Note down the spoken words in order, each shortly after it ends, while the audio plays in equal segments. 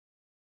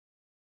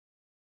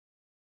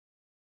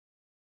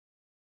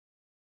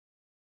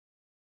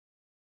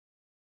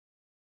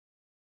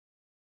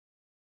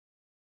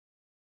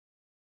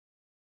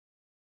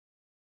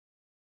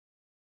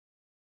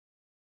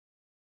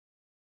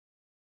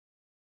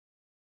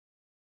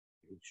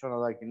দেখি শোনা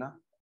যায় কিনা।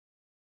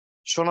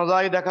 শোনা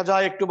যায়, দেখা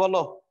যায়, একটু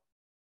বলো।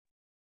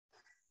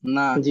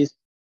 না জি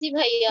জি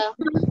ভাইয়া।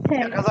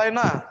 দেখা যায়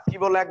না? কি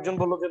বলো, একজন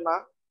বলো যে না।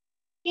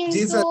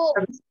 কিন্তু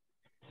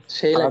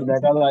সেই আর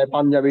দেখা যায়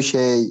পাঞ্জাবি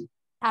সেই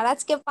আর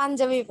আজকে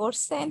পাঞ্জাবি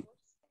পড়ছেন।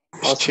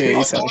 সেই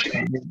স্যার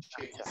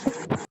আচ্ছা,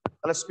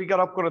 তাহলে স্পিকার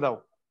অফ করে দাও।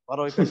 আর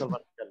ওই ফেসল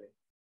বাচ্চালে।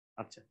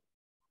 আচ্ছা,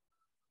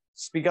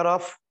 স্পিকার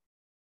অফ।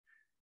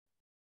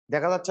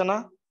 দেখা যাচ্ছে না?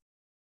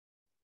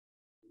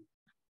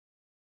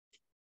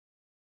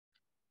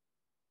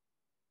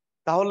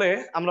 তাহলে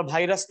আমরা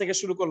ভাইরাস থেকে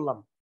শুরু করলাম,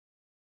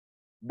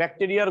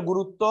 ব্যাকটেরিয়ার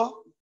গুরুত্ব,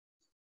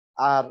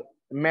 আর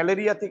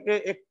ম্যালেরিয়া থেকে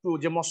একটু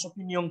যে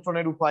মশকি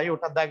নিয়ন্ত্রণের উপায়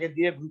ওটা দাগে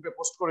দিয়ে গ্রুপে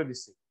পোস্ট করে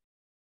দিছি।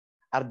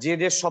 আর যে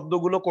যে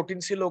শব্দগুলো কঠিন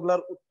ছিল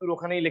ওগুলার উত্তর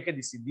ওখানেই লিখে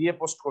দিছি, দিয়ে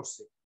পোস্ট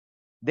করছি।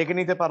 দেখে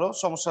নিতে পারো,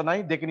 সমস্যা নাই,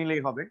 দেখে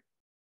নিলেই হবে।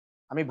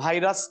 আমি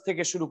ভাইরাস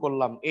থেকে শুরু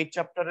করলাম এই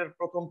চ্যাপ্টারের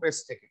প্রথম পেজ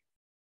থেকে।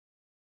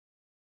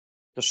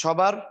 তো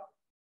সবার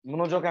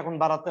মনোযোগ এখন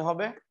বাড়াতে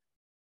হবে।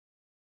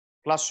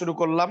 ক্লাস শুরু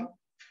করলাম,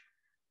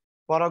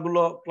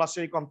 পড়াগুলো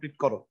ক্লাসেই কমপ্লিট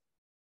করো।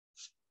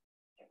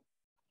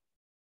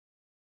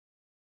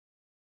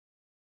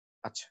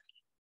 আচ্ছা,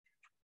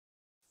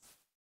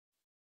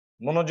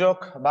 মনোযোগ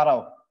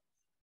বাড়াও।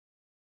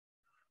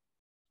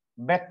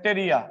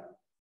 Bacteria,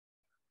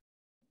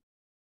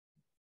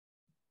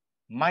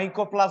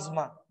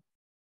 mycoplasma.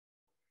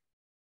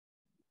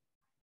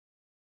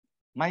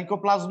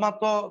 মাইকোপ্লাজমা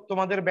তো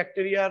তোমাদের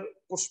ব্যাকটেরিয়ার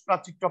কোষ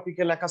প্রাচীর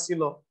টপিকে লেখা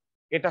ছিল।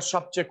 এটা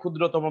সবচেয়ে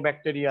ক্ষুদ্রতম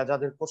ব্যাকটেরিয়া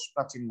যাদের কোষ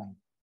প্রাচীর নাই।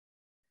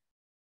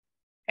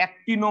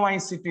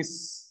 অ্যাক্টিনোমাইসিটিস,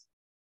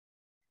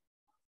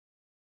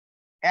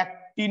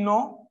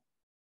 অ্যাক্টিনোমাইসিটিস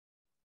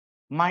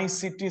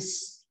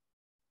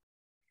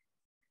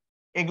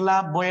এগুলা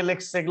বইয়ে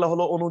লেখছে, এগুলা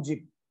হলো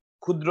অণুজীব,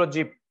 ক্ষুদ্র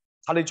জীব,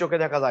 খালি চোখে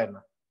দেখা যায়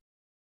না।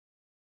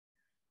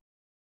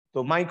 তো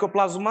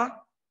মাইকোপ্লাজমা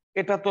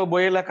এটা তো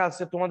বইয়ে লেখা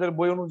আছে, তোমাদের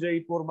বই অনুযায়ী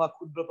পড়বা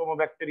ক্ষুদ্রতম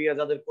ব্যাকটেরিয়া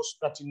যাদের কোষ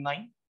প্রাচীর নাই।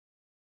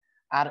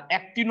 আর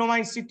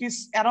অ্যাক্টিনোমাইসিটিস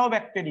এরাও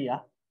ব্যাকটেরিয়া,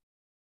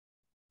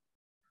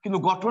 কিন্তু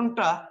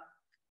গঠনটা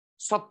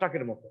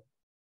ছত্রাকের মতো।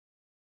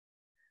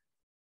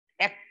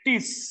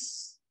 অ্যাক্টিস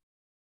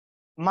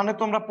মানে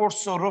তোমরা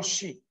পড়ছো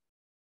রশ্মি,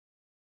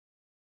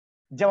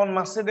 যেমন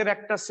মাছেদের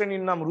একটা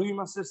শ্রেণীর নাম, রুই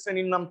মাছের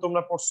শ্রেণীর নাম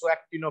তোমরা পড়ছো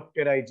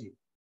অ্যাক্টিনোপটেরাইজি,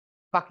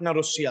 পাখনা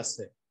রশ্মি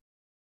আছে।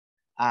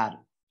 আর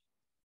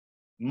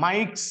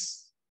মাইক্স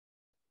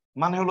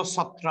মানে হলো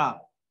ছত্রাক।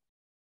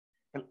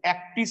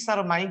 অ্যাক্টিস আর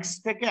মাইক্স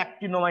থেকে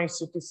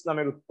অ্যাক্টিনোমাইসিটিস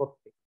নামের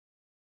উৎপত্তি।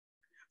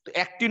 তো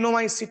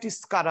অ্যাক্টিনোমাইসিটিস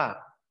কারা?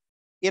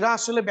 এরা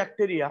আসলে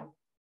ব্যাকটেরিয়া,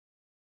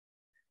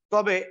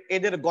 তবে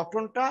এদের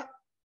গঠনটা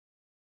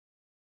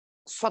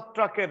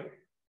ছত্রাকের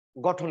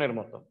গঠনের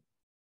মতো।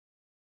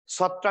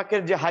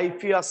 ছত্রাকের যে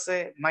হাইফি আছে,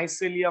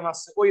 মাইসেলিয়াম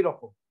আছে, ওই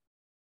রকম।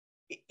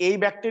 এই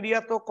ব্যাকটেরিয়া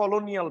তো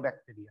কলোনিয়াল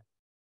ব্যাকটেরিয়া,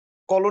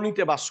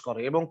 কলোনিতে বাস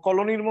করে, এবং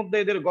কলোনির মধ্যে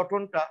এদের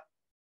গঠনটা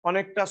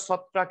অনেকটা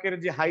ছত্রাকের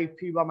যে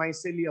হাইফি বা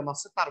মাইসেলিয়াম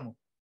আছে তার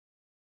মতো।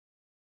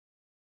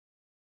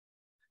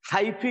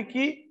 হাইফি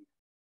কি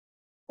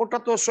ওটা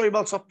তো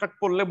শৈবাল ছত্রাক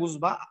পড়লে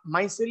বুঝবা।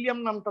 মাইসেলিয়াম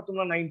নামটা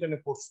তোমরা 9-10-এ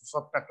পড়ছো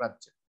ছত্রাক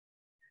রাজ্যে,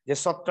 যে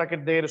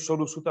ছত্রাকের দেহের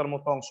সরু সুতার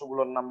মতো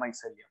অংশগুলোর নাম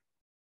মাইসেলিয়াম।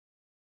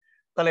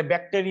 তাহলে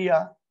ব্যাকটেরিয়া,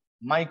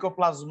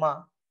 মাইকোপ্লাজমা,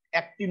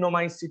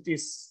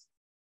 অ্যাক্টিনোমাইসিটিস।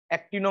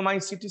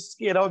 অ্যাক্টিনোমাইসিটিস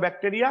কি এরাও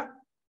ব্যাকটেরিয়া,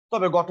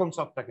 তবে গঠন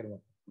ছত্রাকের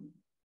মতো।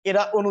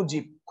 এরা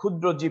অণুজীব,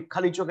 ক্ষুদ্র জীব,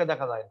 খালি চোখে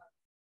দেখা যায় না।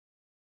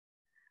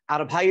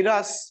 আর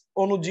ভাইরাস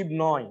অণুজীব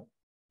নয়,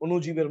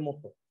 অণুজীবের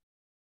মতো।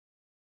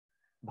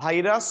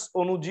 ভাইরাস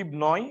অণুজীব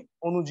নয়,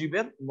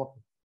 অণুজীবের মতো।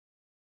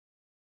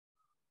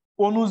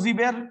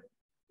 অণুজীবের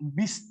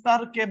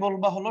বিস্তারকে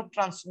বলবা হলো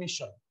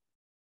ট্রান্সমিশন।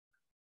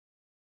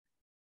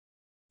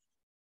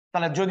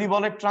 তাহলে যদি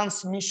বলে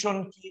ট্রান্সমিশন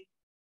কি,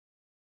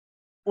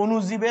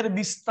 অণুজীবের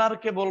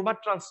বিস্তারকে বলবা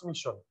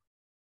ট্রান্সমিশন।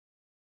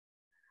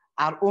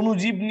 আর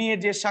অণুজীব নিয়ে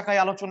যে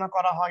শাখায় আলোচনা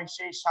করা হয়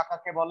সেই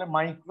শাখাকে বলে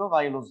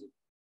মাইক্রোবায়োলজি।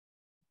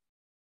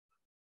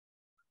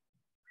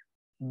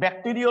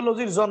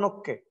 ব্যাকটেরিওলজির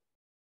জনককে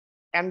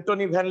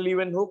অ্যান্টনি ভ্যান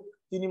লিউয়েনহুক,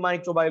 তিনি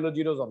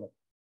মাইক্রোবায়োলজিরও জনক।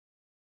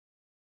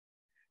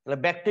 তাহলে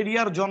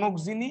ব্যাকটেরিয়ার জনক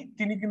যিনি,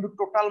 তিনি কিন্তু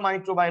টোটাল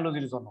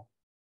মাইক্রোবায়োলজির জনক,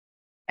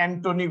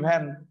 Antony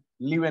van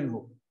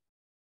Leeuwenhoek.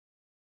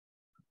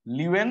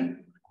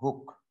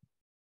 Leeuwenhoek.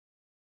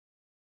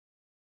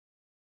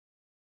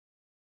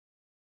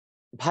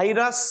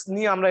 Virus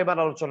নিয়ে আমরা এবার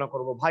আলোচনা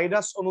করব।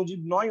 ভাইরাস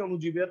অণুজীব নয়,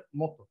 অণুজীবের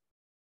মতো।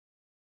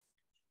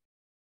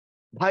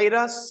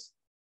 ভাইরাস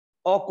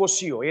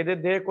অকোষীয়, এদের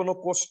দেহে কোনো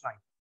কোষ নাই।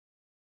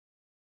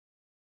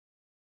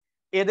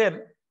 এদের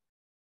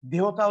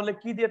দেহ তাহলে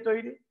কি দিয়ে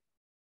তৈরি?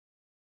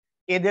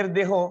 এদের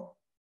দেহ,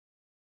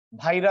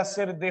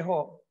 ভাইরাসের দেহ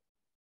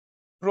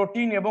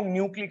প্রোটিন এবং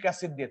নিউক্লিক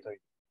অ্যাসিড দিয়ে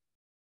তৈরি।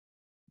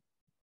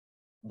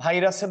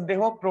 ভাইরাসের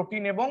দেহ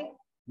প্রোটিন এবং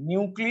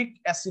নিউক্লিক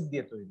অ্যাসিড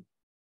দিয়ে তৈরি।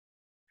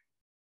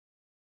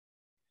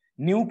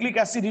 নিউক্লিক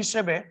অ্যাসিড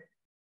হিসেবে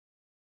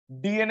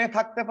ডিএনএ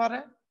থাকতে পারে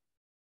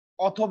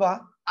অথবা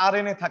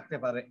আরএনএ থাকতে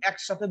পারে,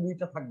 একসাথে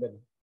দুইটা থাকবে না।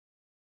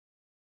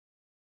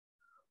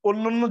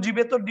 অন্যান্য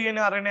জীবে তো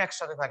ডিএনএ আরএনএ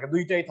একসাথে থাকে,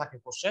 দুইটাই থাকে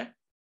কোষে।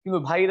 কিন্তু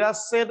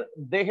ভাইরাসের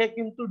দেহে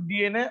কিন্তু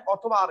ডিএনএ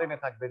অথবা আরএনএ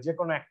থাকবে, যে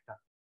কোনো একটা,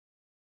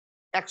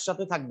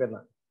 একসাথে থাকবে না।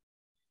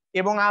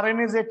 এবং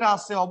আরএনএ যেটা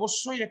আছে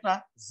অবশ্যই এটা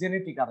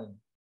জেনেটিক আরএনএ,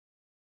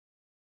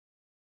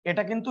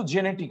 এটা কিন্তু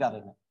জেনেটিক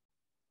আরএনএ।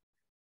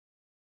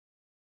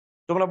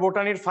 তোমরা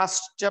বোটানির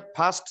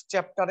ফার্স্ট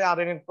চ্যাপ্টারে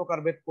আরএনএ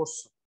প্রকারভেদ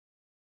করছো।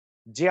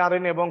 যে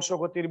আরএনএ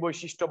বংশগতির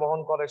বৈশিষ্ট্য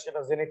বহন করে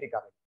সেটা জেনেটিক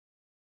আরএনএ।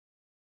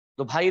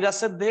 তো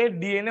ভাইরাসের দেহে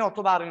ডিএনএ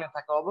অথবা আরএনএ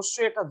থাকে,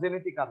 অবশ্যই এটা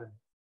জেনেটিক আরএনএ,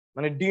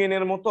 মানে ডিএনএ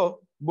এর মতো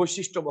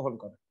বৈশিষ্ট্য বহন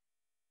করে।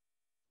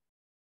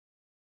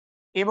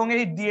 এবং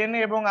এই ডিএনএ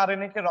এবং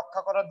আরএনএ কে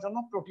রক্ষা করার জন্য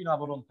প্রোটিন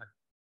আবরণ থাকে।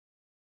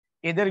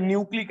 এদের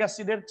নিউক্লিক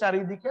অ্যাসিডের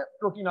চারিদিকে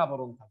প্রোটিন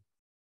আবরণ থাকে।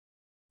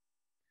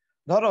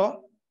 ধরো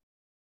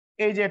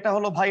এই যে এটা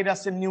হলো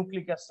ভাইরাসের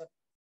নিউক্লিক অ্যাসিড,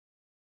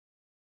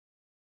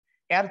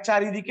 এর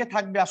চারিদিকে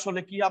থাকবে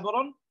আসলে কি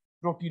আবরণ?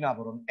 প্রোটিন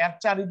আবরণ। এর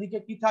চারিদিকে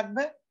কি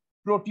থাকবে?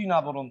 প্রোটিন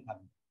আবরণ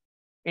থাকবে।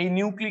 এই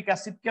নিউক্লিক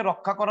অ্যাসিডকে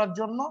রক্ষা করার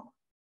জন্য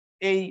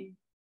এই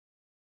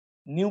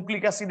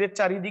নিউক্লিক অ্যাসিডের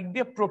চারিদিক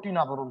দিয়ে প্রোটিন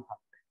আবরণ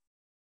থাকবে,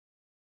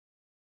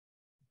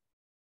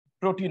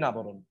 প্রোটিন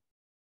আবরণ।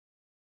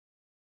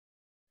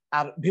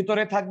 আর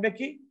ভিতরে থাকবে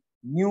কি?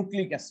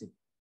 Nucleic acid.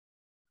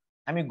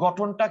 আমি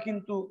গঠনটা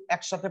কিন্তু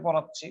একসাথে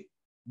পড়াচ্ছি,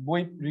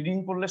 বই রিডিং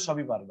করলে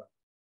সবই পারবা।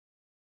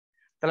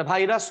 তাহলে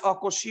ভাইরাস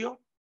অকোষীয়,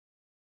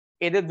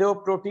 এদের দেহ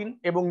প্রোটিন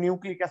এবং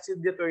নিউক্লিক অ্যাসিড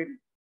দিয়ে তৈরি।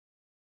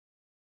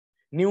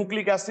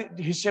 নিউক্লিক অ্যাসিড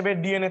হিসেবে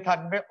ডিএনএ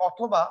থাকবে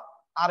অথবা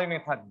আরএনএ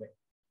থাকবে,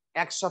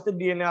 একসাথে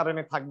ডিএনএ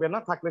আরএনএ থাকবে না,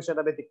 থাকলে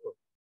সেটা ব্যতিক্রম।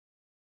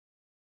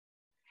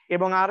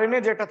 এবং আরএনএ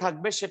যেটা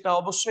থাকবে সেটা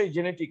অবশ্যই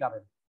জেনেটিক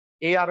আরএনএ।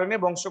 এই আরএনএ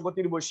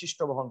বংশগতির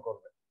বৈশিষ্ট্য বহন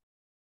করবে।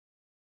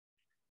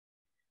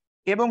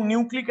 এবং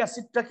নিউক্লিক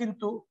অ্যাসিডটা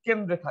কিন্তু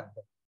কেন্দ্রে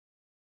থাকবে,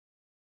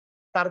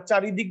 তার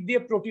চারিদিক দিয়ে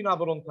প্রোটিন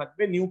আবরণ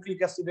থাকবে নিউক্লিক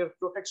অ্যাসিডের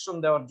প্রোটেকশন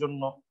দেওয়ার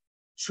জন্য,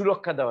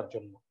 সুরক্ষা দেওয়ার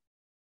জন্য।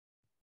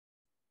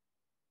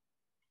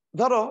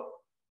 ধরো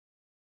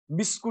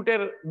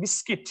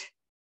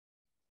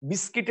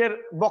বিস্কিটের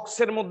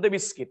বক্সের মধ্যে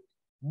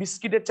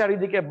বিস্কিটের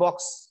চারিদিকে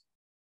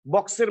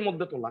বক্সের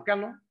মধ্যে তোলা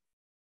কেন?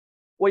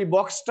 ওই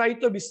বক্সটাই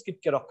তো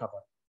বিস্কিটকে রক্ষা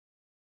করে।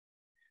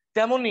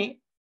 তেমনি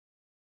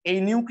এই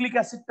নিউক্লিক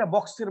অ্যাসিডটা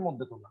বক্সের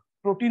মধ্যে তোলা,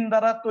 প্রোটিন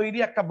দ্বারা তৈরি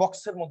একটা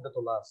বক্সের মধ্যে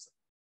তোলা আছে,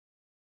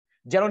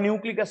 যেন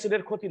নিউক্লিক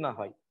অ্যাসিডের ক্ষতি না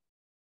হয়।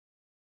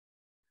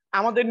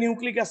 আমাদের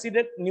নিউক্লিক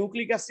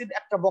অ্যাসিড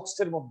একটা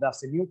বক্সের মধ্যে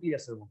আছে,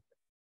 নিউক্লিয়াসের মধ্যে।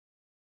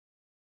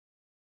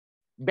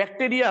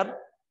 ব্যাকটেরিয়ার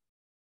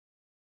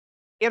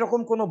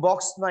এরকম কোনো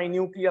বক্স নাই,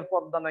 নিউক্লিয়ার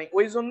পর্দা নাই,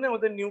 ওই জন্য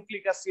ওদের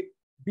নিউক্লিক অ্যাসিড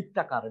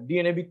বৃত্তাকার,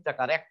 ডিএনএ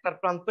বৃত্তাকার, একটার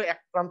প্রান্ত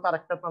আর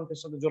একটা প্রান্তের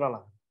সাথে জোড়া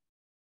লাগে।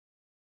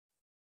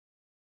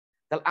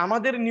 তাহলে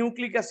আমাদের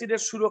নিউক্লিক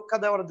অ্যাসিডের সুরক্ষা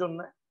দেওয়ার জন্য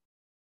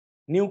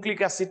নিউক্লিক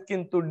অ্যাসিড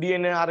কিন্তু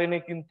ডিএনএ আরএনএ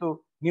কিন্তু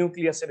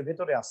নিউক্লিয়াসের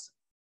ভেতরে আছে।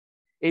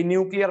 এই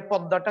নিউক্লিয়ার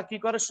পর্দাটা কি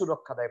করে?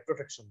 সুরক্ষা দেয়,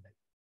 প্রোটেকশন দেয়।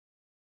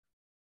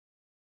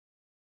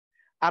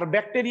 আর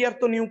ব্যাকটেরিয়ার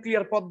তো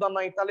নিউক্লিয়ার পর্দা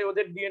নাই, তাহলে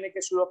ওদের ডিএনএ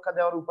কে সুরক্ষা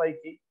দেওয়ার উপায়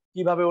কি?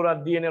 কিভাবে ওরা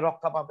ডিএনএ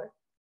রক্ষা পাবে?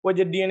 ওই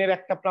যে ডিএনএ এর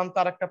একটা প্রান্ত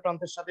আর একটা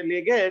প্রান্তের সাথে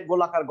লেগে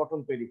গোলাকার গঠন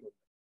তৈরি করবে।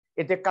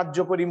 এতে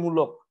কার্যকরী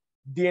মূলক,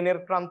 ডিএনএ এর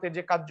প্রান্তে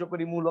যে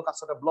কার্যকরী মূলক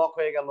আছে ওটা ব্লক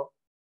হয়ে গেল,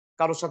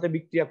 কারোর সাথে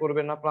বিক্রিয়া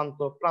করবে না,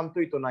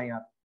 প্রান্তই তো নাই,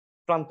 আর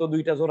প্রান্ত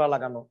দুইটা জোড়া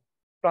লাগানো,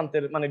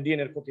 প্রান্তের মানে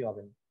ডিএনএ এর ক্ষতি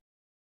হবে না।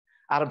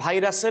 আর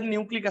ভাইরাসের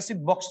নিউক্লিক অ্যাসিড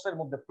বক্সের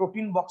মধ্যে,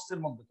 প্রোটিন বক্সের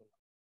মধ্যে তোলা।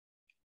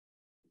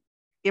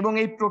 এবং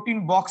এই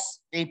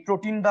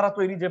প্রোটিন দ্বারা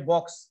তৈরি যে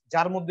বক্স,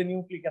 যার মধ্যে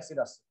নিউক্লিক অ্যাসিড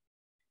আছে,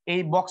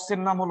 এই বক্সের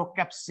নাম হলো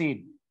ক্যাপসিড।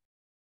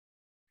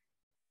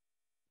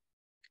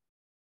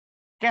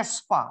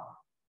 ক্যাসপা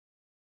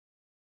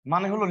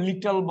মানে হলো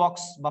লিটল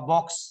বক্স বা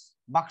বক্স,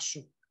 বাক্স।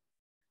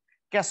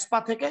 ক্যাসপা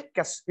থেকে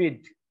ক্যাপসিড।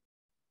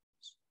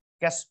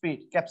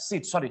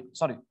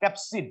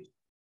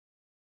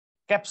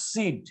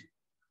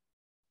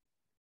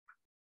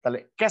 তাহলে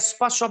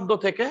ক্যাসপা শব্দ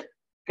থেকে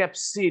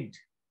ক্যাপসিড,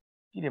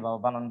 কি রে বাবা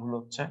বানান ভুল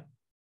হচ্ছে,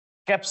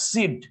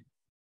 ক্যাপসিড।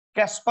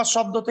 ক্যাসপা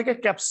শব্দ থেকে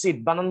ক্যাপসিড,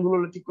 বানান ভুল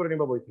হলে ঠিক করে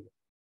নিবা বই থেকে।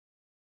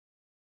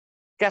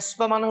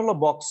 ক্যাসপা মানে হলো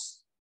বক্স।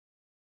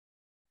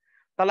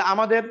 তাহলে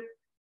আমাদের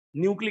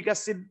নিউক্লিক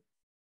অ্যাসিড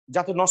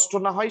যাতে নষ্ট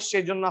না হয়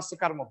সেই জন্য আছে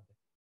কার মধ্যে?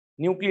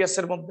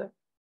 নিউক্লিয়াসের মধ্যে।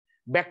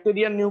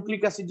 ব্যাকটেরিয়ার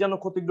নিউক্লিক অ্যাসিড যেন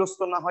ক্ষতিগ্রস্ত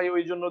না হয়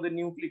ওই জন্য ওদের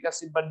নিউক্লিক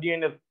অ্যাসিড বা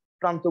ডিএনএ এর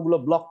প্রান্তগুলো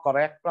ব্লক করা,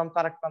 এক প্রান্ত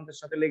আর এক প্রান্তের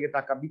সাথে লেগে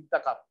থাকা,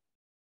 বৃত্তাকার।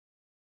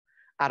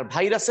 আর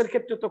ভাইরাসের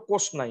ক্ষেত্রে তো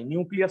কোষ নাই,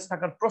 নিউক্লিয়াস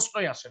থাকার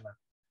প্রশ্নই আসে না।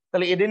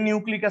 তাহলে এদের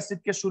নিউক্লিক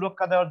অ্যাসিডকে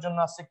সুরক্ষা দেওয়ার জন্য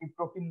আছে কি?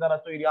 প্রোটিন দ্বারা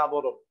তৈরি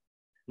আবরণ।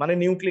 মানে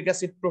নিউক্লিক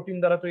অ্যাসিড প্রোটিন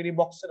দ্বারা তৈরি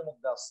বক্সের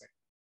মধ্যে আছে।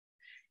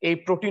 এই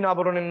প্রোটিন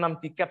আবরণের নাম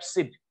কি?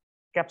 ক্যাপসিড।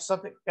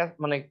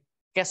 মানে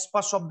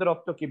ক্যাসপা শব্দের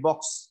অর্থ কি?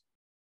 বক্স।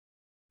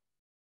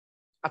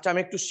 আচ্ছা আমি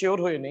একটু শিওর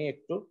হয়ে নেই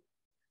একটু।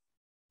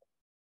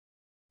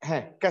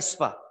 হ্যাঁ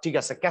ক্যাসপা, ঠিক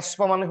আছে,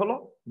 ক্যাসপা মানে হলো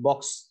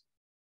বক্স।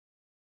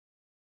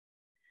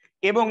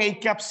 এবং এই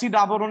ক্যাপসিড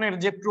আবরণের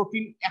যে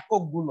প্রোটিন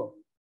এককগুলো,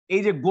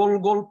 এই যে গোল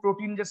গোল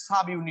প্রোটিন যে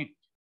সাব ইউনিট,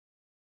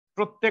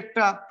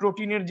 প্রত্যেকটা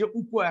প্রোটিনের যে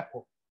উপ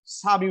একক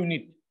সাব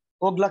ইউনিট,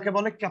 ওগুলাকে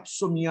বলে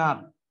ক্যাপসোমিয়ার।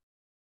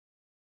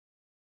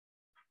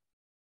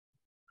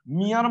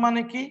 মিয়ার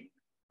মানে কি?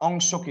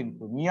 অংশ,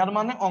 কিন্তু মিয়ার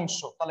মানে অংশ।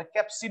 তাহলে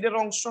ক্যাপসিডের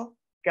অংশ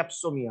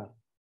ক্যাপসোমিয়ার।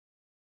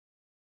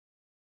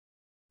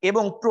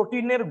 এবং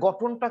প্রোটিনের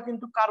গঠনটা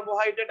কিন্তু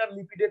কার্বোহাইড্রেট আর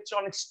লিপিডের চেয়ে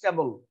অনেক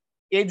স্টেবল,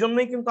 এই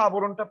জন্যই কিন্তু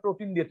আবরণটা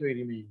প্রোটিন দিয়ে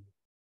তৈরি, মেইনলি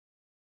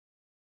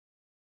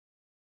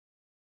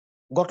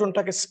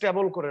গঠনটাকে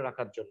স্টেবল করে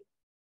রাখার জন্য।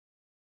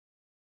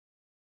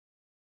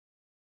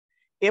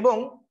 এবং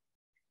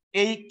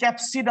এই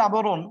ক্যাপসিড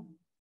আবরণ,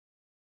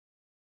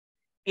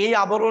 এই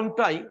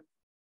আবরণটাই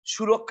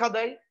সুরক্ষা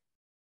দেয়,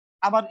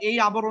 আবার এই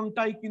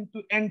আবরণটাই কিন্তু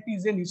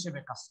অ্যান্টিজেন হিসেবে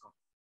কাজ করে।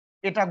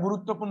 এটা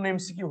গুরুত্বপূর্ণ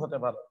এমসিকিউ হতে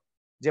পারে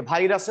যে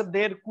ভাইরাসের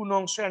দেহের কোন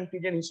অংশ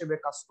অ্যান্টিজেন হিসেবে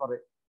কাজ করে?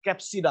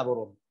 ক্যাপসিড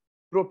আবরণ,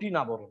 প্রোটিন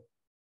আবরণ।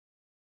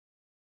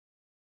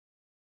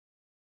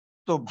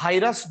 তো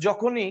ভাইরাস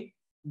যখনই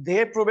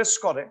দেহে প্রবেশ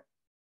করে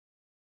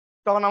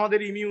তখন আমাদের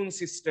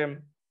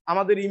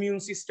ইমিউন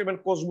সিস্টেমের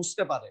কোষ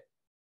বুঝতে পারে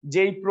যে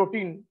এই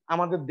প্রোটিন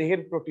আমাদের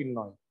দেহের প্রোটিন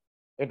নয়,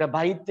 এটা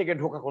বাহির থেকে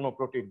ঢোকা কোনো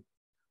প্রোটিন।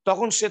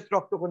 তখন শ্বেত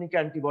রক্তকণিকা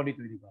অ্যান্টিবডি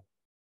তৈরি করে।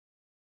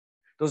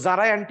 তো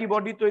যারা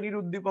অ্যান্টিবডি তৈরির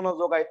উদ্দীপনা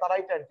যোগায়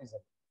তারাই তো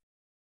অ্যান্টিজেন,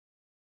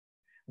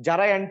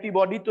 যারা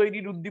অ্যান্টিবডি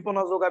তৈরির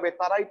উদ্দীপনা যোগাবে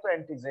তারাই তো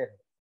অ্যান্টিজেন।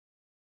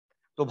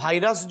 তো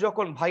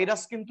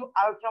ভাইরাস কিন্তু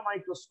আলট্রা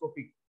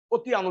মাইক্রোস্কোপিক,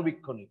 অতি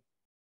আণুবীক্ষণিক।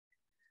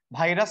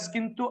 ভাইরাস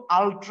কিন্তু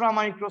আলট্রা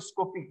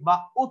মাইক্রোস্কোপিক বা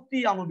অতি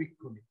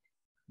আণুবীক্ষণিক,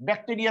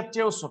 ব্যাকটেরিয়ার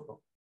চেয়েও ছোট।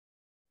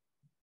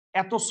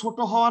 এত ছোট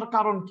হওয়ার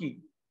কারণ কি?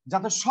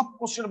 যাতে সব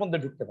কোষের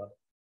মধ্যে ঢুকতে পারে,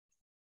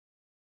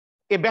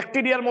 এ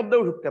ব্যাকটেরিয়ার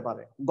মধ্যেও ঢুকতে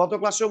পারে। গত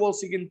ক্লাসেও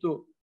বলছি কিন্তু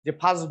যে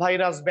ফাস্ট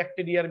ভাইরাস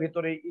ব্যাকটেরিয়ার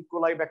ভিতরে,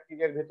 ইকোলাই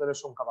ব্যাকটেরিয়ার ভিতরে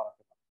সংখ্যা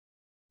বাড়াতে পারে।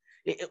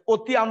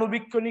 অতি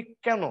আণুবীক্ষণিক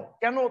কেন?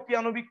 কেন অতি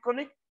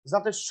আণুবীক্ষণিক?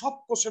 যাতে সব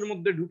কোষের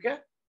মধ্যে ঢুকে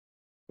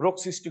রোগ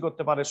সৃষ্টি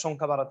করতে পারে,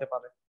 সংখ্যা বাড়াতে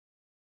পারে।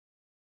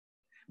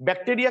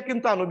 ব্যাকটেরিয়া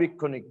কিন্তু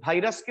আণুবীক্ষণিক,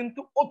 ভাইরাস কিন্তু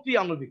অতি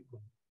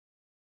আণুবীক্ষণিক,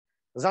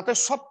 যাতে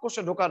সব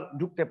কোষে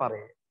ঢুকতে পারে,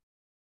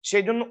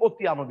 সেই জন্য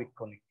অতি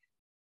আণুবীক্ষণিক।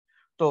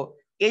 তো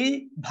এই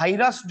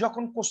ভাইরাস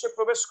যখন কোষে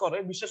প্রবেশ করে,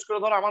 বিশেষ করে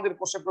ধরো আমাদের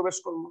কোষে প্রবেশ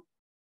করলো,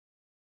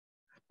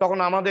 তখন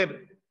আমাদের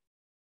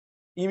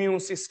ইমিউন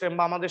সিস্টেম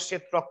বা আমাদের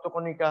শ্বেত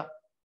রক্তকণিকা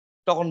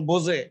তখন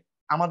বোঝে,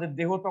 আমাদের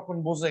দেহ তখন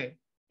বোঝে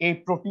এই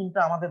প্রোটিনটা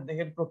আমাদের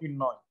দেহের প্রোটিন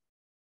নয়,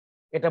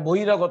 এটা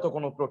বহিরাগত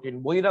কোনো প্রোটিন,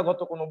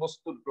 বহিরাগত কোনো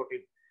বস্তুর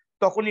প্রোটিন।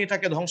 তখনই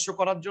এটাকে ধ্বংস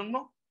করার জন্য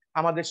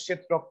আমাদের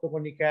শ্বেত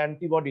রক্তকণিকা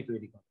অ্যান্টিবডি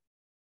তৈরি করে।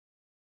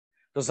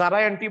 তো যারা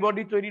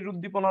অ্যান্টিবডি তৈরির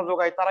উদ্দীপনা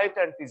যোগায় তারাই তো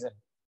অ্যান্টিজেন।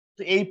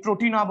 তো এই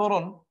প্রোটিন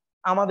আবরণ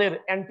আমাদের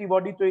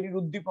অ্যান্টিবডি তৈরির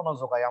উদ্দীপনা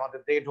যোগায় আমাদের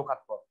দেহে ঢোকার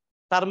পর।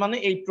 তার মানে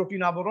এই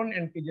প্রোটিন আবরণ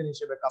অ্যান্টিজেন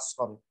হিসেবে কাজ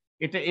করে।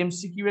 এটা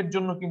এমসিকিউ এর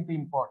জন্য কিন্তু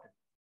ইম্পর্টেন্ট,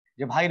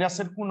 যে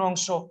ভাইরাসের কোন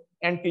অংশ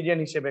অ্যান্টিজেন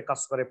হিসেবে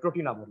কাজ করে?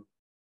 প্রোটিন আবরণ।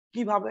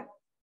 কিভাবে?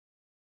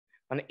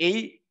 মানে এই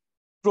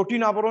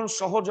প্রোটিন আবরণ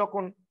সহ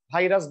যখন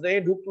ভাইরাস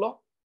দেহে ঢুকলো,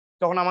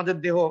 তখন আমাদের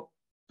দেহ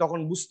তখন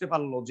বুঝতে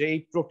পারলো যে এই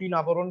প্রোটিন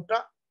আবরণটা,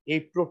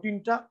 এই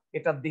প্রোটিনটা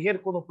এটা দেহের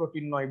কোনো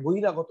প্রোটিন নয়,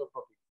 বহিরাগত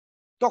প্রোটিন।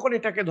 তখন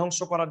এটাকে ধ্বংস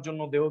করার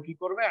জন্য দেহ কি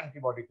করবে?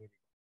 অ্যান্টিবডি তৈরি।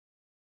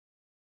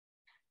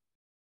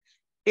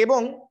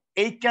 এবং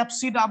এই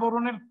ক্যাপসিড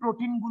আবরণের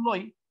প্রোটিন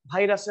গুলোই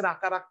ভাইরাসের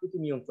আকার আকৃতি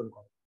নিয়ন্ত্রণ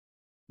করে।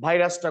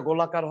 ভাইরাসটা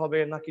গোলাকার হবে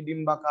নাকি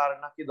ডিম্বাকার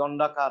নাকি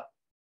দণ্ডাকার,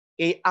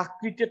 এই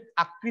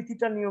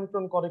আকৃতিটা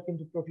নিয়ন্ত্রণ করে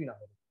কিন্তু প্রোটিন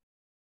আবরণ।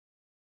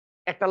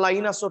 একটা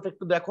লাইন আছে, ওটা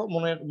একটু দেখো,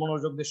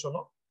 মনোযোগ দিয়ে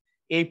শোনো।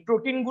 এই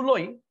প্রোটিন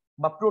গুলোই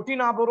বা প্রোটিন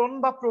আবরণ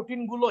বা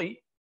প্রোটিন গুলোই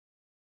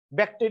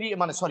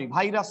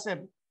ভাইরাসের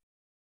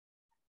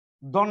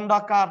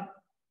দণ্ডাকার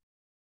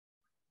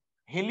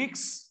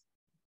হেলিক্স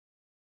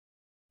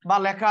বা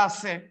লেখা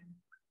আছে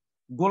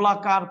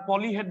গোলাকার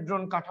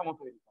পলিহেড্রন কাঠামো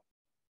তৈরি করে।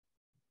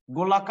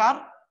 গোলাকার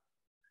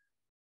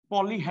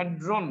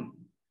পলিহেড্রন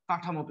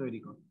কাঠামো তৈরি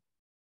করে।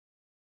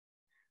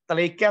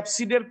 তাহলে এই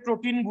ক্যাপসিডের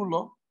প্রোটিন গুলো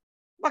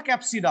বা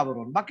ক্যাপসিড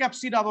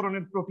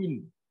আবরণের প্রোটিন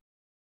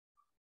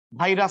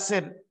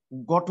ভাইরাসের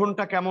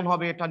গঠনটা কেমন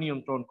হবে এটা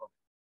নিয়ন্ত্রণ করে।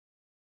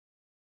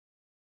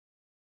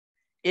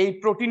 এই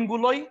প্রোটিন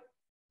গুলোই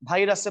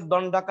ভাইরাসের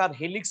দণ্ডাকার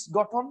হেলিক্স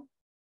গঠন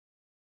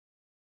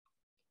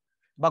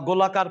বা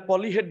গোলাকার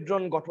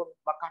পলিহেড্রন গঠন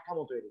বা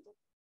কাঠামো তৈরি করে।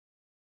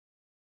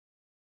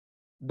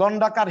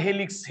 দণ্ডাকার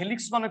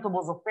হেলিক্স মানে তো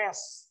বোঝো প্যাঁচ।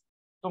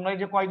 তোমরা এই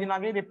যে কয়দিন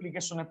আগে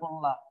রেপ্লিকেশনে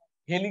পড়লা,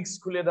 হেলিক্স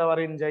খুলে দেওয়ার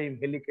এনজাইম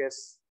হেলিকেস।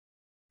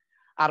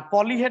 আর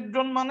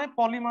পলিহেড্রন মানে,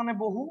 পলি মানে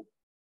বহু,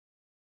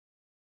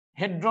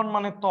 হেড্রন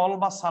মানে তল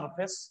বা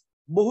সারফেস,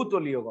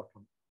 বহুতলীয়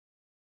গঠন।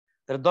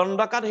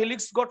 দণ্ডাকার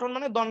হেলিক্স গঠন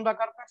মানে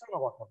দণ্ডাকার পেঁচানো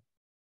গঠন।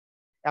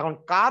 এখন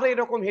কার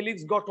এরকম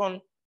হেলিক্স গঠন,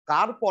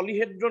 কার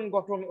পলিহেড্রন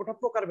গঠন, ওটা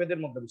প্রকারভেদের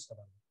মধ্যে বুঝতে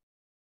পারবে।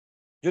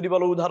 যদি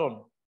বলো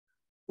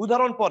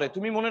উদাহরণ পরে,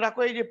 তুমি মনে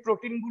রাখো এই যে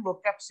প্রোটিন গুলো,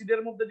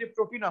 ক্যাপসিডের মধ্যে যে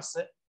প্রোটিন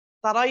আছে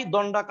তারাই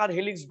দণ্ডাকার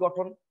হেলিক্স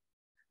গঠন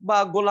বা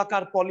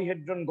গোলাকার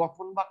পলিহেড্রন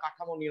গঠন বা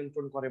কাঠামো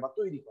নিয়ন্ত্রণ করে বা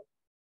তৈরি করে।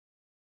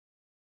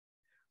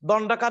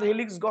 দণ্ডাকার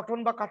হেলিক্স গঠন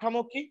বা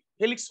কাঠামো কি?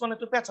 হেলিক্স মানে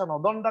তো পেঁচানো,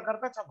 দণ্ডাকার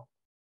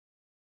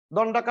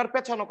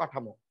পেঁচানো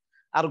কাঠামো।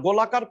 আর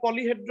গোলাকার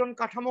পলিহেড্রন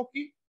কাঠামো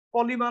কি?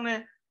 পলি মানে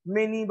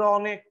মেনি বা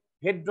অনেক,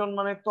 হেড্রন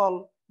মানে তল,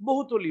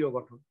 বহুতলীয়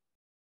গঠন।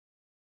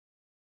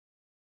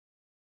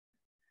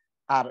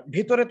 আর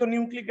ভিতরে তো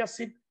নিউক্লিক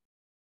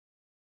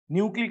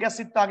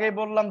অ্যাসিড তো আগে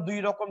বললাম 2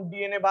 রকম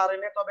ডিএনএ বা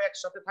আরএনএ, তবে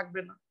একসাথে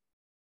থাকবে না।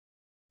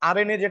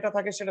 আরএনএ যেটা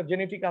থাকে সেটা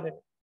জেনেটিক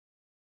আরএনএ।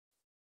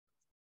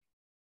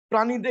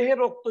 প্রাণীদেহে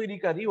রোগ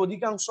তৈরিকারী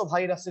অধিকাংশ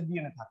ভাইরাসের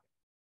ডিএনএ থাকে।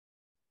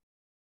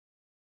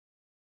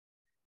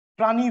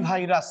 প্রাণী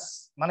ভাইরাস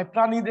মানে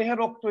প্রাণীদেহে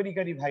রোগ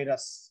তৈরিকারী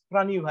ভাইরাস,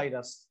 প্রাণী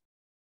ভাইরাস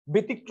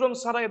ব্যতিক্রম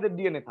ছাড়া এদের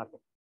ডিএনএ থাকে।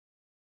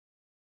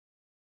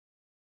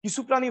 কিছু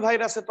প্রাণী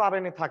ভাইরাসে তো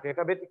আরএনএ থাকে,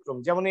 এটা ব্যতিক্রম।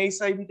 যেমন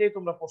এইচআইভিতেই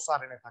তোমরা পড়ছো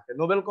আরএনএ থাকে,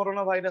 নোবেল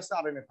করোনা ভাইরাসে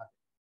আরএনএ থাকে,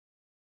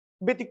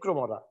 ব্যতিক্রম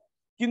ওরা।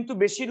 কিন্তু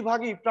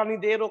বেশিরভাগই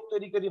প্রাণীদেহে রোগ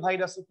তৈরিকারী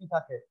ভাইরাসে কি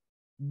থাকে?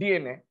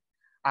 ডিএনএ।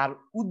 আর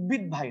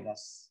উদ্ভিদ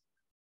ভাইরাস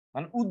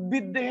মানে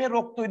উদ্ভিদ দেহে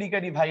রোগ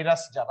তৈরিকারী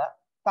ভাইরাস যারা,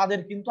 তাদের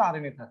কিন্তু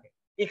আরএনএ থাকে।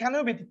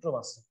 এখানেও ব্যতিক্রম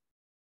আছে।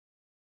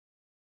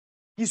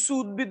 কিছু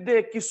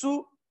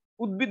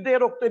উদ্ভিদ দেহে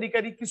রোগ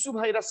তৈরিকারী কিছু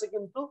ভাইরাসে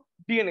কিন্তু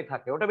ডিএনএ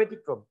থাকে, ওটা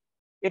ব্যতিক্রম।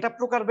 এটা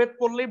প্রকারভেদ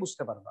করলেই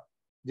বুঝতে পারবা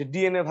যে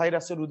ডিএনএ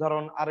ভাইরাসের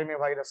উদাহরণ, আরএনএ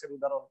ভাইরাসের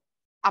উদাহরণ।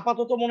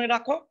 আপাতত মনে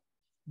রাখো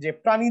যে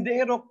প্রাণী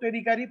দেহে রোগ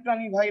তৈরিকারী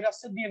প্রাণী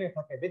ভাইরাসে ডিএনএ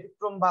থাকে,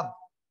 ব্যতিক্রম বাদ,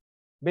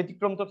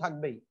 ব্যতিক্রম তো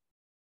থাকবেই।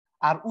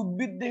 আর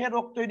উদ্ভিদ দেহে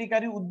রোগ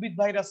তৈরিকারী উদ্ভিদ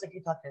ভাইরাসে কি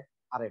থাকে?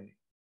 আরএনএ।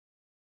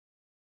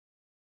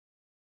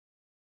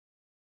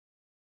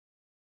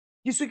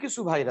 কিছু কিছু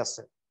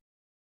ভাইরাসে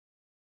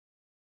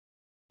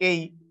এই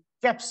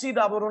ক্যাপসিড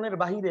আবরণের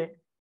বাহিরে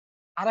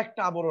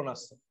আরেকটা আবরণ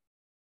আছে।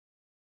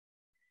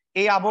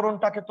 এই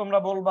আবরণটাকে তোমরা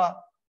বলবা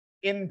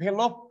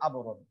এনভেলপ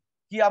আবরণ।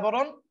 কি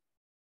আবরণ?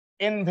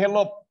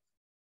 এনভেলপ।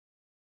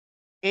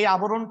 এই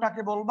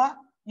আবরণটাকে বলবা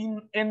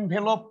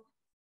এনভেলপ।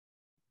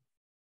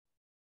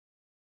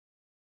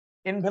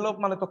 এনভেলপ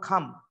মানে তো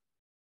খাম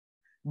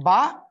বা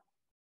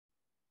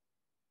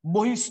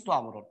বহিস্থ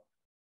আবরণ।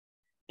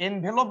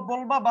 এনভেলপ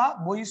বলবা বা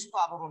বহিস্থ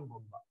আবরণ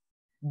বলবা।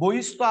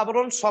 বহিস্থ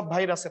আবরণ সব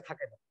ভাইরাসে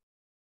থাকে না,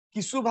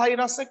 কিছু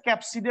ভাইরাসে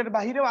ক্যাপসিডের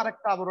বাহিরেও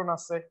আরেকটা আবরণ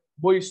আছে,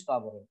 বহিস্থ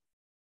আবরণ।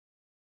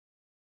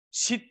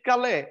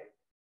 শীতকালে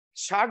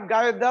শার্ট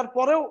গায়ে দেওয়ার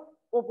পরেও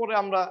ওপরে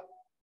আমরা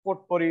কোট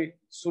পরি,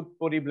 স্যুট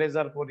পরি,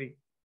 ব্লেজার পরি,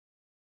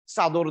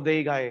 চাদর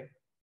দেই গায়ে।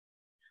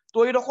 তো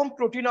এইরকম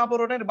প্রোটিন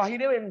আবরণের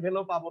বাহিরেও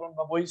এনভেলপ আবরণ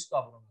বা বহিস্থ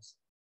আবরণ আছে।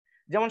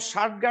 যেমন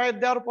শার্ট গায়ে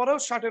দেওয়ার পরেও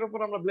শার্টের উপর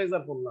আমরা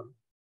ব্লেজার পরলাম,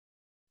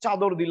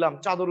 চাদর দিলাম,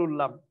 চাদর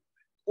উড়লাম,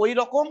 ওই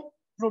রকম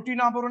প্রোটিন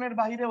আবরণের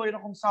বাহিরে ওই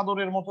রকম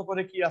চাদরের মতো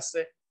করে কি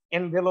আছে?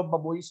 এনভেলপ বা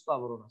বহিস্থ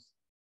আবরণ আছে।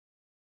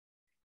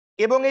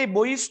 এবং এই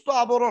বহিস্থ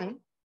আবরণ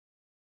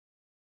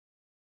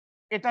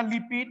এটা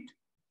লিপিড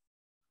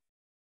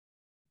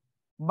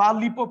বা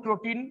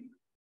লিপোপ্রোটিন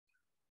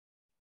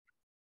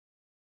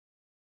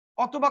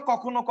অথবা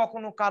কখনো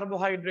কখনো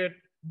কার্বোহাইড্রেট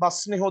বা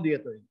স্নেহ দিয়ে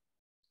তৈরি।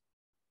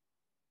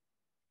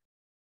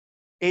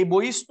 এই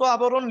বহিস্থ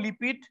আবরণ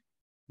লিপিড,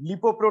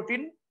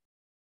 লিপোপ্রোটিন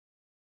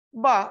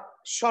বা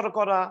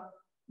শর্করা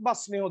বা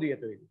স্নেহ দিয়ে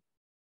তৈরি।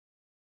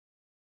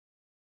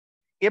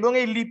 এবং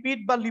এই লিপিড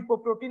বা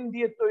লিপোপ্রোটিন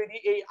দিয়ে তৈরি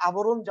এই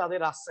আবরণ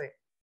যাদের আছে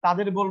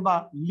তাদের বলবা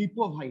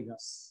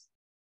লিপোভাইরাস।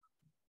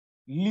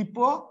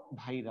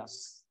 লিপোভাইরাস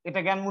এটা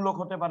জ্ঞানমূলক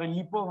হতে পারে।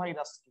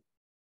 লিপোভাইরাস কি?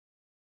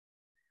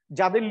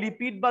 যাদের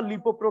লিপিড বা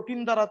লিপোপ্রোটিন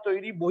দ্বারা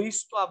তৈরি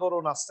বহিস্থ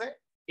আবরণ আছে,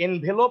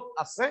 এনভেলপ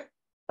আছে,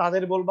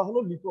 তাদের বলবা হলো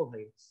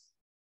লিপোভাইরাস।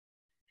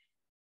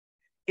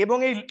 এবং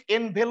এই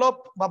এনভেলপ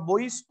বা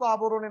বহিস্থ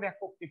আবরণের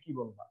একককে কি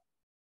বলবা?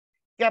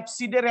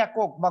 ক্যাপসিডের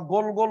একক বা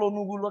গোল গোল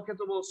অণুগুলোকে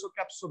তো বলছো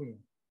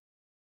ক্যাপসোমিয়াম।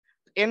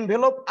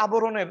 এনভেলপ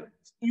আবরণের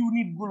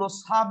ইউনিট গুলো,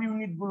 সাব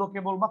ইউনিট গুলোকে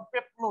বলবা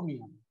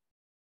পেপ্লোমিয়াম।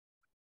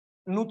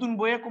 নতুন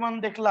বইয়ে কমান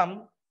দেখলাম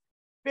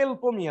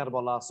পেলপোমিয়ার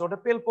বলা আছে, ওটা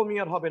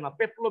পেলপোমিয়ার হবে না,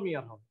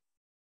 পেপ্লোমিয়ার হবে।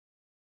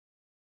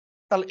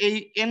 তাহলে এই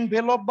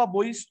এনভেলপ বা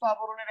বহিস্থ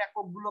আবরণের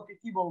একক গুলোকে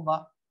কি বলবা?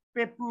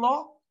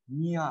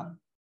 পেপ্লোমিয়ার।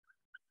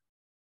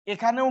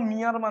 এখানেও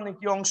মিয়ার মানে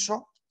কি? অংশ।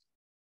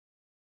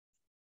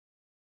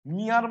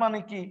 মিয়ার মানে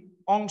কি?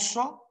 অংশ।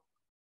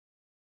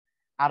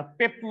 আর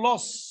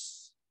পেপ্লোস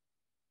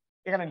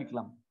এখানে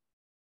লিখলাম,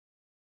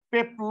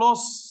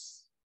 পেপ্লোস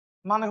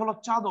মানে হলো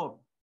চাদর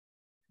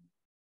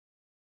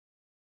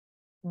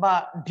বা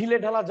ঢিলে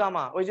ঢালা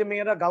জামা। ওই যে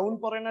মেয়েরা গাউন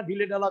পরে না,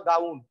 ঢিলে ঢালা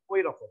গাউন,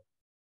 ওই রকম।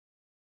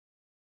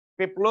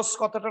 পেপ্লোস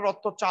কথাটার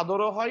অর্থ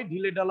চাদরও হয়,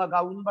 ঢিলে ঢালা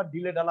গাউন বা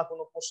ঢিলে ঢালা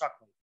কোনো পোশাক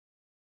হয়।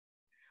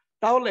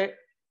 তাহলে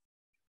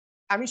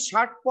আমি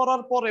শার্ট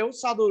পরার পরেও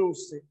চাদর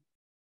উঠছে,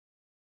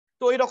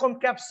 তো ওই রকম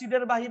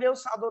ক্যাপসিডের বাহিরেও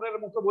চাদরের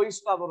মতো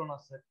বহিস্থ আবরণ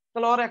আছে।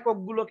 তাহলে ওর একক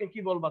গুলোকে কি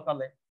বলবা?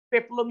 তাহলে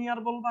পেপ্লোমিয়ার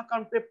বলবা,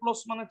 কারণ পেপ্লোস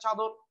মানে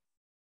চাদর।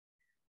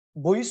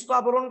 বহিস্থ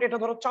আবরণ এটা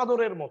ধরো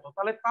চাদরের মতো,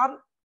 তাহলে তার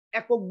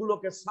একক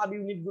গুলোকে, সাব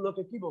ইউনিট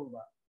গুলোকে কি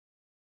বলবা?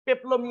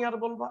 পেপ্লোমিয়ার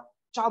বলবা,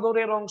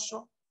 চাদরের অংশ।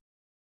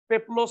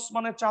 পেপ্লোস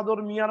মানে চাদর,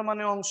 মিয়ার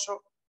মানে অংশ,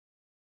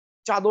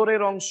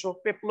 চাদরের অংশ,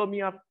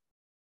 পেপ্লোমিয়ার।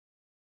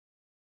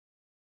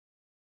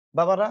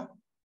 বাবারা,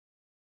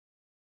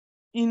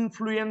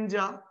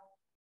 influenza,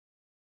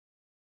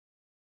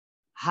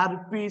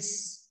 herpes,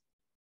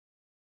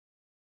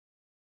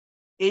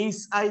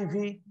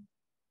 HIV,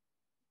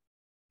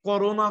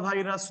 corona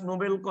virus,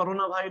 Nobel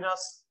corona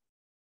virus,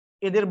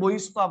 এদের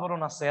বহিস্থ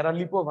আবরণ আছে, এরা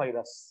লিপো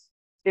ভাইরাস।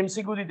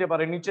 এমসিকিউ দিতে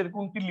পারে, নিচের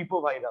কোনটি লিপো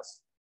ভাইরাস?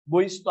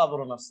 বহিস্থ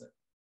আবরণ আছে।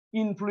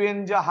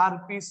 ইনফ্লুয়েঞ্জা,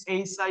 হারপিস,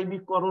 এইচআইভি,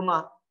 করোনা,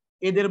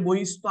 এদের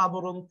বহিস্থ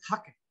আবরণ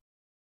থাকে,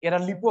 এরা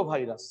লিপো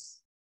ভাইরাস।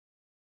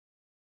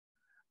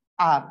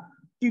 আর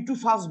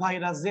টিটুফাস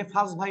ভাইরাস, যে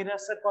ফাস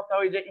ভাইরাসের কথা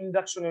ওই যে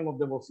ইন্ডাকশনের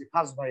মধ্যে বলছি,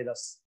 ফাস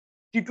virus,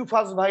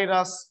 টিটুফাস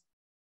virus,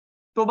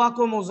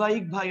 tobacco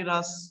mosaic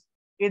virus,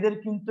 এদের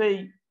কিন্তু এই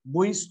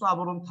বহিস্থ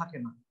আবরণ থাকে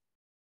না।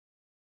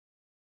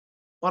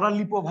 ওরা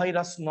লিপো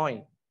ভাইরাস নয়,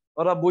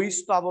 ওরা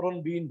বহিস্থ আবরণ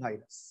বিহীন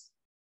ভাইরাস।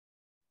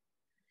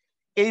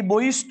 এই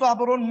বহিস্থ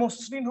আবরণ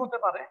মসৃণ হতে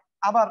পারে,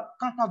 আবার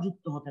কাঁটা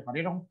যুক্ত হতে পারে,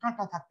 এরকম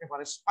কাঁটা থাকতে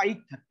পারে, স্পাইক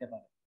থাকতে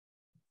পারে।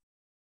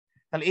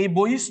 তাহলে এই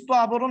বহিস্থ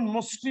আবরণ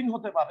মসৃণ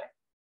হতে পারে,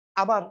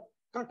 আবার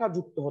কাঁটা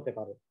যুক্ত হতে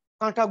পারে।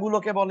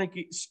 কাঁটাগুলোকে বলে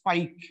কি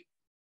স্পাইক।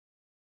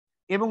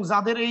 এবং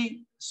যাদের এই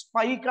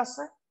স্পাইক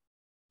আছে,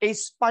 এই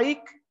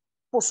স্পাইক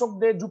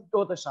পোষকদের যুক্ত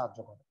হতে সাহায্য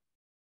করে,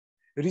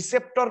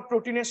 রিসেপ্টর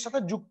প্রোটিনের সাথে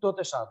যুক্ত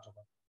হতে সাহায্য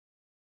করে।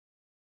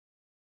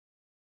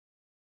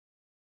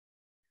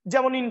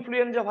 যেমন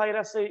ইনফ্লুয়েঞ্জা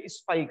ভাইরাসে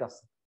স্পাইক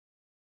আছে,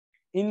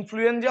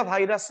 ইনফ্লুয়েঞ্জা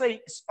ভাইরাসে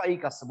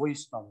স্পাইক আছে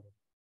বহিস্থ আবরণ।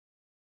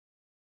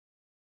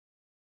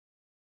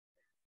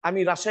 আমি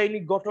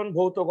রাসায়নিক গঠন,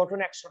 ভৌত গঠন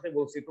একসাথে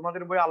বলছি,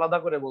 তোমাদের বই আলাদা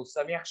করে বলছে,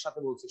 আমি একসাথে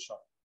বলছি।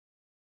 সব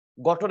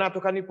গঠন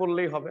এতখানি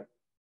পড়লেই হবে।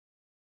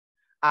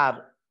 আর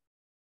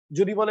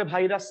যদি বলে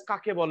ভাইরাস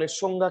কাকে বলে,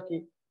 সংজ্ঞা কি,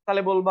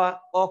 তাহলে বলবা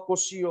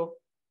অকোষীয়,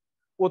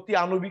 অতি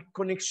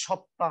আণুবীক্ষণিক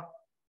সত্তা।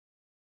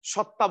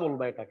 সত্তা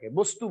বলবা, এটাকে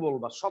বস্তু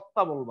বলবা,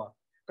 সত্তা বলবা।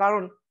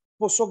 কারণ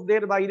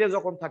পোষকদের বাইরে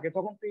যখন থাকে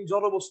তখন তো এই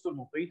জড় বস্তুর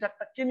মতো, এটা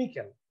একটা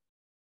কেমিক্যাল,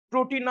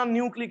 প্রোটিন আর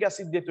নিউক্লিক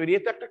অ্যাসিড দিয়ে তৈরি,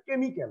 এটা একটা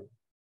কেমিক্যাল,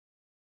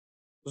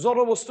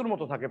 জড় বস্তুর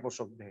মতো থাকে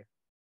পোষক দেহে।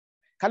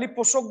 খালি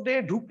পোষক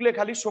দেহে ঢুকলে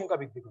খালি সংখ্যা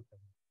বৃদ্ধি করতে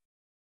হবে,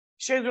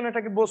 সেই জন্য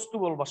এটাকে বস্তু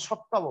বলবা,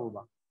 সত্তা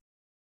বলবা।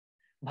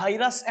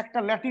 ভাইরাস একটা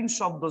ল্যাটিন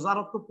শব্দ যার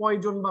অর্থ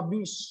পয়জন বা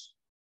বিষ।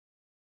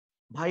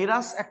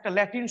 ভাইরাস একটা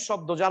ল্যাটিন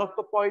শব্দ যার অর্থ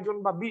পয়জন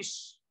বা বিষ।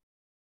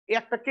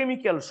 একটা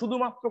কেমিক্যাল,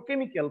 শুধুমাত্র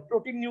কেমিক্যাল,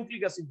 প্রোটিন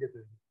নিউক্লিক অ্যাসিড দিয়ে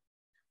তৈরি।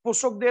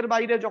 পোষকদের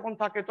বাইরে যখন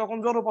থাকে তখন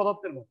জড়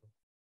পদার্থের মতো,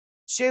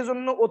 সেই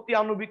জন্য অতি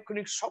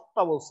আণুবীক্ষণিক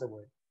সত্তা বলছে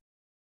বই।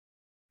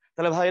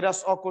 তাহলে ভাইরাস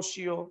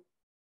অকোষীয়,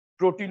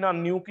 প্রোটিন আর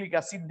নিউক্লিক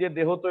অ্যাসিড দিয়ে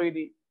দেহ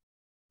তৈরি,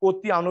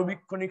 অতি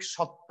আণুবীক্ষণিক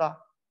সত্তা,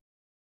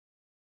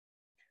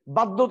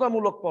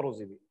 বাধ্যতামূলক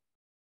পরজীবী,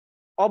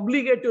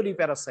 অব্লিগেটরি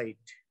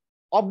প্যারাসাইট।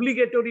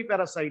 অব্লিগেটরি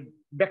প্যারাসাইট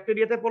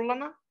ব্যাকটেরিয়াতে পড়লা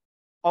না,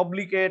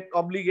 অব্লিগেট,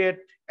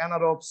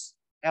 অ্যানারোবস,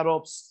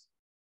 অ্যারোবস।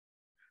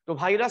 তো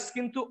ভাইরাস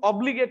কিন্তু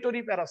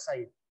অব্লিগেটরি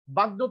প্যারাসাইট,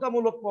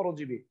 বাধ্যতামূলক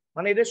পরজীবী,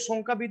 মানে এদের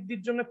সংখ্যা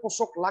বৃদ্ধির জন্য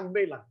পোষক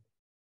লাগবেই লাগবে।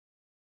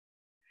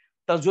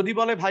 তা যদি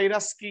বলে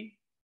ভাইরাস কি,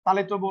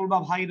 তাহলে তো বলবা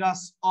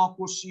ভাইরাস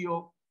অকোষীয়,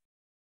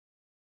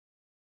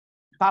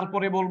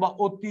 তারপরে বলবা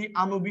অতি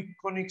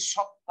আণুবীক্ষণিক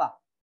সত্তা।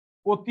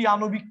 অতি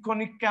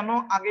আণুবীক্ষণিক কেন,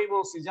 আগেই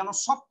বলছি, যেন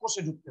সব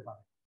কোষে ঢুকতে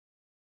পারে,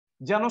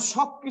 যেন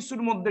সব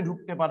কিছুর মধ্যে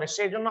ঢুকতে পারে,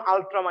 সেই জন্য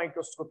আলট্রা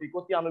মাইক্রোস্কোপিক,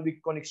 অতি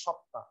আণুবীক্ষণিক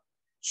সত্তা।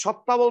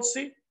 সত্তা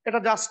বলছি, এটা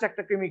জাস্ট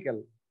একটা কেমিক্যাল,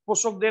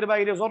 পোষকদের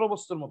বাইরে জড়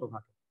বস্তুর মতো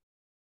থাকে।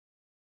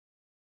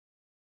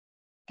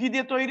 কি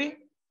দিয়ে তৈরি?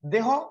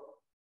 দেহ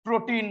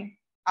প্রোটিন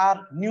আর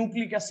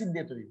নিউক্লিক অ্যাসিড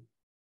দিয়ে তৈরি,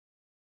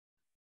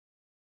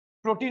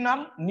 প্রোটিন আর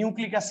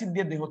নিউক্লিক অ্যাসিড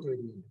দিয়ে দেহ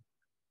তৈরি।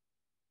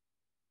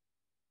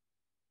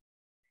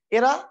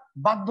 এরা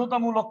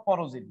বাধ্যতামূলক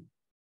পরজীবী।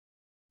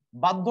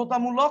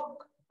 বাধ্যতামূলক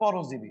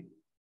পরজীবী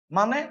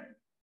মানে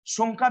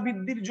সংখ্যা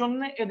বৃদ্ধির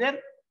জন্য এদের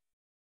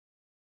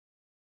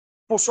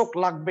পোষক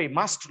লাগবেই,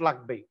 মাস্ট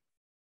লাগবেই।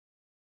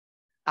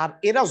 আর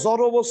এরা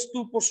জড় বস্তু,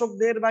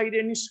 পোষকদের বাইরে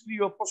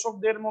নিষ্ক্রিয়,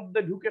 পোষকদের মধ্যে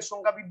ঢুকে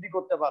সংখ্যা বৃদ্ধি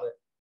করতে পারে।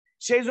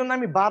 সেই জন্য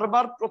আমি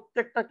বারবার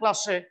প্রত্যেকটা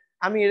ক্লাসে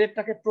আমি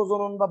এদেরটাকে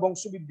প্রজনন বা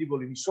বংশবৃদ্ধি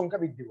বলিনি,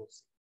 সংখ্যা বৃদ্ধি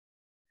বলছি।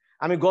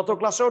 আমি গত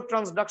ক্লাসেও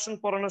ট্রান্সডাকশন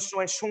পড়ানোর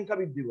সময় সংখ্যা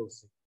বৃদ্ধি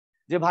বলছি,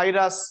 যে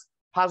ভাইরাস,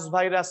 ফার্স্ট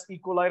ভাইরাস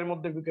ইকোলাইয়ের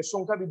মধ্যে ঢুকে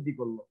সংখ্যা বৃদ্ধি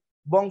করলো।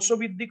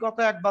 বংশবৃদ্ধি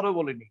কথা একবারও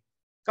বলিনি,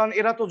 কারণ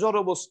এরা তো জড়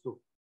বস্তু।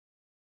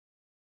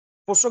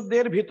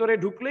 পোষকদের ভিতরে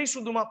ঢুকলেই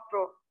শুধুমাত্র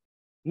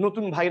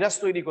নতুন ভাইরাস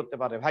তৈরি করতে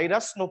পারে,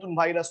 ভাইরাস নতুন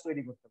ভাইরাস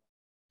তৈরি করতে পারে।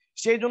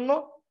 সেই জন্য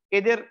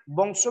এদের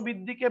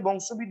বংশবৃদ্ধিকে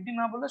বংশবৃদ্ধি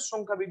না বলে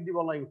সংখ্যা বৃদ্ধি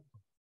বলাই উত্তম।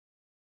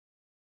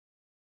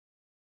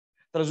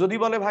 তাহলে যদি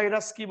বলে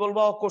ভাইরাস কি,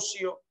 বলবো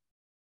অকোষীয়,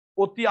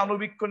 অতি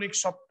আণুবীক্ষণিক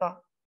সত্তা।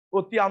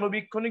 অতি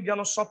আণুবীক্ষণিক,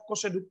 যেন সব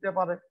কোষে ঢুকতে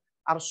পারে।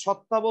 আর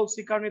সত্তা বলছি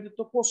কারণ এদের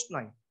তো কোষ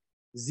নাই।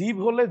 জীব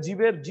হলে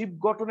জীবের জীব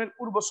গঠনের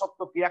পূর্ব সত্য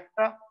কি,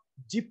 একটা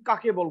জীব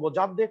কাকে বলবো,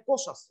 যার দেহে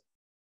কোষ আছে।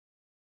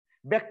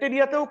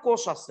 ব্যাকটেরিয়াতেও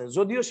কোষ আছে,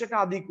 যদিও সেটা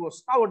আদি কোষ,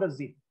 তাও ওটা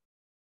জীব।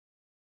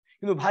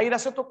 কিন্তু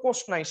ভাইরাসে তো কোষ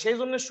নাই, সেই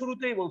জন্য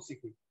শুরুতেই বলছি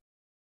কি,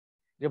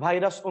 যে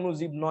ভাইরাস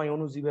অনুজীব নয়,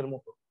 অনুজীবের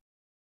মতো।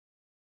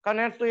 কারণ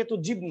এর তো এত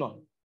জীব নয়,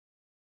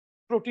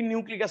 প্রোটিন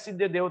নিউক্লিক অ্যাসিড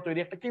দিয়ে দেহ তৈরি,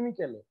 একটা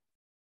কেমিক্যাল,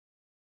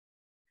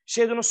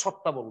 সেই জন্য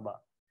সত্তা বলবা।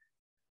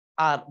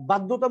 আর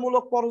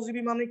বাধ্যতামূলক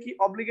পরজীবী মানে কি,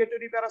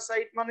 অব্লিগেটরি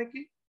প্যারাসাইট মানে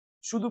কি,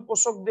 শুধু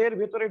পোষকদের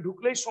ভেতরে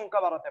ঢুকলেই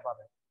সংখ্যা বাড়াতে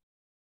পারে,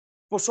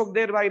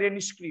 পোষকদের বাইরে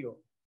নিষ্ক্রিয়।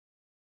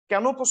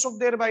 কেন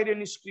পোষকদের বাইরে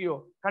নিষ্ক্রিয়?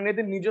 কারণ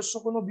এদের নিজস্ব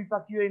কোনো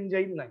বিপাকীয়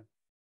এনজাইম নাই।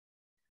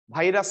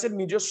 ভাইরাসের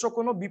নিজস্ব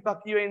কোনো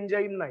বিপাকীয়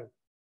এনজাইম নাই।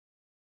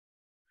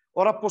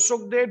 ওরা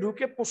পোষকদের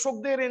ঢুকে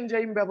পোষকদের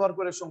এনজাইম ব্যবহার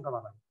করে সংখ্যা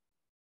বাড়াবে।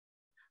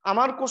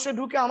 আমার কোষে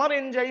ঢুকে আমার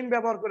এনজাইম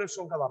ব্যবহার করে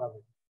সংখ্যা বাড়াবে।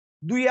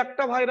 দুই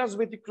একটা ভাইরাস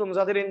ব্যতিক্রম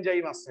যাদের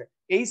এনজাইম আছে।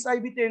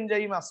 এইচআইভি তে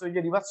এনজাইম আছে, ওই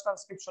যে রিভার্স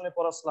ট্রান্সক্রিপশনে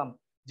পড়াছিলাম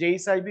যে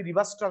এইচআইভি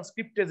রিভার্স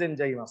ট্রান্সক্রিপ্টেজ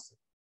এনজাইম আছে,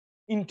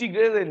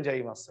 ইন্টিগ্রেজ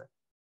এনজাইম আছে।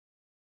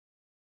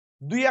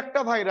 দুই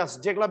একটা ভাইরাস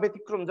যেগুলা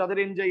ব্যতিক্রম যাদের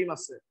এনজাইম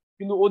আছে,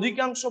 কিন্তু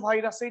অধিকাংশ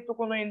ভাইরাসেই তো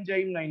কোনো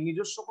এনজাইম নাই,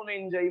 নিজস্ব কোনো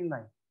এনজাইম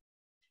নাই।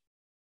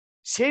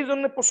 সেই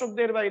জন্য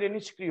পোষকদের বাইরে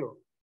নিষ্ক্রিয়।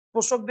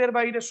 পোষকদের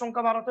বাইরে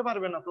সংখ্যা বাড়াতে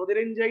পারবে না, তো ওদের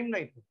এনজাইম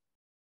নাই। তো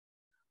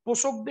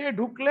পোষক দেহে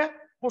ঢুকলে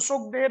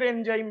পোষক দেহের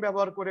এনজাইম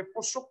ব্যবহার করে,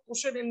 পোষক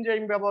কোষের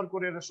এনজাইম ব্যবহার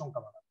করে এর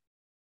সংখ্যা বাড়াবে।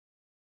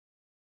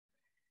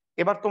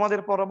 এবার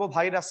তোমাদের পড়াবো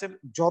ভাইরাসের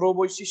জড়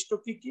বৈশিষ্ট্য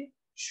কি কি,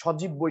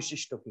 সজীব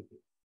বৈশিষ্ট্য কি কি।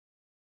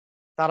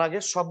 তার আগে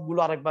সবগুলো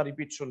আরেকবার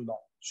রিপিট শুনবা,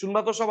 শুনবা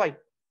তো সবাই?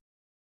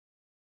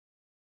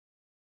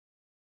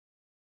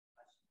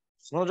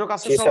 মনোযোগ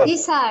আছে সবাই? জি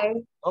স্যার।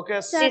 ওকে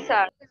জি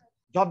স্যার।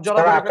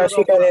 ঝরঝরা করে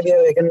ফেলে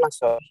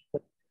দাও।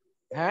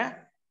 হ্যাঁ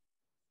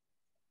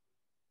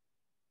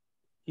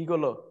কি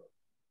করলো?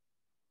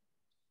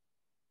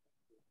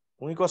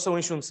 উনি কষ্ট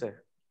উনি শুনছে,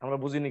 আমরা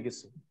বুঝিনি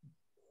কিছু।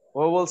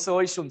 ও বলছে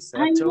ওই শুনছে।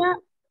 আচ্ছা ভাইয়া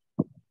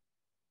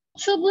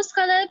সবুজ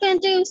কালারের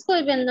পেনটা ইউজ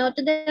করবেন না,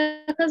 ওটা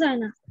দেখা যায়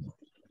না।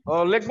 ও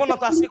লিখবো না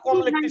তো, আজকে কম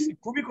লিখতেছি,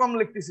 খুবই কম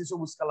লিখতেছি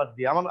সবুজ কালার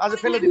দিয়ে। আমার আজ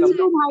ফেলে দিলাম,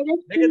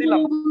 রেখে দিলাম,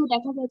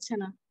 দেখা যাচ্ছে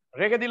না,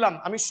 রেখে দিলাম।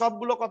 আমি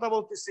সবগুলো কথা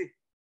বলতেছি,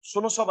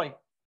 শোনো সবাই।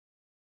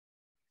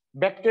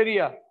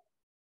 ব্যাকটেরিয়া,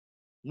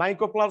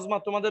 মাইকোপ্লাজমা,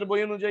 তোমাদের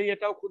বই অনুযায়ী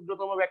এটাও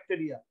ক্ষুদ্রতম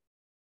ব্যাকটেরিয়া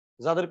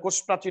যাদের কোষ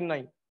প্রাচীর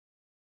নাই।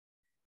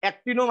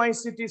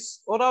 অ্যাক্টিনোমাইসিটিস,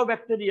 ওরাও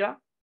ব্যাকটেরিয়া,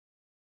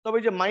 তবে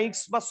যে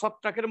মাইক্স বা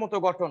ছত্রাকের মতো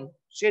গঠন,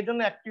 সেই জন্য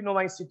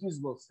অ্যাক্টিনোমাইসিটিস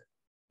বলছে,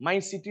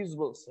 মাইসিটিস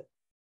বলছে।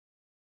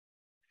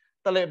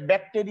 তাহলে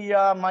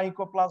ব্যাকটেরিয়া,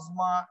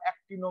 মাইকোপ্লাজমা,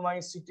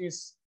 অ্যাক্টিনোমাইসিটিস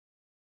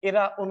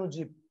এরা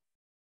অণুজীব।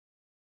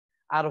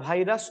 আর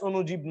ভাইরাস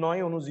অণুজীব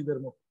নয়, অণুজীবের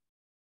মতো।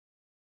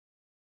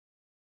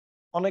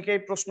 অনেকেই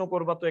প্রশ্ন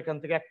করবা তো এখান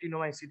থেকে,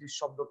 অ্যাক্টিনোমাইসিটিস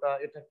শব্দটা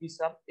এটা কি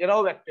স্যার?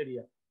 এরাও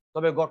ব্যাকটেরিয়া,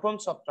 তবে গঠন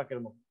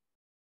ছত্রাকের মতো।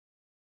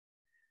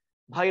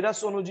 ভাইরাস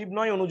অণুজীব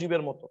নয়,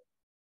 অণুজীবের মতো।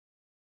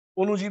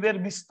 অণুজীবের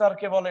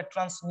বিস্তারকে বলে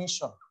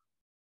ট্রান্সমিশন।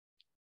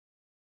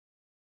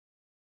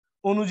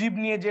 অণুজীব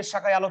নিয়ে যে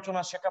শাখায়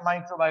আলোচনা সেটা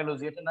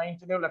মাইক্রোবায়োলজি, এটা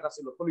 19-এও লেখা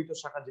ছিল, ফলিত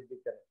শাখা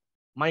জীববিজ্ঞানে,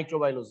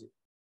 মাইক্রোবায়োলজি।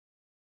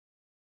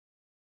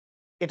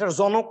 এটার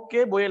জনককে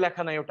বইয়ে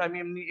লেখা নাই, ওটা আমি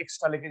এমনি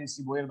এক্সট্রা লিখে দিচ্ছি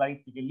বইয়ের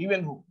বাইরে থেকে।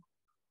 লিভেনহুক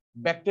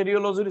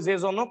ব্যাকটেরিওলজির যে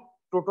জনক,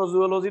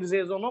 প্রোটোজুওলজির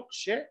যে জনক,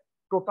 সে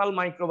টোটাল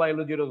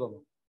মাইক্রোবায়োলজিরও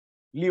জনক,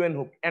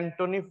 লিভেনহুক,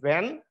 অ্যান্টনি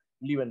ভ্যান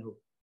লিভেনহুক।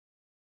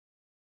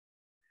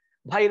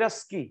 ভাইরাস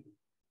কি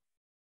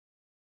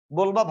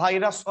বলবা?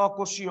 ভাইরাস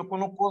অকোষীয়,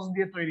 কোনো কোষ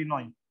দিয়ে তৈরি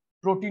নয়,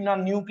 প্রোটিন আর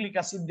নিউক্লিক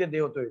অ্যাসিড দিয়ে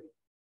দেহ তৈরি।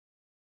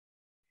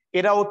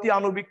 এরা অতি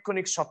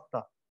আণুবীক্ষণিক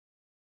সত্তা,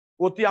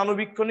 অতি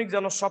আণুবীক্ষণিক,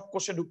 যেন সব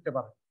কোষে ঢুকতে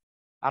পারে।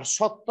 আর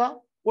সত্তা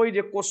ওই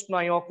যে কোষ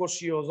নাই,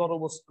 অকোষীয়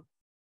জড়বস্তু।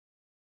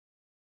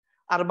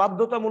 আর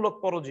বাধ্যতামূলক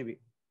পরজীবী।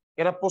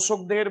 এরা পোষক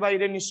দেহের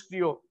বাইরে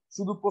নিষ্ক্রিয়,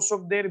 শুধু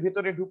পোষক দেহের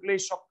ভিতরে ঢুকলেই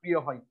সক্রিয়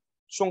হয়,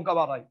 সংখ্যা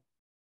বাড়ায়।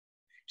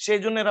 সেই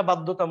জন্য এরা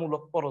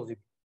বাধ্যতামূলক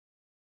পরজীবী।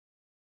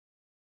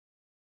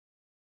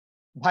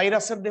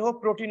 ভাইরাসের দেহ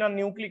প্রোটিন আর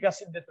নিউক্লিক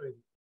অ্যাসিড দিয়ে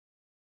তৈরি।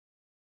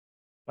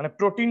 মানে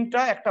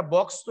প্রোটিনটা একটা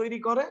বক্স তৈরি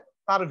করে,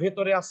 তার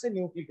ভেতরে আছে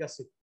নিউক্লিক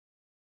অ্যাসিড।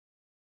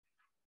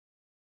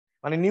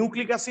 মানে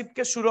নিউক্লিক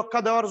অ্যাসিডকে সুরক্ষা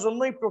দেওয়ার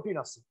জন্যই প্রোটিন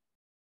আছে,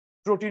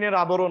 প্রোটিনের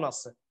আবরণ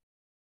আছে।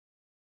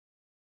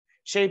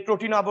 সেই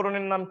প্রোটিন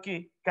আবরণের নাম কি?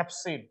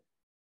 ক্যাপসিড।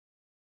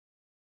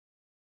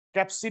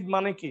 ক্যাপসিড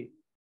মানে কি?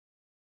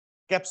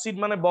 ক্যাপসিড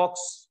মানে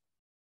বক্স,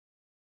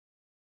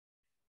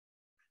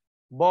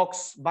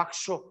 বক্স,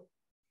 বাক্স।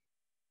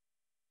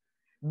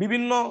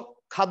 বিভিন্ন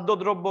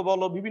খাদ্যদ্রব্য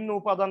বলো, বিভিন্ন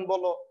উপাদান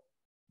বলো,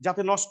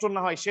 যাতে নষ্ট না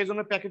হয় সেই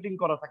জন্য প্যাকেটিং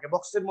করা থাকে,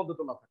 বক্সের মধ্যে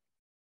তোলা থাকে।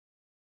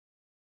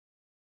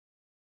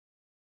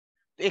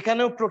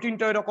 এখানেও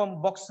প্রোটিনটা এরকম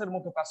বক্সের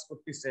মতো কাজ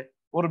করতেছে,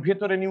 ওর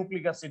ভেতরে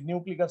নিউক্লিক অ্যাসিড,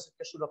 নিউক্লিক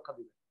অ্যাসিডকে সুরক্ষা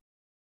দিবে।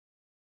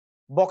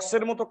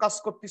 বক্সের মতো কাজ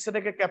করতেছে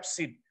দেখে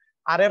ক্যাপসিড।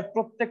 আর এর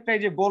প্রত্যেকটাই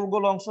যে গোল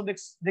গোল অংশ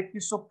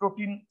দেখতেছো,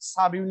 প্রোটিন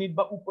সাব ইউনিট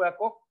বা উপ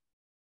একক,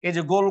 এই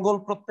যে গোল গোল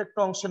প্রত্যেকটা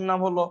অংশের নাম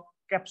হলো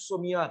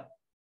ক্যাপসোমিয়ার।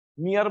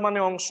 মিয়ার মানে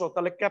অংশ,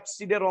 তাহলে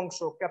ক্যাপসিডের অংশ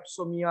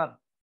ক্যাপসোমিয়ার।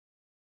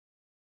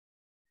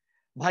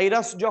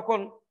 ভাইরাস যখন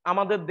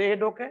আমাদের দেহে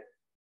ঢোকে,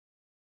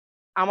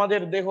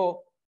 আমাদের দেহ,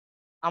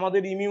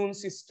 আমাদের ইমিউন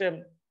সিস্টেম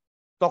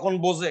তখন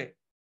বোঝে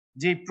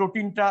যে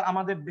প্রোটিনটা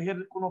আমাদের দেহের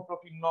কোনো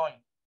প্রোটিন নয়,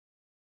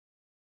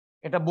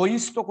 এটা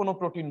বহিস্থ কোনো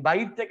প্রোটিন,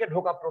 বাইর থেকে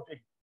ঢোকা প্রোটিন।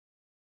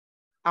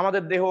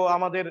 আমাদের দেহ,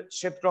 আমাদের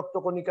শ্বেত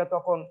রক্তকণিকা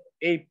তখন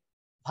এই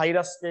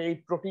ভাইরাসকে, এই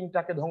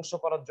প্রোটিনটাকে ধ্বংস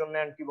করার জন্য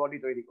অ্যান্টিবডি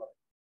তৈরি করে।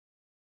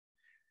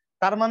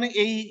 তার মানে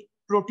এই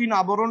প্রোটিন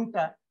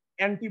আবরণটা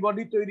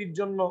অ্যান্টিবডি তৈরির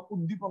জন্য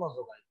উদ্দীপনা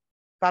যোগায়।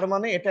 তার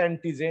মানে এটা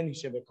অ্যান্টিজেন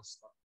হিসেবে কাজ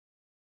করে।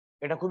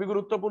 এটা খুবই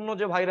গুরুত্বপূর্ণ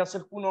যে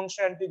ভাইরাসের কোন অংশ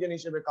অ্যান্টিজেন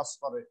হিসেবে কাজ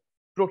করে?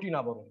 প্রোটিন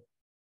আবরণ।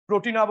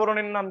 প্রোটিন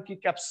আবরণের নাম কি?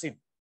 ক্যাপসিড।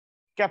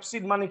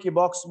 ক্যাপসিড মানে কি?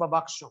 বক্স বা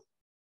বাক্স।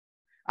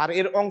 আর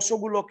এর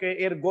অংশগুলোকে,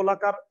 এর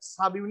গোলাকার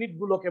সাব ইউনিট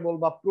গুলোকে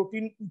বলবা,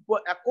 প্রোটিন উপ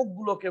একক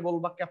গুলোকে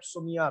বলবা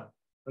ক্যাপসোমিয়ার।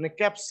 মানে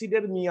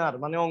ক্যাপসিডের মিয়ার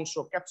মানে অংশ,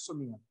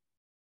 ক্যাপসোমিয়ার।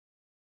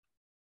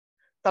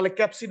 তাহলে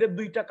ক্যাপসিডের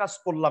দুইটা কাজ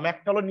করলাম,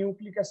 একটা হলো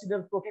নিউক্লিক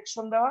অ্যাসিডের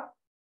প্রোটেকশন দেওয়া,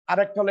 আর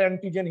একটা হলো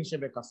অ্যান্টিজেন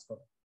হিসেবে কাজ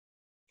করা।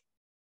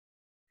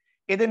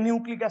 এদের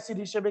নিউক্লিক অ্যাসিড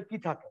হিসেবে কি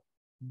থাকে?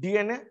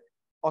 ডিএনএ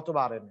অথবা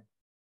আরএনএ।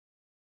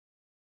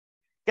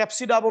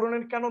 ক্যাপসিড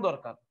আবরণের কেন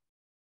দরকার?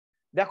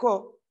 দেখো,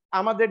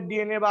 আমাদের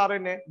ডিএনএ বা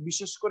আরএনএ,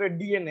 বিশেষ করে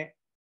ডিএনএ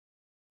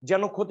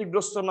যেন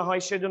ক্ষতিগ্রস্ত না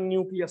হয় সেজন্য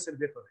নিউক্লিয়াসের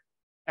ভেতরে,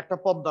 একটা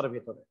পর্দার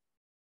ভেতরে।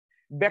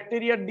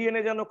 ব্যাকটেরিয়ার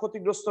ডিএনএ যেন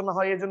ক্ষতিগ্রস্ত না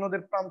হয় এজন্য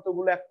ওদের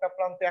প্রান্তগুলো একটা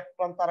প্রান্তে এক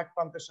প্রান্ত আর এক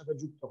প্রান্তের সাথে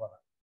যুক্ত করা।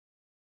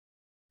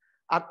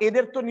 আর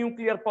এদের তো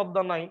নিউক্লিয়ার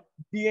পর্দা নাই,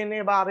 ডিএনএ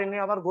বা আরএনএ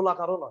আবার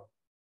গোলাকারও নয়।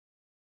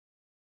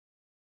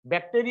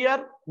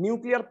 ব্যাকটেরিয়ার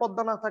নিউক্লিয়ার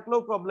পর্দা না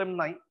থাকলেও প্রবলেম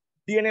নাই,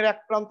 ডিএনএর এক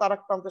প্রান্ত আর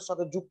এক প্রান্তের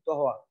সাথে যুক্ত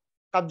হওয়া,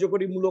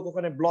 কার্যকরী মূলক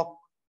ওখানে ব্লক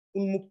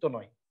উন্মুক্ত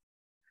নয়,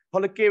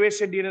 ফলে কেউ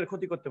এসে ডিএনএর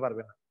ক্ষতি করতে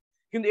পারবে না।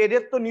 কিন্তু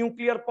এদের তো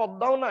নিউক্লিয়ার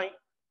পর্দাও নাই,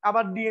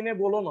 আবার ডিএনএ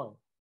গোলও নয়,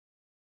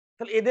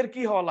 তাহলে এদের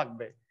কি হওয়া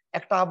লাগবে?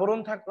 একটা আবরণ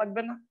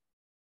লাগবে না?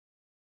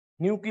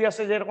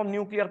 নিউক্লিয়াসে যেরকম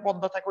নিউক্লিয়ার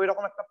পর্দা থাকে ওই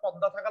রকম একটা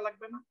পর্দা থাকা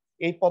লাগবে না?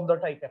 এই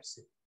পর্দাটাই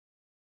ক্যাপসিড।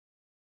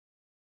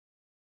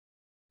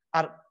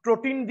 আর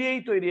প্রোটিন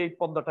দিয়েই তৈরি এই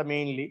পর্দাটা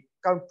মেইনলি,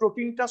 কারণ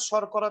প্রোটিনটা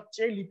শর্করার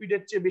চেয়ে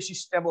লিপিডের চেয়ে বেশি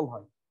স্টেবল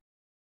হয়,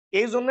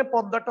 এই জন্য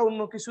পর্দাটা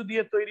অন্য কিছু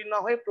দিয়ে তৈরি না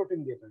হয়ে প্রোটিন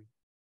দিয়ে তৈরি।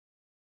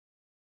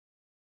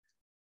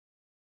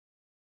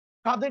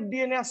 কাদের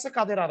ডিএনএ আছে,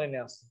 কাদের আরএনএ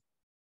আছে?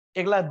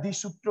 এগুলা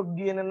দ্বিসূত্রক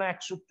ডিএনএ না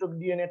একসূত্রক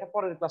ডিএনএ, এটা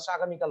পরের ক্লাসে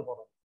আগামীকাল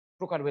পড়ো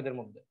প্রকারভেদের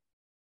মধ্যে।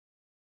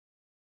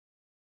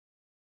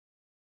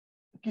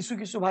 কিছু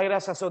কিছু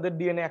ভাইরাস আছে ওদের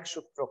ডিএনএ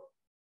একসূত্রক,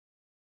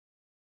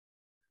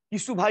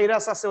 কিছু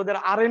ভাইরাস আছে ওদের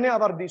আরএনএ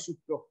আবার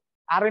দ্বিসূত্রক।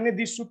 আরএনএ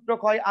দ্বিসূত্রক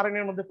হয়, আরএনএ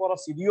এর মধ্যে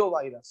পরাসিরিও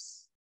ভাইরাস,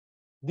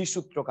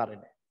 দ্বিসূত্রক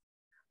আরএনএ।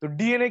 তো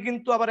ডিএনএ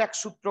কিন্তু আবার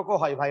একসূত্রকও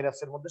হয়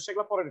ভাইরাসের মধ্যে,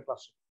 সেগুলো পরের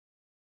ক্লাসে।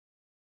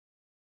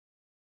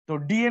 তো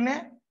ডিএনএ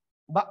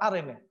বা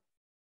আরএনএ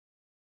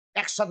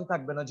একসাথে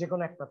থাকবে না, যে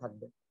কোনো একটা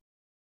থাকবে।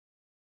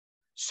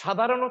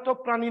 সাধারণত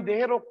প্রাণী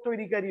দেহে রোগ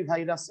তৈরিকারী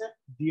ভাইরাসে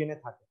ডিএনএ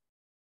থাকে,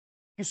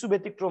 কিছু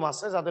ব্যতিক্রম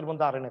আছে যাদের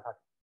মধ্যে আরএনএ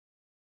থাকে।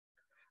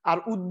 আর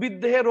উদ্ভিদ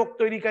দেহে রোগ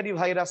তৈরিকারী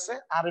ভাইরাসে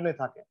আরএনএ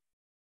থাকে।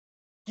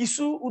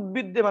 কিছু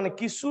উদ্ভিদে মানে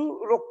কিছু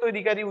রোগ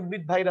তৈরিকারী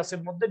উদ্ভিদ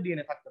ভাইরাসের মধ্যে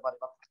ডিএনএ থাকতে পারে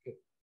বা থাকে,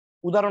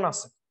 উদাহরণ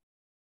আছে।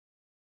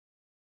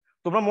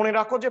 তোমরা মনে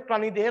রাখো যে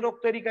প্রাণী দেহে রোগ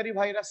তৈরিকারী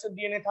ভাইরাসে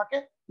ডিএনএ থাকে,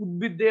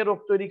 উদ্ভিদ দেহে রোগ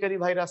তৈরিকারী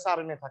ভাইরাসে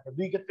আরএনএ থাকে,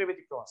 দুই ক্ষেত্রে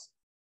ব্যতিক্রম আছে।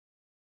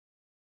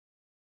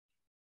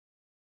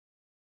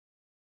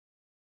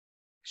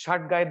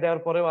 শার্ট গায়ে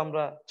দেওয়ার পরেও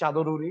আমরা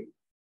চাদর উড়ি,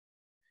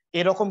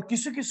 এরকম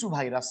কিছু কিছু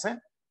ভাইরাসে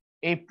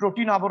এই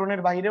প্রোটিন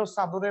আবরণের বাইরেও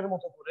চাদরের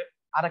মতো করে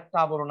আরেকটা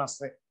আবরণ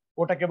আছে,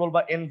 ওটাকে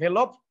বলবা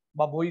এনভেলপ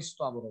বা বহিস্থ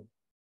আবরণ।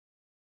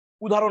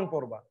 উদাহরণ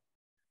পড়বা,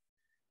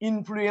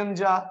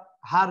 influenza,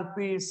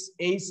 herpes,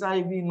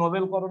 HIV,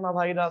 novel corona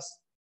virus,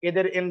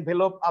 এদের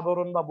এনভেলপ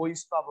আবরণ বা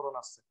বহিস্থ আবরণ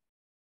আছে।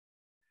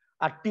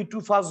 আর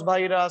টিটুফাস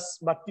ভাইরাস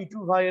বা টিটু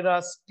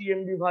ভাইরাস,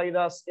 টিএমবি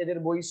ভাইরাস, এদের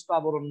বহিস্থ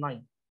আবরণ নাই,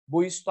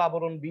 বহিস্থ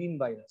আবরণ বিহীন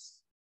ভাইরাস।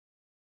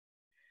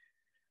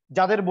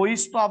 যাদের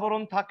বহিস্থ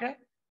আবরণ থাকে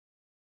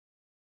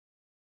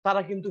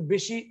তারা কিন্তু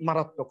বেশি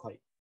মারাত্মক হয়,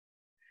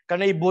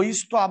 কারণ এই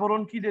বহিস্থ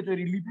আবরণ কি দিয়ে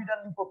তৈরি? লিপিড আর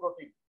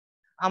লিপোপ্রোটিন।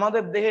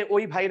 আমাদের দেহে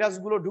ওই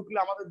ভাইরাসগুলো ঢুকলে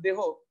আমাদের দেহ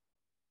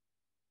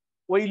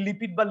ওই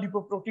লিপিড বা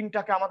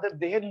লিপোপ্রোটিনটাকে আমাদের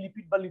দেহের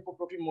লিপিড বা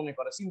লিপোপ্রোটিন মনে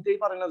করে, চিনতেই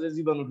পারে না যে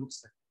জীবাণু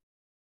ঢুকছে।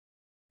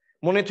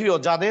 মনে থিও,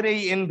 যাদের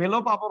এই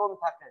এনভেলপ আবরণ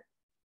থাকে,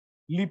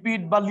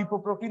 লিপিড বা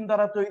লিপোপ্রোটিন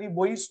দ্বারা তৈরি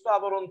বহিস্থ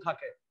আবরণ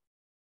থাকে,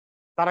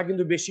 তারা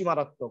কিন্তু বেশি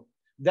মারাত্মক।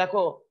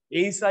 দেখো,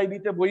 এইচআইভি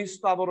তে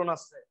বহিস্থ আবরণ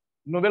আছে,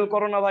 নোভেল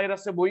করোনা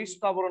ভাইরাসে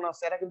বহিস্থ আবরণ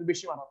আছে, এরা কিন্তু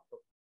বেশি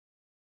মারাত্মক।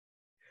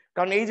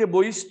 কারণ এই যে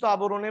বহিস্থ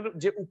আবরণের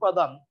যে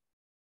উপাদান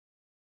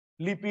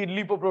লিপিড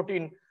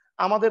লিপোপ্রোটিন,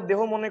 আমাদের দেহ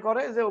মনে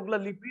করে যে ওগুলা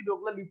লিপিড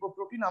ওগুলা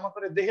লিপোপ্রোটিন,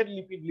 আমাদের দেহের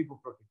লিপিড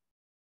লিপোপ্রোটিন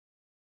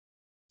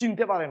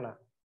চিনতে পারে না।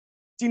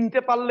 চিনতে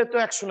পারলে তো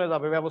অ্যাকশনে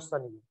যাবে, ব্যবস্থা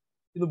নিবে।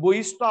 কিন্তু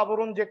বহিস্থ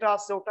আবরণ যেটা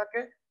আছে ওটাকে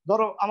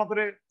ধরো আমাদের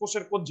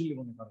কোষের কোষঝিল্লি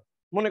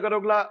মনে করে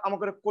ওগুলা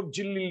আমাদের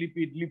কোষঝিল্লি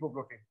লিপিড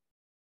লিপোপ্রোটিন,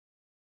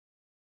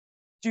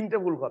 চিনতে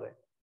ভুল করে,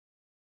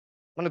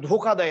 মানে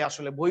ধোকা দেয়।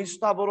 আসলে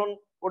বহিস্থ আবরণ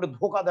ওটা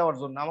ধোকা দেওয়ার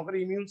জন্য, আমাদের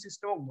ইমিউন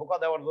সিস্টেমও ধোকা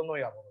দেওয়ার জন্য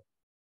ওই আবরণ,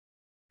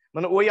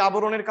 মানে ওই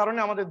আবরণের কারণে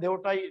আমাদের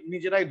দেহটাই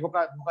নিজেরাই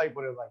ধোকায়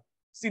পড়ে যায়,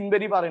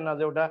 চিনবেরই পারে না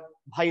যে ওটা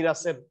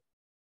ভাইরাসের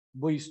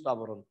বহিস্থ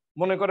আবরণ।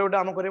 মনে করে ওটা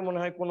আমাদের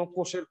মনে হয় কোনো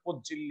কোষের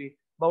কোষঝিল্লি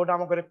বা ওটা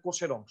আমাদের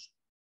কোষের অংশ।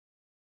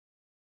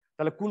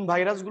 তাহলে কোন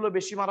ভাইরাস গুলো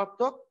বেশি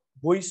মারাত্মক?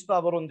 বহিস্থ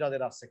আবরণ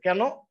যাদের আছে।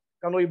 কেন?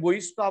 কারণ ওই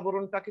বহিস্থ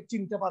আবরণটাকে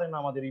চিনতে পারে না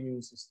আমাদের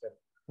ইমিউন সিস্টেম,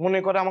 মনে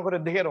করে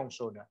আমাদের দেহের অংশ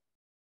ওটা।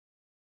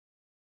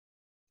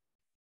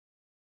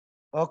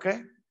 ওকে,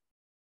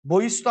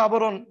 বহিস্থ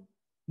আবরণ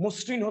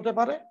মসৃণ হতে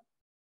পারে,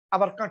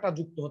 আবার কাঁটা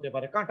যুক্ত হতে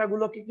পারে।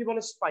 কাঁটাগুলোকে কি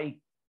বলে? স্পাইক।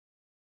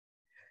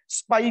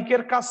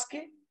 স্পাইকের কাজ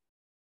কি?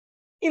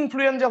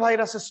 ইনফ্লুয়েঞ্জা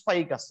ভাইরাসের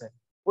স্পাইক আছে,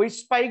 ওই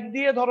স্পাইক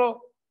দিয়ে ধরো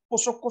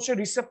পোষক কোষে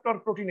রিসেপ্টর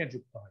প্রোটিনে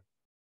যুক্ত হয়।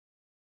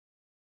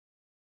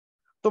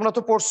 তোমরা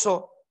তো পড়ছো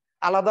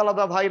আলাদা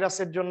আলাদা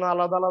ভাইরাসের জন্য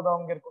আলাদা আলাদা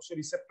অঙ্গের কোষে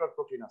রিসেপ্টর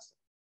প্রোটিন আছে।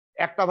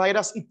 একটা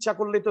ভাইরাস ইচ্ছা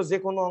করলে তো যে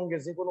কোনো অঙ্গে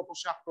যে কোনো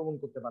কোষে আক্রমণ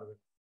করতে পারবে।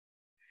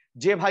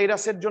 যে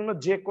ভাইরাসের জন্য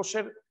যে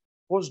কোষের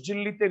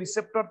কোষঝিল্লিতে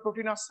রিসেপ্টর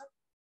প্রোটিন আছে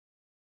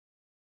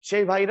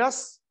সেই ভাইরাস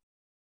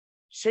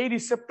সেই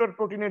রিসেপ্টর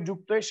প্রোটিনে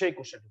যুক্ত হয়ে সেই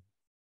কোষে ঢুকে।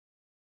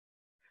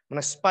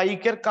 মানে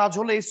স্পাইকের কাজ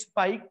হলো এই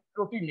স্পাইক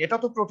প্রোটিন, এটা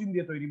তো প্রোটিন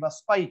দিয়ে তৈরি বা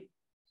স্পাইক,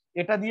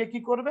 এটা দিয়ে কি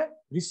করবে,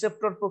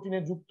 রিসেপ্টর প্রোটিনে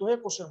যুক্ত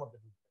হয়ে কোষের মধ্যে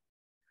ঢুকবে।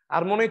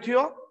 আর মনে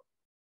থিও,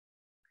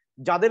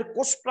 যাদের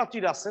কোষ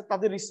প্রাচীর আছে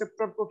তাদের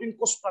রিসেপ্টর প্রোটিন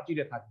কোষ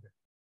প্রাচীরে থাকবে।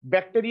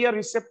 ব্যাকটেরিয়ার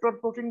রিসেপ্টর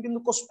প্রোটিন কিন্তু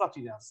কোষ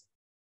প্রাচীরে আছে।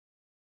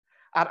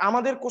 আর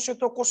আমাদের কোষে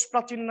তো কোষ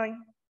প্রাচীর নাই,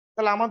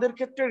 তাহলে আমাদের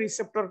ক্ষেত্রে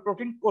রিসেপ্টর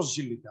প্রোটিন কোষ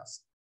ঝিল্লিতে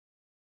আছে।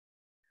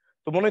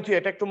 তো মনে থিও,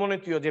 এটা একটু মনে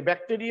থিও যে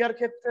ব্যাকটেরিয়ার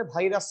ক্ষেত্রে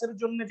ভাইরাসের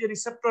জন্য যে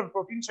রিসেপ্টর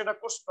প্রোটিন সেটা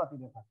কোষ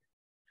প্রাচীরে থাকে,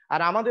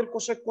 আর আমাদের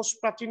কোষে কোষ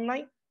প্রাচীর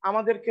নাই,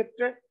 আমাদের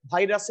ক্ষেত্রে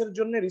ভাইরাসের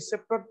জন্য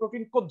রিসেপ্টর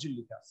প্রোটিন কোষ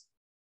ঝিল্লিতে আছে।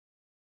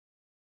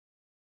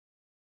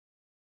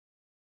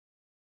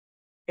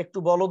 একটু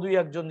বলো দুই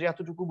একজন যে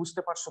এতটুকু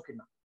বুঝতে পারছো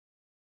কিনা।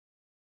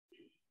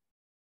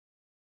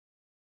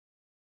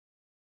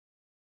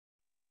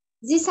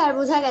 জি স্যার,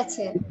 বোঝা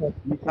গেছে।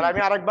 আর আমি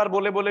আরেকবার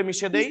বলে বলে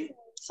মিশে দেই,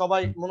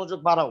 সবাই মনোযোগ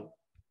বাড়াও।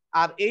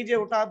 আর এই যে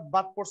ওটা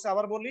বাদ পড়ছে,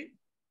 আবার বলি,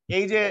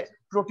 এই যে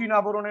প্রোটিন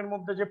আবরণের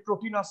মধ্যে যে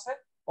প্রোটিন আছে,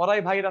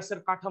 ওরাই ভাইরাসের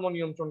কাঠামো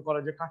নিয়ন্ত্রণ করে,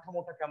 যে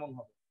কাঠামোটা কেমন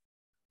হবে।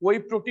 ওই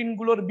প্রোটিন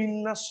গুলোর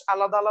বিন্যাস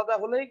আলাদা আলাদা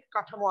হলেই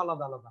কাঠামো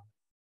আলাদা আলাদা।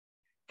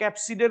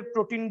 ক্যাপসিডের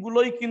প্রোটিন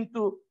গুলোই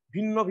কিন্তু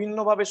ভিন্ন ভিন্ন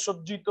ভাবে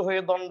সজ্জিত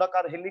হয়ে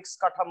দণ্ডাকার হেলিক্স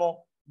কাঠামো,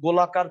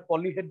 গোলাকার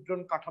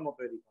পলিহেড্রন কাঠামো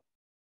তৈরি করে।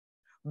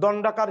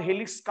 দণ্ডাকার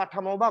হেলিক্স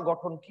কাঠামো বা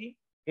গঠন কি,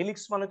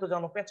 হেলিক্স মানে তো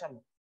জানো পেঁচানো,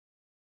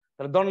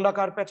 তাহলে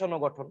দণ্ডাকার পেঁচানো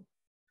গঠন।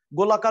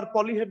 গোলাকার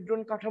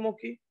পলিহেড্রন কাঠামো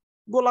কি,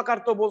 গোলাকার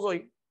তো বোঝোই,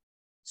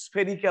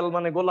 স্ফেরিক্যাল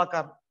মানে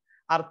গোলাকার।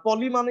 আর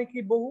পলি মানে কি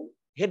বহু,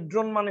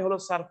 হেড্রন মানে হলো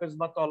সারফেস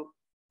বা তল,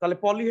 তাহলে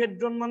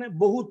পলিহেড্রন মানে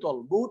বহুতল,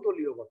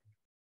 বহুতলীয় গঠন।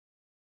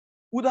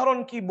 উদাহরণ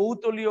কি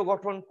বহুতলীয়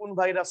গঠন কোন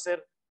ভাইরাসের,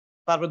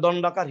 তারপরে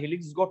দণ্ডাকার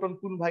হেলিক্স গঠন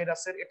কোন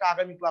ভাইরাসের, এটা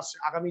আগামী ক্লাসে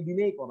আগামী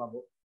দিনেই করাবো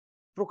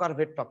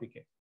প্রকারভেদ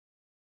টপিকে।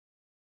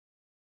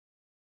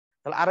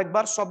 তাহলে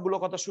আরেকবার সবগুলো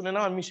কথা শুনে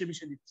নাও, আমি মিশে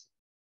মিশে দিচ্ছি।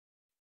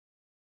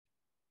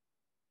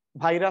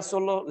 ভাইরাস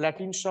হলো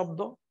ল্যাটিন শব্দ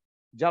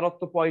যার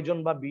অর্থ পয়জন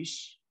বা বিষ।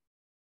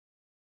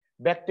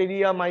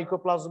 ব্যাকটেরিয়া,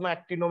 মাইকোপ্লাজমা,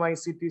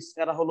 অ্যাক্টিনোমাইসিটিস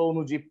এরা হলো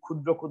অণুজীব,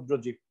 ক্ষুদ্র ক্ষুদ্র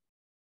জীব।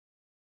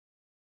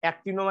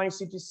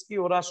 অ্যাক্টিনোমাইসিটিস কি,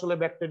 ওরা আসলে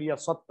ব্যাকটেরিয়া,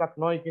 ছত্রাক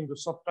নয়, কিন্তু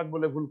ছত্রাক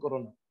বলে ভুল করো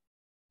না।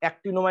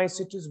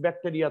 অ্যাক্টিনোমাইসিটিস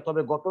ব্যাকটেরিয়া,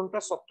 তবে গঠনটা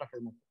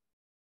ছত্রাকের মতো।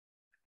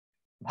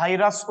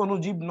 ভাইরাস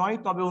অণুজীব নয়,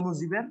 তবে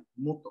অণুজীবের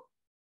মতো।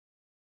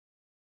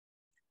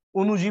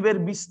 অণুজীবের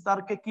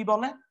বিস্তারকে কি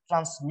বলে,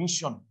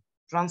 ট্রান্সমিশন।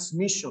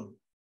 ট্রান্সমিশন।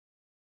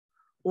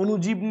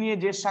 অণুজীব নিয়ে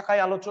যে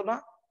শাখায় আলোচনা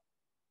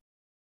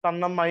তার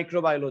নাম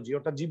মাইক্রোবায়োলজি,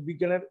 ওটা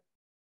জীববিজ্ঞানের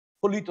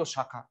ফলিত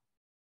শাখা,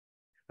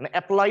 মানে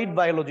অ্যাপ্লাইড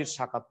বায়োলজির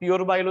শাখা,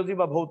 পিওর বায়োলজি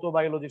বা ভৌত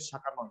বায়োলজির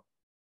শাখা নয়,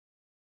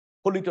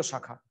 ফলিত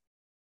শাখা।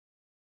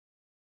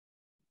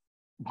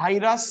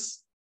 ভাইরাস,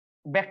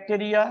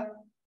 ব্যাকটেরিয়া,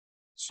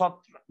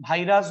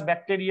 ভাইরাস,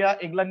 ব্যাকটেরিয়া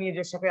এগুলা নিয়ে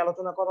যে শাখায়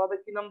আলোচনা করা হবে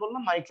কি নাম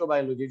বললাম,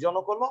 মাইক্রোবায়োলজি।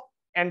 জনক হলো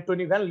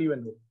Antony van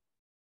Leeuwenhoek.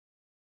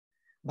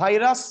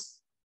 Virus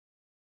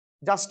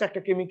just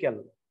একটা কেমিক্যাল,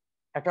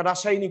 একটা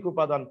রাসায়নিক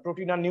উপাদান,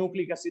 প্রোটিন আর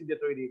নিউক্লিক অ্যাসিড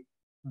দিয়ে তৈরি।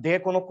 দেহে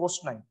কোনো কোষ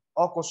নাই,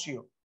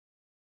 অকোষীয়,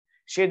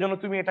 সেই জন্য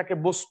তুমি এটাকে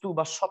বস্তু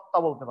বা সত্তা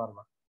বলতে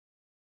পারবা।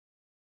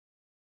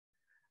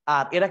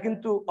 আর এরা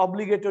কিন্তু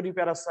অব্লিগেটরি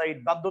প্যারাসাইট,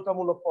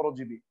 বাধ্যতামূলক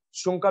পরজীবী।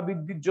 সংখ্যা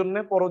বৃদ্ধির জন্য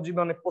পরজীবী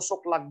মানে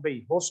পোষক লাগবেই,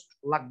 হোস্ট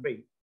লাগবেই,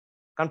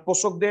 কারণ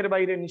পোষক দেহের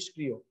বাইরে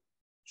নিষ্ক্রিয়,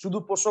 শুধু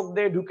পোষক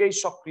দেহে ঢুকেই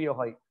সক্রিয়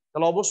হয়।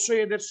 তাহলে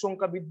অবশ্যই এদের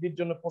সংখ্যা বৃদ্ধির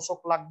জন্য পোষক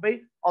লাগবেই,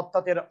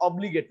 অর্থাৎ এরা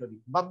অব্লিগেটরি,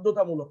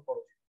 বাধ্যতামূলক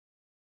পরজীবী।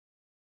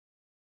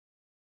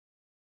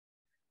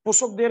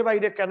 পোষক দেহের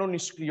বাইরে কেন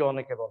নিষ্ক্রিয়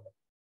অনেকে বলে,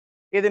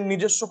 এদের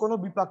নিজস্ব কোনো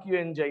বিপাকীয়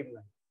এনজাইম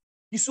নাই।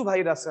 কিছু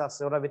ভাইরাসে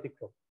আছে, ওরা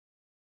ব্যতিক্রম।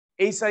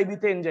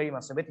 এইচআইভিতে এনজাইম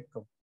আছে,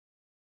 ব্যতিক্রম।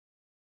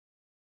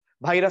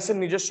 ভাইরাসের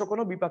নিজস্ব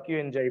কোনো বিপাকীয়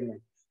এনজাইম নাই।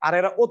 আর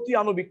এরা অতি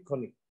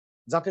আণুবীক্ষণিক,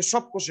 যাতে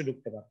সব কোষে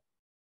ঢুকতে পারে।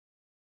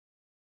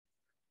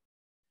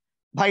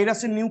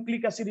 ভাইরাসের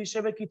নিউক্লিক অ্যাসিড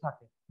হিসেবে কি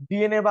থাকে,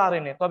 ডিএনএ বা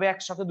আরএনএ, তবে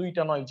একসাথে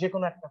দুইটা নয়, যে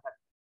কোনো একটা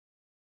থাকে।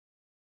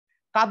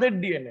 কাদের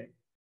ডিএনএ,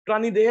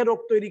 প্রাণী দেহে রোগ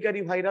তৈরিকারী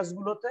ভাইরাস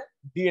গুলোতে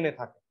ডিএনএ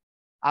থাকে,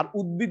 আর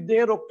উদ্ভিদ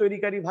দেহে রোগ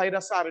তৈরিকারী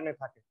ভাইরাসে আরএনএ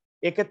থাকে।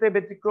 এক্ষেত্রে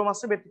ব্যতিক্রম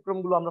আছে, ব্যতিক্রম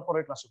গুলো আমরা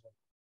পরের ক্লাসে পড়ব।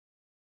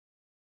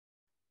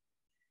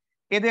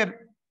 এদের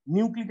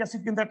নিউক্লিক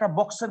অ্যাসিড কিন্তু একটা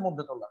বক্সের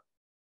মধ্যে তোলা,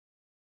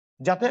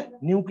 যাতে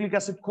নিউক্লিক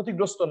অ্যাসিড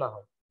ক্ষতিগ্রস্ত না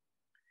হয়।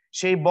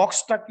 সেই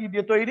বক্সটা কি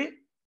দিয়ে তৈরি,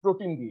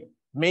 প্রোটিন দিয়ে,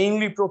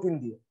 মেইনলি প্রোটিন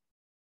দিয়ে।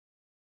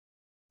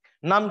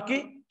 নাম কি,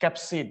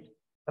 ক্যাপসিড,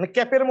 মানে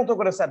ক্যাপের মতো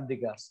করে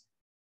চারদিকে আছে,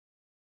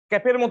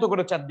 ক্যাপের মতো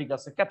করে চারদিকে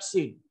আছে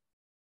ক্যাপসিড।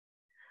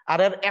 আর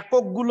এর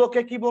একক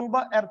গুলোকে কি বলবা,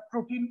 এর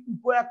প্রোটিন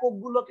উপ একক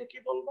গুলোকে কি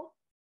বলবো,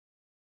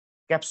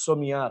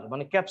 ক্যাপসোমিয়ার,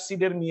 মানে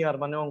ক্যাপসিডের মিয়ার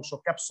মানে অংশ,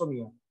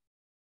 ক্যাপসোমিয়ার।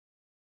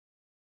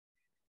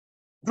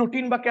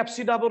 প্রোটিন বা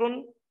ক্যাপসিড আবরণ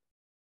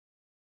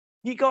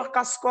কি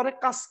কাজ করে,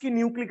 কাজ কি,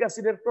 নিউক্লিক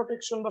অ্যাসিডের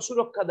প্রোটেকশন বা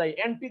সুরক্ষা দেয়,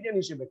 অ্যান্টিজেন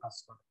হিসেবে কাজ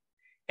করে।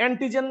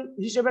 অ্যান্টিজেন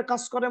হিসেবে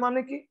কাজ করে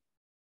মানে কি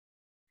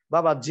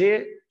বাবা, যে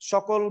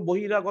সকল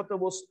বহিরাগত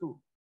বস্তু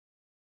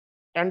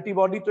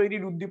অ্যান্টিবডি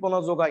তৈরির উদ্দীপনা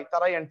যোগায়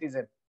তারাই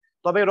অ্যান্টিজেন।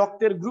 তবে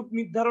রক্তের গ্রুপ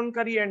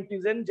নির্ধারণকারী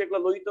অ্যান্টিজেন যেগুলো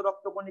লোহিত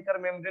রক্তকণিকার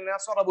মেমব্রেনে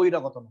আছে, ওরা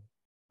বহিরাগত নয়,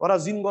 ওরা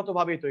জিনগত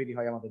ভাবে তৈরি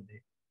হয় আমাদের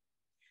দেহে।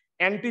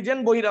 অ্যান্টিজেন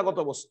বহিরাগত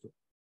বস্তু,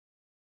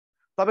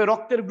 তবে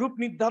রক্তের গ্রুপ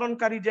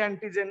নির্ধারণকারী যে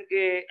অ্যান্টিজেন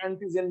এ,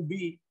 অ্যান্টিজেন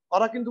বি,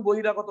 ওরা কিন্তু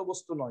বহিরাগত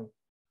বস্তু নয়,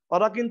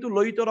 ওরা কিন্তু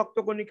লোহিত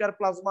রক্তকণিকার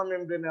প্লাজমা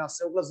মেমব্রেনে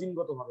আছে, ওগুলো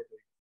জিনগত ভাবে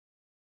তৈরি।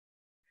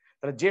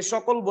 তাহলে যে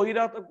সকল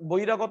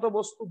বহিরাগত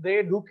বস্তু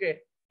দেহে ঢুকে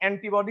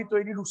অ্যান্টিবডি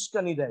তৈরির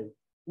উস্কানি দেয়,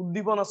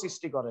 উদ্দীপনা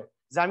সৃষ্টি করে,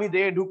 যে আমি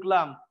দেহে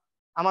ঢুকলাম,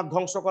 আমার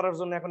ধ্বংস করার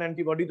জন্য এখন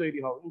অ্যান্টিবডি তৈরি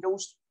হও, এটা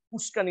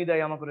উস্কানি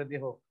দেয় আমাদের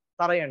দেহ,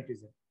 তারাই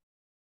অ্যান্টিজেন।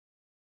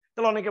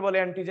 তাহলে অনেকে বলে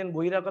অ্যান্টিজেন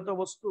বহিরাগত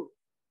বস্তু।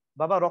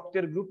 বাবা,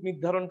 রক্তের গ্রুপ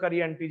নির্ধারণকারী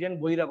অ্যান্টিজেন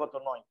বহিরাগত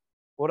নয়,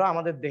 ওরা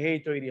আমাদের দেহেই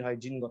তৈরি হয়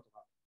জিনগত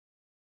ভাবে।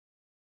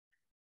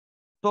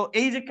 তো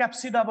এই যে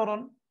ক্যাপসিড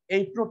আবরণ,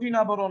 এই প্রোটিন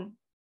আবরণ,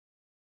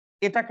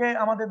 এটাকে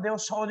আমাদের দেহ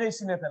সহজেই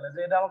চিনে ফেলে যে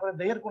এটা আমাদের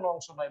দেহের কোনো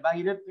অংশ নয়,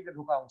 বাইরের থেকে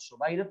ঢোকা অংশ,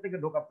 বাইরের থেকে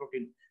ঢোকা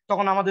প্রোটিন।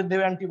 তখন আমাদের দেহ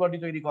অ্যান্টিবডি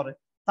তৈরি করে।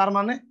 তার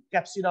মানে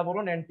ক্যাপসিড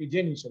আবরণ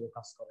অ্যান্টিজেন হিসেবে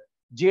কাজ করে,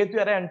 যেহেতু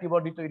এরা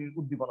অ্যান্টিবডি তৈরির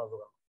উদ্দীপনা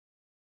যোগায়।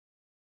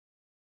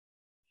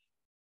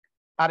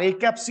 আর এই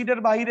ক্যাপসিডের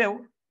বাইরেও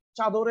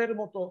চাদরের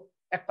মতো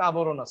একটা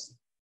আবরণ আছে,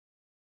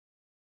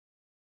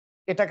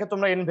 এটাকে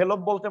তোমরা এনভেলপ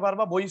বলতে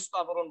পারবা, বহিস্থ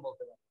আবরণ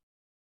বলতে পারবা।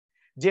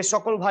 যে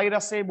সকল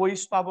ভাইরাসে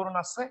বহিস্থ আবরণ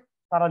আছে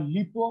তারা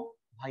লিপো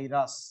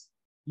ভাইরাস।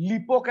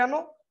 লিপো কেন?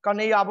 কারণ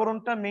এই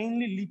আবরণটা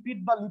মেইনলি লিপিড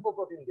বা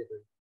লিপোপ্রোটিন দিয়ে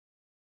তৈরি।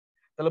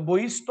 তাহলে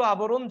বহিস্থ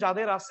আবরণ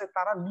যাদের আছে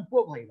তারা লিপো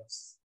ভাইরাস।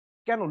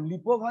 কেন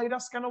লিপো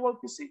ভাইরাস কেন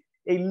বলতেছি?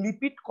 এই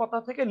লিপিড কথা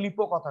থেকে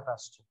লিপো কথাটা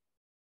আসছে,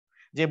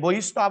 যে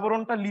বহিস্থ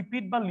আবরণটা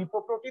লিপিড বা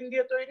লিপোপ্রোটিন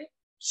দিয়ে তৈরি,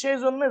 সেই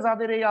জন্য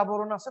যাদের এই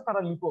আবরণ আছে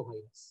তারা লিপো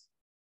ভাইরাস।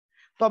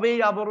 তবে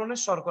এই আবরণে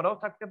শর্করাও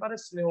থাকতে পারে,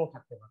 স্নেহও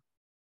থাকতে পারে।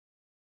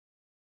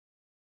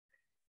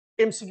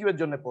 এমসিকিউ এর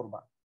জন্য পড়বা,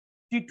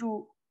 টি2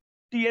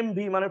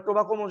 টিএমভি মানে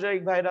টোবাকো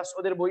মোজাইক ভাইরাস,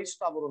 ওদের বহিস্থ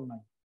আবরণ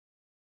নাই।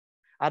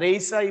 আর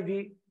HIV,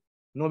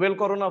 novel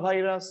corona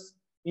virus,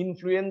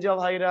 influenza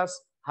virus,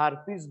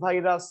 herpes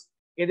virus,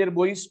 এদের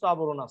বহিস্থ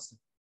আবরণ আছে।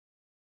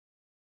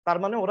 তার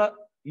মানে ওরা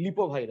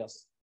লিপো ভাইরাস।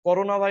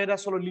 করোনা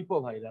ভাইরাস হলো লিপো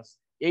ভাইরাস,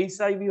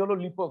 এইচআইভি হলো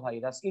লিপো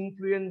ভাইরাস,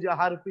 ইনফ্লুয়েঞ্জা,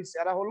 হারপিস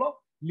এরা হলো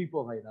লিপো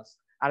ভাইরাস।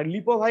 আর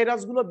লিপো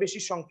ভাইরাস গুলো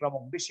বেশি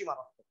সংক্রামক, বেশি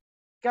মারাত্মক।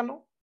 কেন?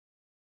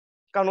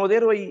 কারণ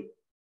ওদের ওই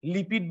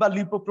লিপিড বা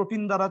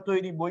লিপোপ্রোটিন দ্বারা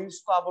তৈরি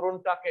বহিস্থ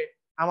আবরণটাকে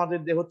আমাদের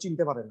দেহ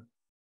চিনতে পারে না,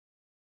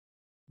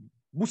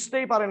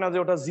 বুঝতেই পারে না যে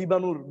ওটা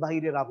জীবাণুর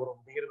বাইরের আবরণ,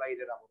 দেহের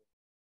বাইরের আবরণ।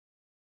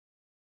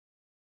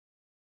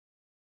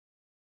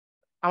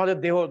 আমাদের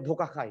দেহ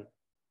ধোঁকা খায়,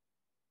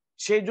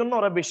 সেই জন্য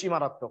ওরা বেশি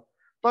মারাত্মক।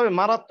 তবে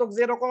মারাত্মক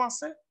যেরকম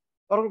আছে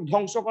ওরকম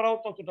ধ্বংস করাও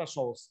ততটা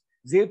সহজ,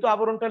 যেহেতু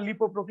আবরণটা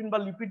লিপোপ্রোটিন বা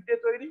লিপিড দিয়ে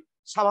তৈরি,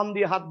 সাবান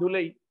দিয়ে হাত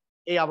ধুলেই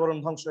এই আবরণ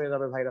ধ্বংস হয়ে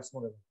যাবে, ভাইরাস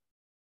মরে যাবে।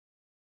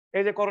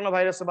 এই যে করোনা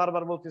ভাইরাসে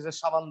বারবার বলতেছে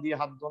সাবান দিয়ে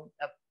হাত ধোন,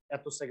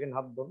 এত সেকেন্ড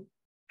হাত ধোন।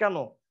 কেন?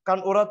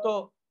 কারণ ওরা তো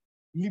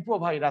লিপো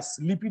ভাইরাস,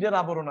 লিপিডের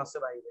আবরণ আছে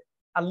বাইরে,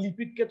 আর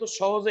লিপিডকে তো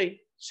সহজেই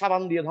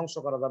সাবান দিয়ে ধ্বংস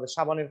করা যাবে,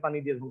 সাবানের পানি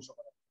দিয়ে ধ্বংস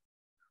করা যাবে।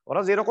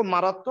 ওরা যেরকম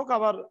মারাত্মক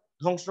আবার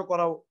ধ্বংস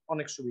করাও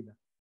অনেক সুবিধা।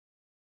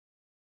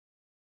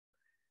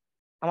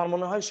 আমার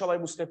মনে হয় সবাই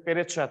বুঝতে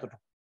পেরেছ,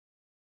 এতটুকু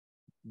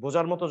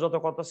বোঝার মতো যত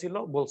কথা ছিল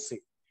বলছি।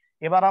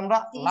 এবার আমরা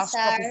লাস্ট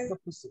টপিক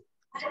করতেছি,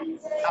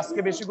 আজকে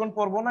বেশিক্ষণ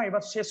পড়বো না,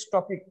 এবার শেষ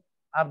টপিক,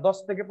 আর 10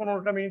 থেকে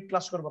 15টা মিনিট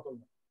ক্লাস করবো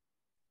তোমরা।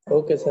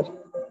 Okay sir.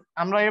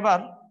 আমরা এবার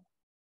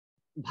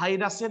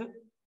ভাইরাসের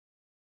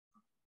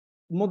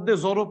মধ্যে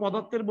জড়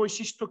পদার্থের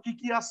বৈশিষ্ট্য কি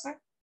কি আছে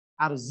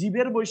আর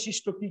জীবের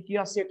বৈশিষ্ট্য কি কি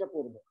আছে এটা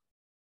পড়বো।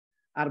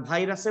 আর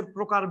ভাইরাসের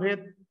প্রকারভেদ,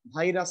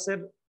 ভাইরাসের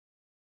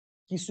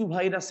কিছু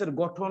ভাইরাসের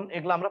গঠন,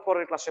 এগুলো আমরা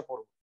পরের ক্লাসে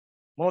পড়বো।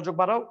 মনোযোগ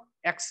বাড়াও,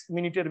 1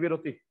 মিনিটের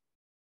বিরতি।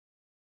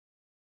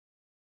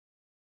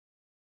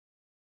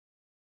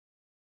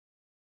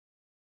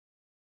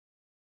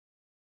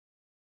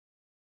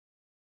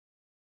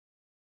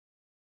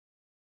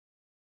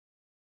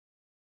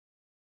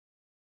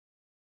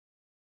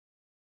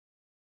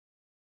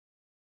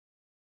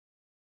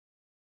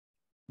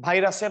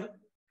 ভাইরাসের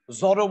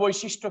জড়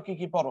বৈশিষ্ট্য কি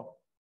কি পড়ো,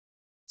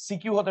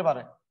 সিকিউ হতে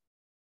পারে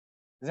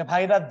যে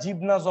ভাইরাস জীব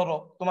না জড়,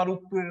 তোমার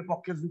উত্তরের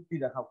পক্ষে যুক্তি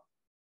দেখাও।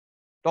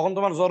 তখন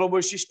তোমার জড়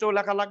বৈশিষ্ট্যও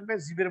লেখা লাগবে,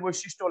 জীবের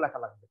বৈশিষ্ট্যও লেখা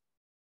লাগবে।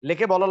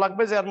 লিখে বলা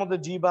লাগবে যে এর মধ্যে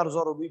জীব আর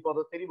জড় দুই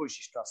পদার্থেরই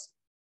বৈশিষ্ট্য আছে।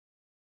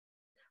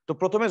 তো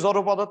প্রথমে জড়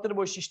পদার্থের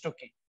বৈশিষ্ট্য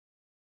কি?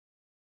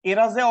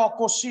 এরা যে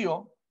অকোষীয়,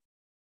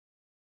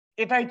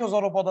 এটাই তো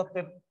জড়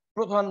পদার্থের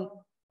প্রধান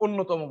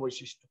অন্যতম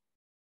বৈশিষ্ট্য।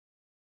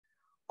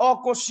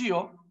 অকোষীয়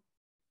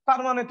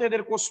তার মানে তো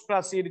এদের কোষ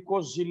প্রাচীর,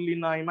 কোষ ঝিল্লি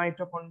নাই,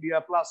 মাইটোকন্ড্রিয়া,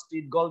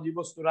 প্লাস্টিড, গলজি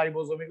বস্তু,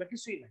 রাইবোজোম, এগুলো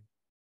কিছুই নাই।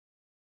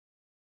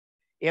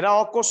 এরা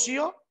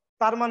অকোষীয়,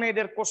 তার মানে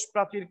এদের কোষ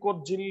প্রাচীর, কোষ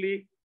ঝিল্লি,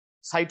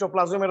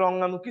 সাইটোপ্লাজমের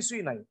অঙ্গাণু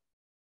কিছুই নাই।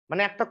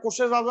 মানে একটা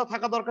কোষে যা যা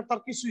থাকা দরকার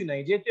তার কিছুই নাই,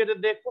 যেহেতু এদের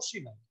দেহে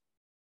কোষই নাই।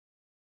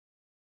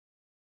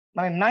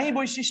 মানে নাই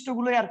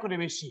বৈশিষ্ট্যগুলো আর করে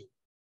বেশি,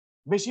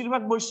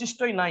 বেশিরভাগ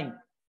বৈশিষ্ট্যই নাই।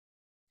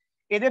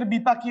 এদের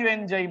বিপাকীয়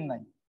এনজাইম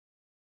নাই,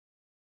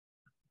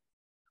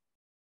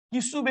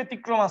 কিছু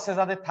ব্যতিক্রম আছে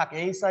যাদের থাকে।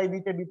 এইচআইভি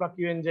তে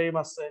বিপাকীয় এনজাইম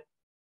আছে,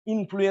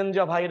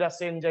 ইনফ্লুয়েঞ্জা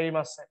ভাইরাসে এনজাইম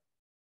আছে,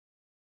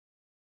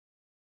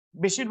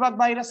 বেশিরভাগ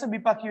ভাইরাসে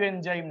বিপাকীয়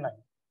এনজাইম নাই।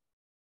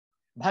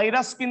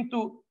 ভাইরাস কিন্তু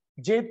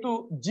যেহেতু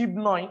জীব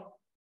নয়,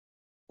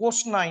 কোষ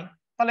নাই,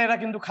 তাহলে এরা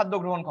কিন্তু খাদ্য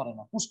গ্রহণ করে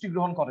না, পুষ্টি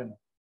গ্রহণ করে না,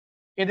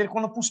 এদের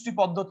কোনো পুষ্টি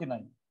পদ্ধতি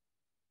নাই,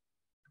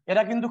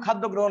 এরা কিন্তু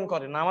খাদ্য গ্রহণ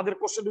করে না, আমাদের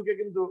কোষে ঢুকে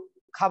কিন্তু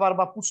খাবার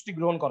বা পুষ্টি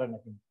গ্রহণ করে না,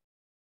 কিন্তু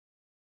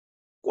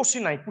কোষই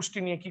নাই, পুষ্টি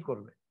নিয়ে কি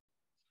করবে?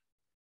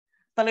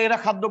 তাহলে এরা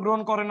খাদ্য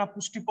গ্রহণ করে না,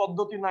 পুষ্টি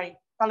পদ্ধতি নাই,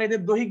 তাহলে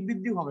এদের দৈহিক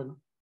বৃদ্ধি হবে না।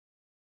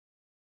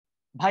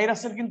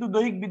 ভাইরাসের কিন্তু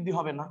দৈহিক বৃদ্ধি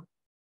হবে না,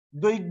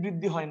 দৈহিক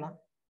বৃদ্ধি হয় না,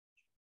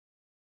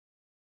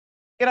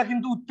 এরা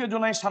কিন্তু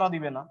উত্তেজনায় সাড়া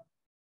দিবে না,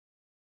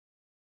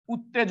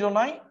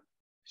 উত্তেজনায়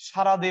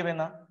সাড়া দেবে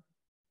না,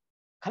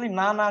 খালি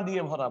না না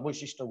দিয়ে ভরা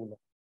বৈশিষ্ট্যগুলো।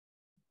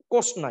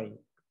 কোষ নাই,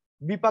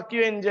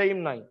 বিপাকীয় এনজাইম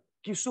নাই,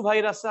 কিছু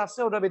ভাইরাসে আছে,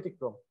 ওটা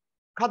ব্যতিক্রম,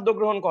 খাদ্য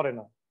গ্রহণ করে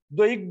না,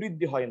 দৈহিক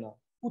বৃদ্ধি হয় না,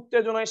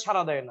 উত্তেজনায়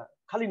সাড়া দেয় না,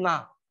 খালি না।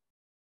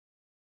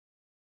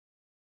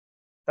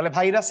 তাহলে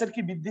ভাইরাসের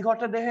কি বৃদ্ধি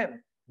ঘটে দেহের?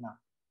 না।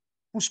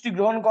 পুষ্টি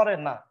গ্রহণ করে?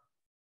 না।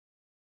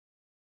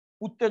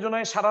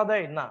 উত্তেজনায় সাড়া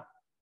দেয়? না।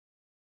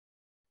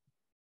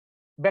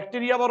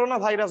 ব্যাকটেরিয়া বড় না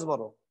ভাইরাস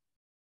বড়?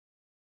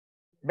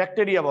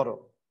 ব্যাকটেরিয়া বড়।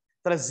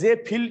 তাহলে যে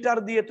ফিল্টার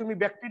দিয়ে তুমি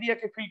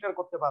ব্যাকটেরিয়াকে ফিল্টার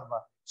করতে পারবা,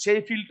 সেই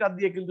ফিল্টার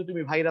দিয়ে কিন্তু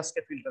তুমি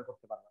ভাইরাসকে ফিল্টার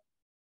করতে পারবা।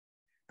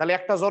 তাহলে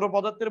একটা জড়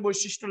পদার্থের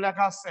বৈশিষ্ট্য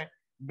লেখা আছে,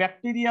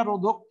 ব্যাকটেরিয়া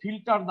রোধক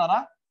ফিল্টার দ্বারা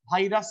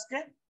ভাইরাসকে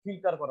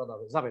ফিল্টার করা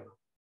যাবে না।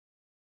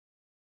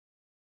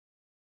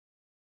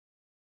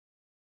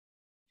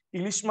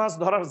 ইলিশ মাছ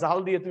ধরার জাল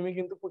দিয়ে তুমি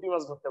কিন্তু পুঁটি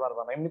মাছ ধরতে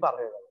পারবা না, এমনি পার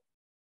হয়ে যাবে।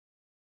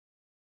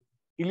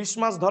 ইলিশ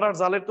মাছ ধরার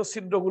জালের তো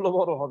ছিদ্রগুলো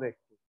বড় হবে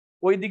একটু,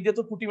 ওই দিক দিয়ে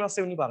তো পুঁটি মাছ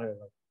এমনি পার হয়ে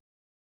যাবে।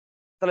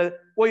 তাহলে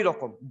ওই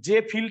রকম যে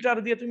ফিল্টার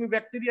দিয়ে তুমি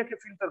ব্যাকটেরিয়াকে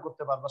ফিল্টার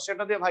করতে পারবা,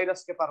 সেটা দিয়ে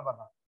ভাইরাসকে পারবা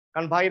না,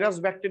 কারণ ভাইরাস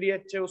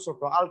ব্যাকটেরিয়ার চেয়েও ছোট,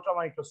 আলট্রা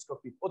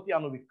মাইক্রোস্কোপিক, অতি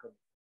আণুবীক্ষণ।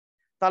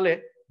 তাহলে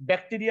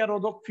ব্যাকটেরিয়া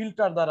রোধক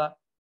ফিল্টার দ্বারা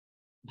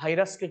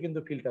ভাইরাসকে কিন্তু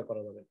ফিল্টার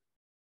করা যাবে,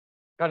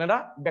 কারণ এরা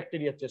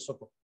ব্যাকটেরিয়ার চেয়ে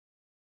ছোট।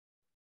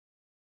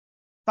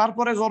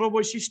 তারপরে জড়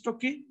বৈশিষ্ট্য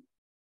কি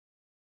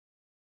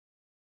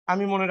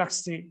আমি মনে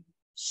রাখছি,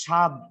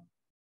 স্বাদ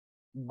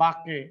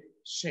বাকে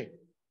সে,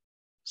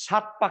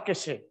 সাত পাকে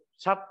সে,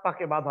 সাত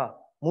পাকে বাধা,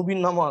 মুভির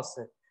নামও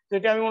আছে। তো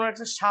এটা আমি মনে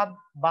রাখছি, স্বাদ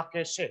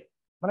বাকে সে,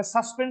 মানে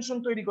সাসপেনশন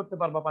তৈরি করতে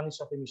পারবা পানির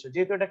সাথে মিশে,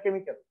 যেহেতু এটা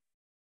কেমিক্যাল।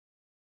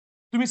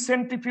 তুমি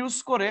সেন্ট্রিফিউজ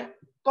করে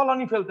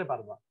তলানি ফেলতে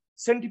পারবা।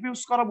 সেন্ট্রিফিউজ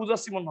করা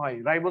বুঝাচ্ছি মনে হয়,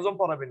 রাইবোজোম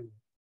পড়াবেন,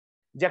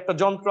 যে একটা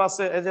যন্ত্র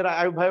আছে, এদের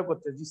আয়ু ভাইও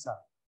করতে, জি স্যার।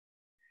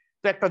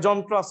 তো একটা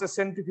যন্ত্র আছে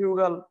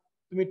সেন্ট্রিফিউগাল,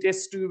 তুমি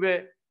টেস্ট টিউবে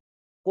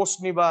কোষ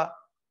নিবা,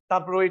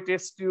 তারপর ওই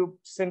টেস্ট টিউব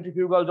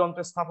সেন্ট্রিফিউগাল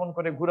যন্ত্রে স্থাপন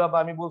করে ঘুরাবা।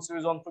 আমি বলছি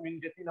ওই যন্ত্র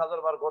মিনিটে 3000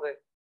 বার ঘুরে,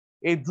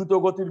 এই দ্রুত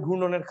গতির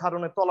ঘূর্ণনের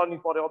কারণে তলানি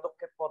পড়ে,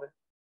 অদক্ষেপ পড়ে।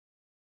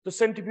 তো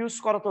সেন্ট্রিফিউজ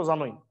করা তো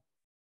জানোই।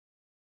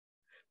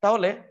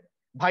 তাহলে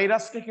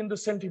ভাইরাসকে কিন্তু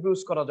সেন্ট্রিফিউজ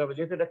করা যাবে,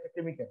 যেহেতু এটা একটা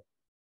কেমিক্যাল,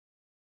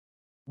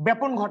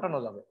 ব্যাপন ঘটানো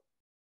যাবে।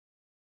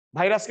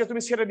 ভাইরাসকে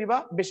তুমি ছেড়ে দিবা,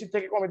 বেশি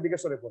থেকে কমের দিকে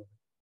সরে পড়বে,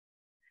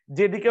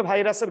 যেদিকে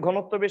ভাইরাসের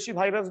ঘনত্ব বেশি,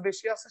 ভাইরাস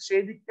বেশি আছে,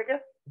 সেই দিক থেকে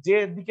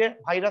যেদিকে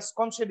ভাইরাস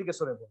কম সেদিকে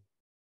সরে পড়বে।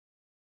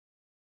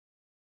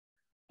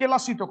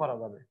 কেলাসিত করা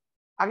যাবে,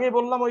 আগে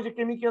বললাম ওই যে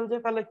কেমিক্যাল, যে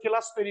তাহলে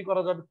কেলাস তৈরি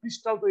করা যাবে,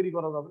 ক্রিস্টাল তৈরি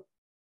করা যাবে,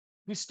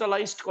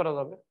 ক্রিস্টালাইজড করা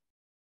যাবে।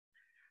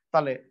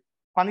 তাহলে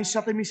পানির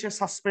সাথে মিশে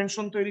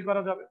সাসপেনশন তৈরি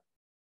করা যাবে,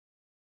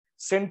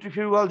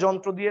 সেন্ট্রিফিউগাল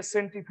যন্ত্র দিয়ে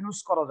সেন্ট্রিফিউজ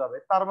করা যাবে,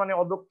 তার মানে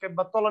অদক্ষেপ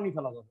বা তলানি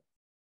ফেলা যাবে।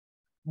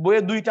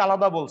 বইয়ে দুইটা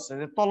আলাদা বলছে,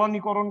 যে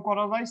তলানিকরণ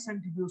করা যায়,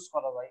 সেন্ট্রিফিউজ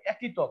করা যায়,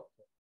 একই তথ্য।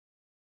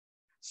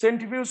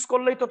 সেন্ট্রিফিউজ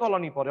করলেই তো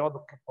তলানি পড়ে,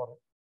 অদক্ষেপ পড়ে।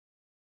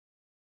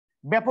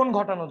 ব্যাপন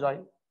ঘটানো যায়,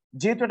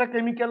 যেহেতু এটা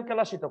কেমিক্যাল,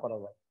 কেলাসিত করা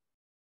যায়।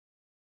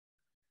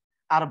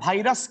 আর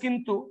ভাইরাস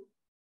কিন্তু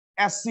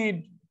অ্যাসিড,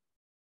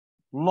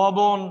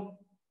 লবণ,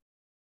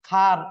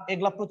 ক্ষার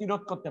এগুলা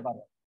প্রতিরোধ করতে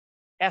পারে।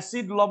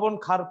 অ্যাসিড, লবণ,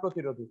 ক্ষার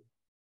প্রতিরোধী।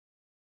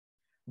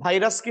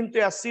 ভাইরাস কিন্তু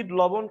অ্যাসিড,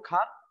 লবণ,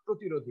 ক্ষার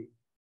প্রতিরোধী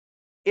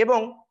এবং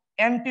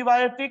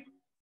অ্যান্টিবায়োটিক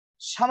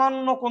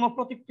সামান্য কোনো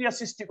প্রতিক্রিয়া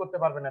সৃষ্টি করতে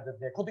পারবে না, এদের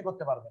দিয়ে ক্ষতি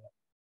করতে পারবে না।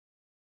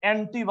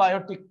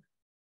 অ্যান্টিবায়োটিক,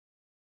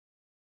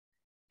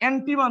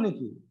 অ্যান্টি মানে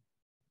কি?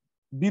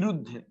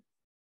 বিরুদ্ধে।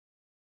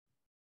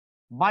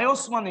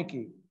 বায়োস মানে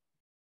কি?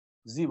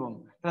 জীবন।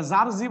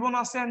 যার জীবন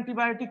আছে,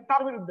 অ্যান্টিবায়োটিক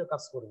তার বিরুদ্ধে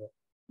কাজ করবে,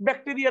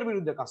 ব্যাকটেরিয়ার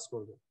বিরুদ্ধে কাজ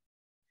করবে।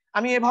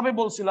 আমি এভাবে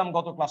বলছিলাম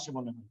গত ক্লাসে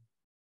মনে হয়,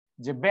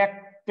 যে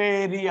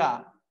ব্যাকটেরিয়া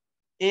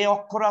এ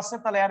অক্ষর আছে,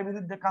 তাহলে এর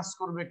বিরুদ্ধে কাজ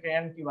করবে কে?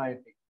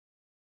 অ্যান্টিবায়োটিক।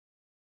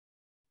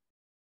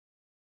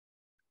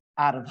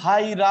 আর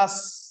ভাইরাস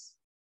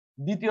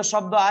দ্বিতীয়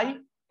শব্দ আই,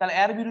 তাহলে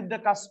এর বিরুদ্ধে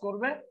কাজ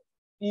করবে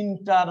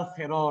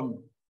ইন্টারফেরন।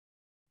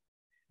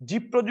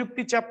 জীব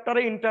প্রযুক্তি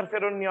চ্যাপ্টারে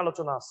ইন্টারফেরন নিয়ে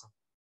আলোচনা আছে।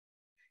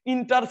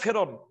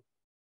 ইন্টারফেরন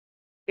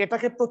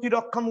এটাকে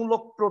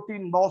প্রতিরক্ষামূলক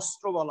প্রোটিন বা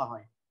অস্ত্র বলা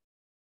হয়।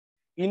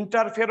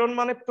 ইন্টারফেরন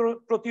মানে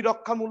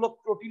প্রতিরক্ষামূলক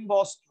প্রোটিন বা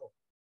অস্ত্র।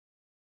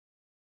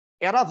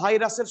 এরা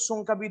ভাইরাসের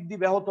সংখ্যা বৃদ্ধি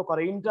ব্যাহত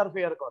করে,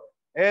 ইন্টারফেয়ার করে।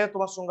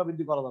 তোমার সংখ্যা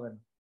বৃদ্ধি করা যাবে না।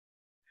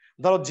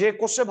 ধরো যে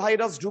কোষে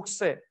ভাইরাস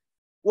ঢুকছে,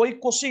 ওই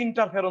কোষে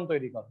ইন্টারফেরন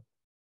তৈরি করে।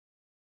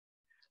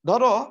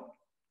 ধরো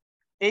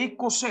এই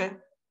কোষে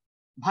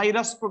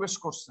ভাইরাস প্রবেশ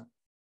করছে,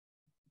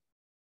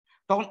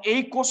 তখন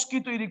এই কোষ কি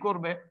তৈরি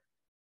করবে?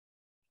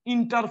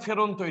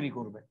 ইন্টারফেরন তৈরি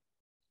করবে।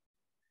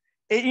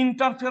 এই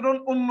ইন্টারফেরন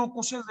অন্য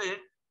কোষে যে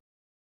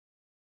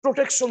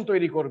প্রোটেকশন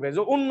তৈরি করবে,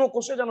 যে অন্য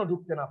কোষে যেন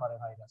ঢুকতে না পারে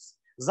ভাইরাস।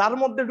 যার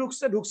মধ্যে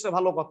ঢুকছে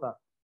ভালো কথা,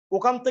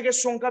 ওখান থেকে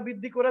সংখ্যা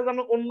বৃদ্ধি করে যেন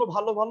অন্য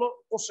ভালো ভালো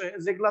কোষে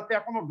যেগুলাতে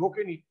এখনো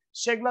ঢোকেনি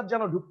সেগুলা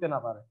যেন ঢুকতে না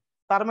পারে।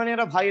 তার মানে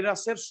এরা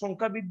ভাইরাসের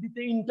সংখ্যা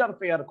বৃদ্ধিতে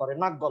ইন্টারফেয়ার করে,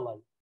 নাক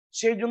গলায়,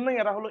 সেই জন্যই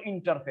এরা হলো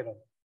ইন্টারফেরন।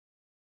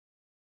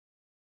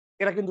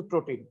 এরা কিন্তু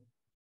প্রোটিন।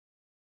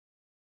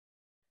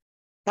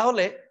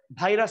 তাহলে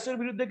ভাইরাসের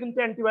বিরুদ্ধে কিন্তু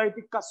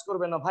অ্যান্টিবায়োটিক কাজ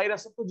করবে না,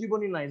 ভাইরাসের তো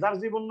জীবনই নাই। যার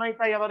জীবন নাই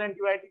তাই আবার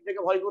অ্যান্টিবায়োটিক থেকে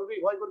ভয়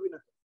করবি না।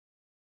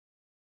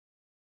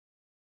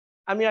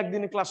 আমি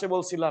একদিন ক্লাসে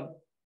বলছিলাম,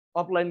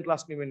 অফলাইন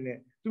ক্লাস নিবেন নিয়ে,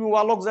 তুমি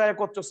ওয়ালক যায়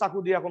করছো চাকু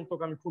দিয়ে, এখন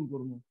তোকে আমি খুন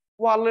করবো।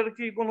 ওয়ালের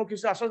কি কোনো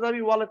কিছু আসা যাবি?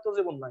 ওয়ালের তো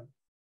জীবন নাই,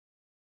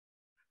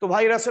 তো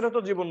ভাইরাসেরও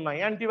তো জীবন নাই।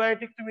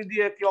 অ্যান্টিবায়োটিক তুমি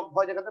দিয়ে কি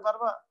ভয় দেখাতে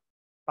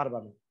পারবা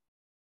না।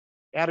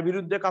 এর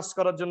বিরুদ্ধে কাজ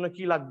করার জন্য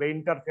কি লাগবে?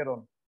 ইন্টারফেরন।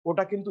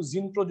 ওটা কিন্তু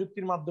জিন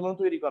প্রযুক্তির মাধ্যমে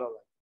তৈরি করা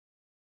যায়।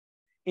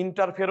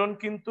 ইন্টারফেরন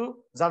কিন্তু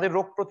যাদের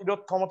রোগ প্রতিরোধ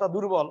ক্ষমতা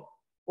দুর্বল,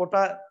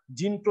 ওটা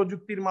জিন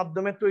প্রযুক্তির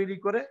মাধ্যমে তৈরি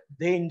করে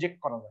দেহে ইনজেক্ট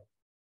করা যায়।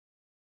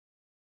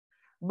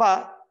 বা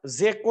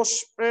যে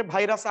কোষে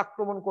ভাইরাস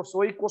আক্রমণ করছে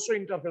ওই কোষও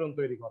ইন্টারফেরন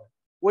তৈরি করে।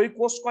 ওই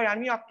কোষ কয়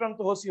আমি আক্রান্ত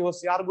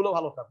হচ্ছি আর গুলো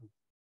ভালো থাকুক,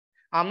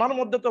 আমার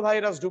মধ্যে তো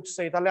ভাইরাস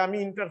ঢুকছে, তাহলে আমি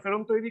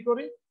ইন্টারফেরন তৈরি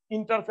করি।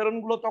 ইন্টারফেরন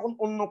গুলো তখন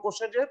অন্য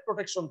কোষে যে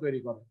প্রোটেকশন তৈরি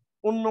করে,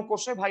 অন্য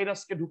কোষে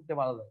ভাইরাসকে ঢুকতে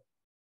পারা যায়।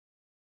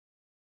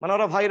 মানে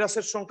ওরা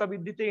ভাইরাসের সংখ্যা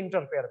বৃদ্ধিতে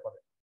ইন্টারফেয়ার করে।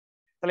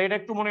 তাহলে এটা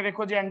একটু মনে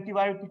রেখো যে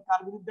অ্যান্টিবায়োটিক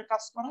কার বিরুদ্ধে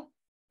কাজ করে?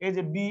 এই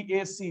যে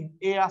BAC,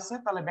 এ আছে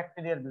তাহলে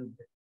ব্যাকটেরিয়ার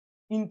বিরুদ্ধে,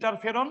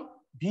 ইন্টারফেরন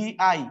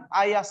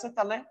VI আছে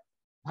তাহলে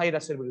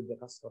ভাইরাসের বিরুদ্ধে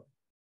কাজ করে।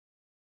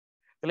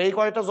 তাহলে এই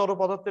কয়টা জড়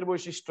পদার্থের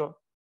বৈশিষ্ট্য।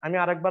 আমি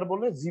আরেকবার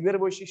বলে জীবের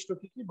বৈশিষ্ট্য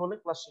কি কি বলে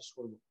ক্লাস শেষ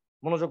করবো।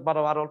 মনোযোগ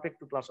বাড়াও, আর অল্প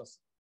একটু ক্লাস আছে।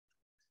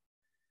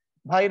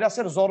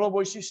 ভাইরাসের জড়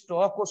বৈশিষ্ট্য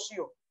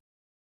অকোষীয়,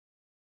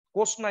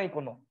 কোষ নাই,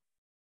 কোনো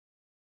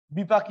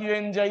বিপাকীয়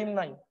এনজাইম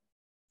নাই।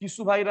 কিছু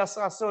ভাইরাস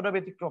আছে ওটা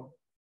ব্যতিক্রম।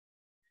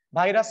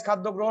 ভাইরাস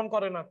খাদ্য গ্রহণ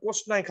করে না, কোষ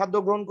নাই, খাদ্য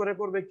গ্রহণ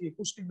করবে কি?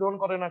 পুষ্টি গ্রহণ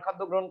করে না,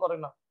 খাদ্য গ্রহণ করে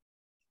না।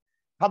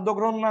 খাদ্য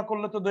গ্রহণ না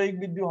করলে তো দৈহিক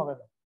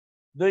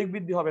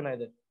বৃদ্ধি হবে না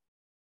এদের।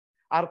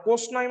 আর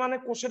কোষ নাই মানে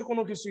কোষের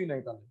কোনো কিছুই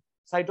নাই, তাহলে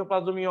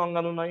সাইটোপ্লাজমীয়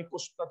অঙ্গাণু নাই,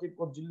 কোষপ্রাচীর,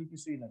 কোষঝিল্লি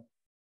কিছুই নাই।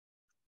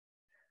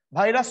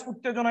 ভাইরাস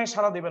উত্তেজনায়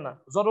সাড়া দেবে না,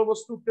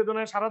 জড়বস্তু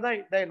উত্তেজনায় সাড়া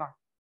দেয় না।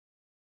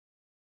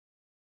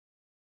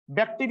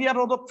 ব্যাকটেরিয়া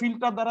রোধক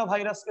ফিল্টার দ্বারা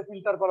ভাইরাসকে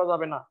ফিল্টার করা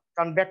যাবে না,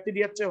 কারণ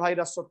ব্যাকটেরিয়ার চেয়ে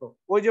ভাইরাস ছোট।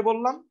 ওই যে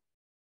বললাম,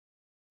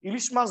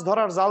 ইলিশ মাছ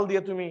ধরার জাল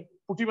দিয়ে তুমি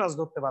পুঁটি মাছ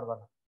ধরতে পারবে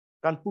না,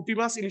 কারণ পুঁটি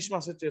মাছ ইলিশ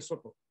মাছের চেয়ে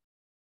ছোট।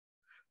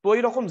 তো ওই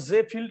রকম যে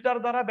ফিল্টার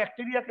দ্বারা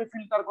ব্যাকটেরিয়াকে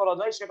ফিল্টার করা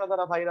যায়, সেটা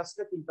দ্বারা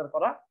ভাইরাসকে ফিল্টার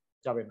করা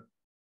যাবে না।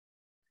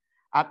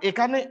 আর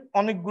এখানে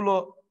অনেকগুলো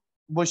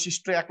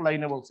বৈশিষ্ট্য এক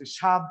লাইনে বলছি।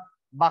 স্বাদ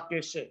বাকে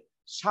সে,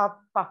 স্বাদ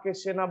পাকে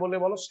সে না বলে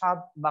বলো স্বাদ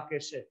বাকে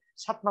সে।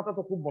 সাত মাথা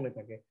তো খুব মনে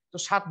থাকে, তো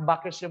স্বাদ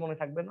বাকে সে মনে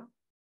থাকবে না।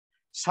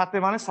 সাথে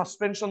মানে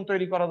সাসপেনশন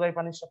তৈরি করা যায়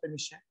পানির সাথে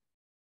মিশে।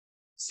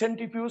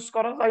 সেন্ট্রিফিউজ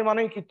করা যায়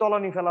মানে কি?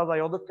 তলানি ফেলা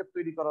যায়, অদক্ষেপ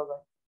তৈরি করা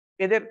যায়।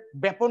 এদের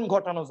ব্যাপন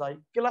ঘটানো যায়,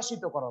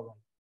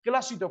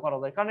 কেলাসিত করা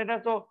যায়, কারণ এটা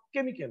তো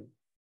কেমিক্যাল,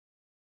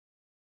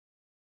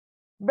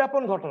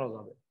 ব্যাপন ঘটানো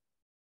যাবে।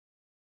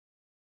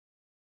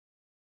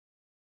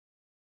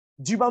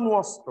 জীবাণু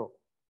অস্ত্র,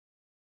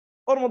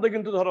 ওর মধ্যে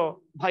কিন্তু ধরো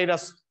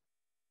ভাইরাস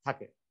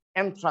থাকে,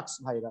 অ্যানথ্রাক্স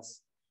ভাইরাস।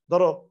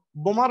 ধরো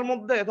বোমার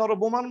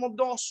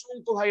মধ্যে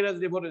অসংখ্য ভাইরাস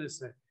দিয়ে ভরে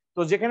দিচ্ছে,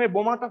 তো যেখানে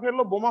বোমাটা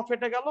ফেললো, বোমা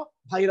ফেটে গেল,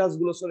 ভাইরাস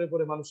গুলো সরে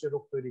পড়ে মানুষের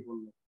রোগ তৈরি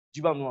করলো।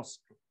 জীবাণু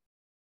অস্ত্র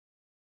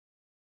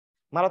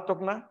মারাত্মক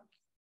না?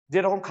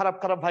 যেরকম খারাপ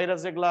খারাপ ভাইরাস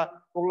যেগুলা,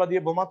 ওগুলা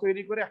দিয়ে বোমা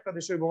তৈরি করে একটা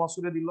দেশে বোমা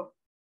ছুড়ে দিল,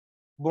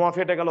 বোমা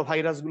ফেটে গেল,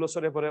 ভাইরাস গুলো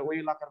সরে পড়ে ওই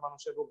এলাকার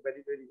মানুষের রোগ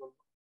ব্যাধি তৈরি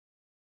করলো।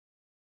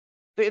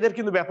 তো এদের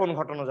কিন্তু ব্যাপন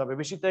ঘটানো যাবে,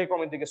 বেশি থেকে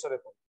কমের দিকে সরে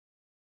পড়ে।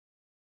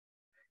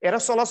 এরা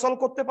চলাচল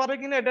করতে পারে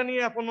কিনা এটা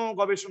নিয়ে এখনো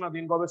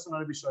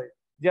গবেষণার বিষয়,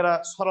 যারা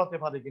ছড়াতে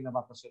পারে কিনা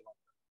বাতাসের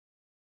মাধ্যমে।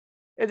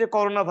 এই যে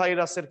করোনা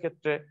ভাইরাসের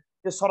ক্ষেত্রে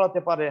যে ছড়াতে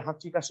পারে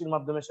হাঁচি কাশির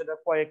মাধ্যমে, সেটা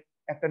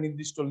একটা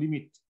নির্দিষ্ট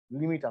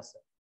লিমিট আছে।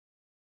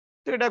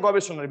 তো এটা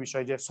গবেষণার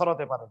বিষয় যে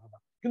ছড়াতে পারে কিনা,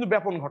 কিন্তু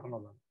ব্যাপন ঘটানো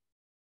যাবে।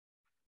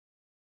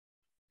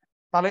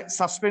 তাহলে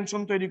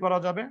সাসপেনশন তৈরি করা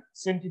যাবে,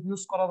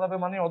 সেন্ট্রিফিউজ করা যাবে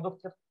মানে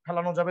অদক্ষেপ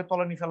ফেলানো যাবে,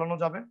 তলানি ফেলানো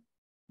যাবে,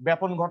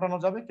 ব্যাপন ঘটানো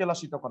যাবে,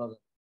 কেলাসিত করা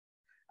যাবে।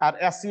 আর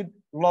অ্যাসিড,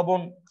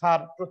 লবণ,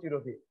 ক্ষার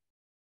প্রতিরোধী।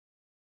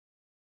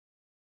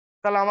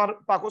 তাহলে আমার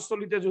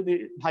পাকস্থলীতে যদি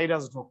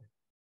ভাইরাস ঢোকে,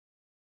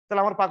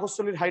 তাহলে আমার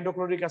পাকস্থলীর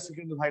হাইড্রোক্লোরিক অ্যাসিড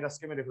কিন্তু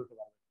ভাইরাসকে মেরে ফেলতে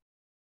পারবে,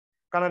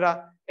 কারণ এরা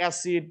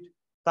অ্যাসিড,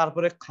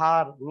 তারপরে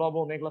ক্ষার,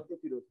 লবণ, এগুলো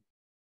প্রতিরোধী।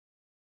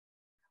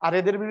 আর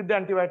এদের বিরুদ্ধে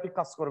অ্যান্টিবায়োটিক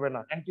কাজ করবে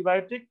না।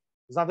 অ্যান্টিবায়োটিক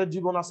যাদের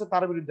জীবন আছে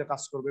তার বিরুদ্ধে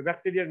কাজ করবে,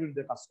 ব্যাকটেরিয়ার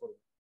বিরুদ্ধে কাজ করবে।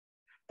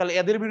 তাহলে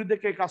এদের বিরুদ্ধে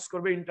কে কাজ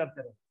করবে?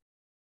 ইন্টারফেরন।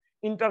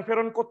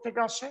 ইন্টারফেরন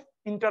কোত্থেকে আসে?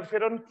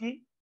 ইন্টারফেরন কি?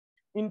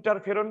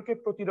 ইন্টারফেরনকে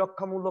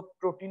প্রতিরক্ষামূলক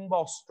প্রোটিন বা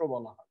অস্ত্র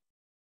বলা হয়।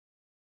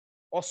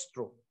 অস্ত্র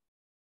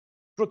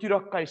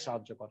প্রতিরক্ষায়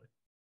সাহায্য করে।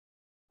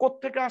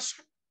 কোত্থেকে আসে?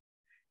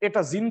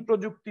 এটা জিন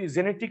প্রযুক্তি,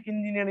 জেনেটিক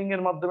ইঞ্জিনিয়ারিং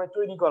এর মাধ্যমে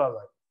তৈরি করা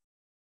যায়।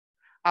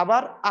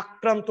 আবার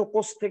আক্রান্ত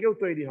কোষ থেকেও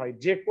তৈরি হয়।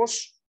 যে কোষ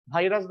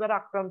ভাইরাস দ্বারা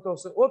আক্রান্ত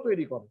হচ্ছে ও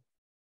তৈরি করে,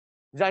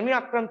 যে আমি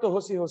আক্রান্ত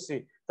হচ্ছি,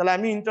 তাহলে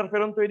আমি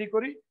ইন্টারফেরন তৈরি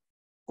করি,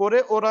 করে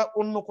ওরা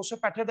অন্য কোষে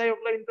পাঠিয়ে দেয়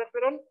ওগুলা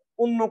ইন্টারফেরন,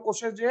 অন্য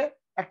কোষে যে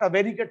একটা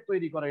ব্যারিকেড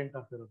তৈরি করে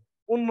ইন্টারফেরন,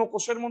 অন্য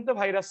কোষের মধ্যে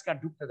ভাইরাসকে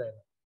আর ঢুকতে দেয়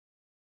না।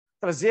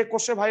 তাহলে যে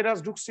কোষে ভাইরাস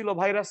ঢুকছিল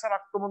ভাইরাসের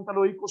আক্রমণ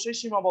তাহলে ওই কোষেই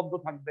সীমাবদ্ধ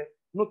থাকবে,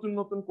 নতুন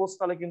নতুন কোষ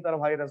তাহলে কিন্তু আর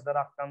ভাইরাস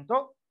দ্বারা আক্রান্ত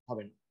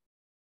হবে না।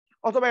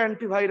 অথবা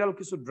অ্যান্টিভাইরাল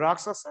কিছু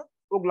ড্রাগস আছে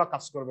ওগুলা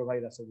কাজ করবে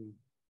ভাইরাসের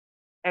বিরুদ্ধে,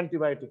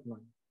 অ্যান্টিবায়োটিক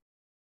নয়।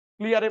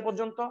 ক্লিয়ার এ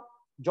পর্যন্ত?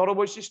 জড়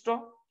বৈশিষ্ট্য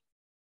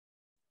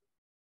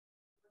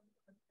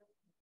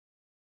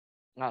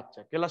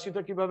আচ্ছা, ক্লাসিত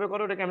কিভাবে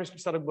করে ওটা কেমিস্ট্রি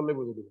স্যার বললে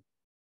বুঝে দিবে।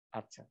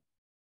 আচ্ছা,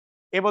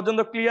 এ পর্যন্ত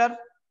ক্লিয়ার?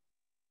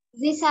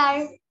 জি স্যার।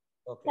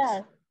 ওকে,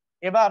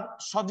 এবার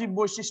সজীব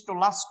বৈশিষ্ট্য,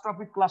 লাস্ট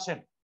টপিক ক্লাসের,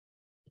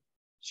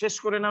 শেষ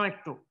করে নাও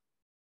একটু।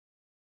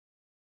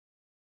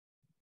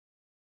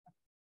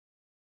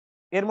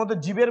 এর মধ্যে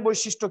জীবের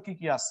বৈশিষ্ট্য কি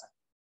কি আছে?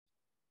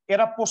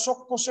 এরা পোষক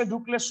কোষে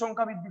ঢুকলে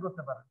সংখ্যা বৃদ্ধি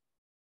করতে পারে,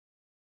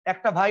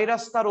 একটা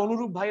ভাইরাস তার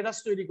অনুরূপ ভাইরাস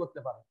তৈরি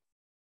করতে পারে।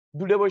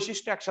 দুটো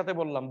বৈশিষ্ট্য একসাথে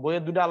বললাম,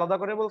 বইয়ে দুটো আলাদা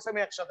করে বলছে,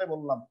 আমি একসাথে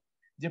বললাম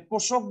যে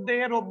পোষক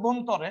দেহের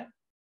অভ্যন্তরে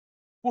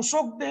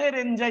পোষক দেহের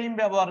এনজাইম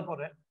ব্যবহার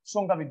করে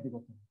সংখ্যা বৃদ্ধি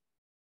করতে পারে,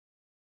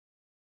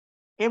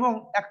 এবং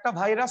একটা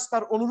ভাইরাস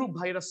তার অনুরূপ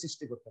ভাইরাস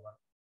সৃষ্টি করতে পারে।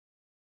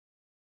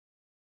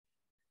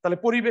 তাহলে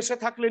পরিবেশে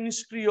থাকলে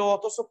নিষ্ক্রিয়,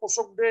 অথচ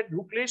পোষক দেহে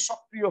ঢুকলেই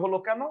সক্রিয় হলো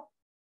কেন?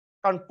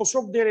 কারণ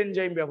পোষক দেহের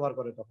এনজাইম ব্যবহার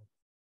করে, তখন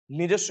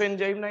নিজস্ব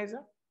এনজাইম নাই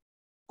যা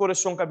করে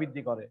সংখ্যা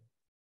বৃদ্ধি করে।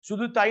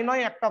 শুধু তাই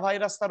নয়, একটা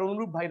ভাইরাস তার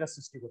অনুরূপ ভাইরাস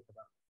সৃষ্টি করতে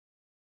পারে।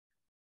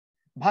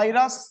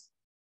 ভাইরাস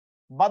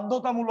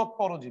বাধ্যতামূলক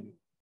পরজীবী,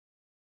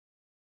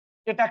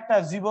 এটা একটা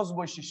জীবজ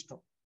বৈশিষ্ট্য।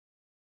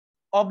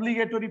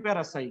 অব্লিগেটরি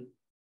প্যারাসাইট,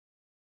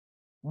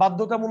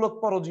 বাধ্যতামূলক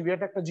পরজীবী,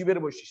 এটা একটা জীবের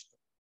বৈশিষ্ট্য।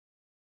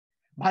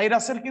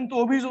 ভাইরাসের কিন্তু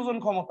অভিযোজন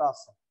ক্ষমতা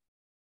আছে,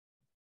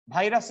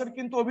 ভাইরাসের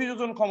কিন্তু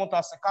অভিযোজন ক্ষমতা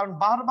আছে, কারণ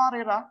বারবার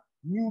এরা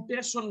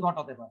মিউটেশন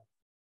ঘটাতে পারে।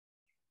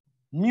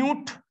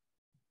 মিউট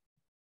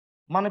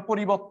মানে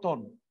পরিবর্তন,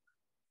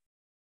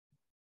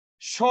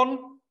 শন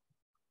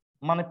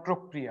মানে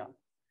প্রক্রিয়া।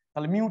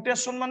 তাহলে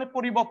মিউটেশন মানে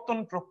পরিবর্তন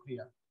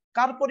প্রক্রিয়া।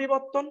 কার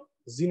পরিবর্তন?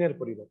 জিনের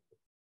পরিবর্তন।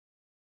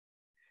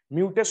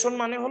 মিউটেশন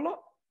মানে হলো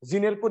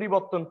জিনের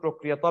পরিবর্তন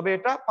প্রক্রিয়া, তবে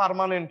এটা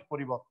পার্মানেন্ট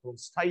পরিবর্তন,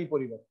 স্থায়ী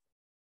পরিবর্তন।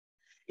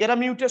 এরা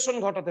মিউটেশন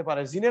ঘটাতে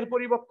পারে, জিনের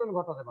পরিবর্তন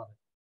ঘটাতে পারে।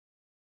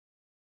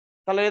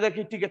 তাহলে এরা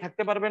কি টিকে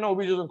থাকতে পারবে না?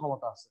 অভিযোজন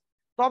ক্ষমতা আছে।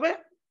 তবে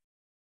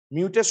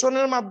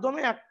মিউটেশনের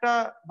মাধ্যমে একটা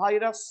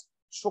ভাইরাস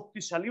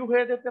শক্তিশালীও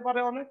হয়ে যেতে পারে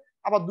অনেক,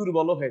 আবার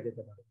দুর্বলও হয়ে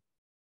যেতে পারে।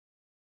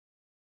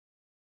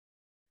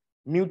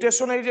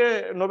 মিউটেশন, এই যে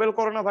নোবেল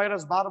করোনা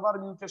ভাইরাস বারবার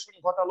মিউটেশন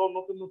ঘটালো,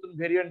 নতুন নতুন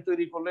ভেরিয়েন্ট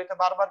তৈরি করলো, এটা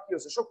বারবার কি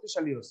হচ্ছে?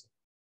 শক্তিশালী হচ্ছে।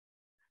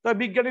 তবে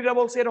বিজ্ঞানীরা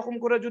বলছে এরকম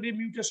করে যদি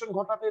মিউটেশন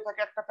ঘটাতে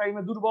থাকে একটা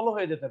টাইমে দুর্বল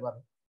হয়ে যেতে পারে,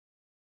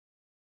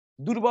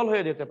 দুর্বল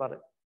হয়ে যেতে পারে।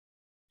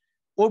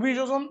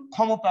 অভিযোজন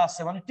ক্ষমতা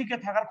আছে, মানে টিকে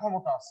থাকার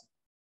ক্ষমতা আছে।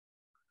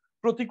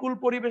 প্রতিকূল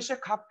পরিবেশে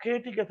খাপ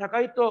খেয়ে টিকে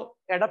থাকাই তো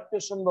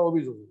অ্যাডাপ্টেশন বা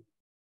অভিযোজন।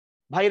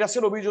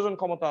 ভাইরাসের অভিযোজন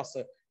ক্ষমতা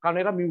আছে কারণ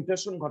এরা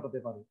মিউটেশন ঘটাতে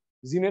পারে,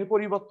 জিনের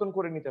পরিবর্তন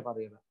করে নিতে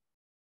পারে এরা।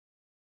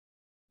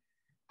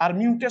 আর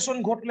মিউটেশন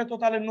ঘটলে তো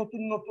তাহলে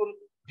নতুন নতুন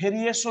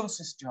ভেরিয়েশন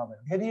সৃষ্টি হবে,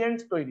 ভেরিয়েন্ট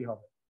তৈরি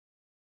হবে,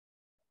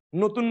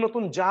 নতুন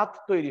নতুন জাত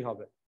তৈরি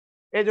হবে।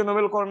 এই যে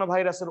নোবেল করোনা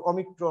ভাইরাসের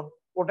অমিক্রন,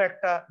 ওটা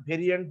একটা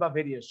ভেরিয়েন্ট বা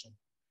ভেরিয়েশন।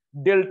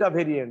 ডেল্টা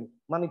ভেরিয়েন্ট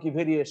মানে কি?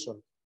 ভেরিয়েশন।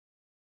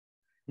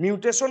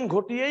 মিউটেশন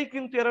ঘটিয়েই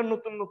কিন্তু এরা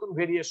নতুন নতুন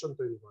ভেরিয়েশন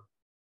তৈরি করে।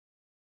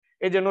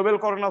 এই যে নোবেল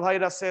করোনা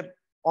ভাইরাসের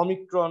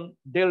অমিক্রন,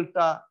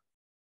 ডেল্টা,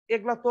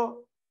 এগুলা তো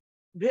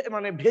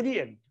মানে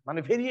ভেরিয়েন্ট, মানে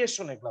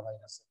ভেরিয়েশন এগুলা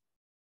ভাইরাস।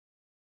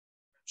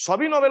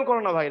 সবই নোবেল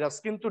করোনা ভাইরাস,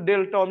 কিন্তু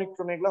ডেল্টা,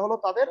 অমিক্রন এগুলা হলো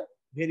তাদের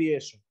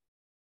ভেরিয়েশন।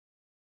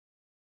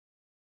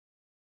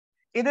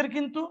 এদের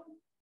কিন্তু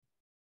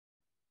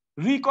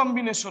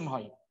রিকম্বিনেশন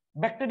হয়,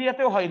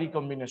 ব্যাকটেরিয়াতেও হয়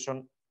রিকম্বিনেশন,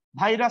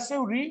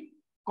 ভাইরাসেও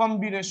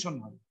রিকম্বিনেশন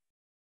হয়।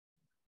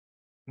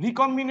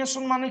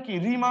 রিকম্বিনেশন মানে কি?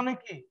 রি মানে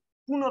কি?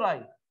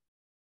 পুনরায়।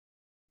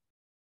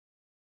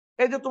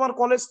 এই যে তোমার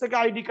কলেজ থেকে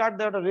আইডি কার্ড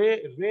দেওয়াটা, রে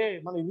রে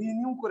মানে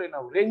রিনিউ করে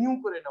নাও, রিনিউ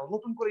করে নাও,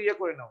 নতুন করে ইয়ে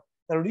করে নাও।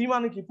 তাহলে রি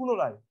মানে কি?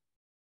 পুনরায়।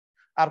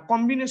 আর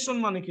কম্বিনেশন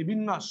মানে কি?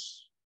 বিন্যাস,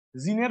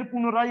 জিনের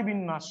পুনরায়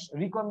বিন্যাস,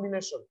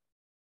 রিকম্বিনেশন।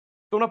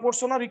 তোমরা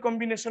পড়ছো না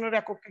রিকম্বিনেশনের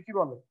একককে কি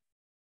বলে?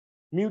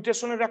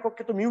 মিউটেশনের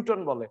একককে তো মিউটন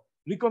বলে,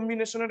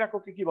 রিকম্বিনেশনের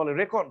একককে কি বলে?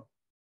 রেকন।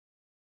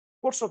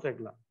 পড়ছো তো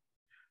এগুলা।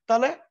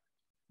 তাহলে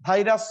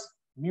ভাইরাস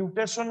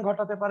মিউটেশন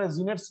ঘটাতে পারে,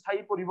 জিনের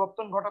স্থায়ী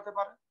পরিবর্তন ঘটাতে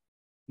পারে,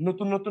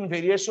 নতুন নতুন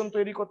ভেরিয়েশন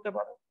তৈরি করতে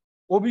পারে,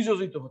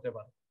 অভিযোজিত হতে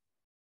পারে।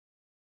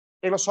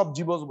 এগুলো সব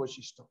জীবজ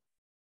বৈশিষ্ট্য।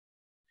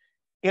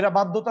 এরা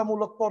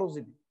বাধ্যতামূলক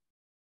পরজীবী,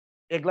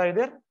 এগুলা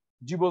এদের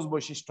জীবজ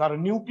বৈশিষ্ট্য। আর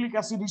নিউক্লিক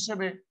অ্যাসিড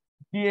হিসেবে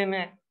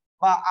ডিএনএ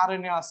বা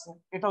আরএনএ আছে,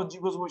 এটাও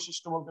জীবজ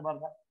বৈশিষ্ট্য বলতে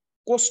পারবে।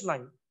 কোষ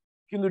নাই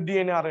কিন্তু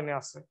ডিএনএ আরএনএ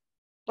আছে,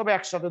 তবে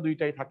একসাথে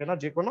দুইটাই থাকে না,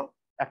 যে কোনো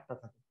একটা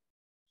থাকে।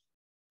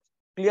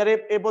 ক্লিয়ার?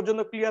 এ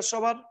পর্যন্ত ক্লিয়ার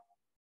সবার?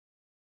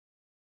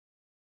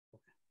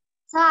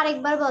 স্যার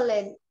আরেকবার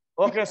বলেন।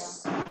 ওকে,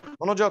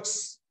 মনোযোগ।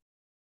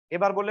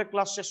 এবার বলে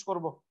ক্লাস শেষ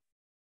করব।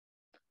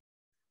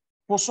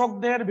 পোষক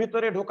দেহের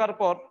ভিতরে ঢোকার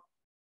পর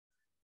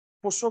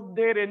পোষক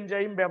দেহের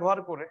এনজাইম ব্যবহার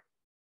করে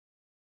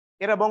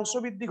এরা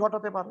বংশবৃদ্ধি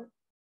ঘটাতে পারে,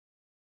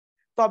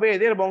 তবে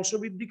এদের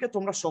বংশবৃদ্ধিকে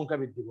তোমরা সংখ্যা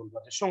বৃদ্ধি বলবা,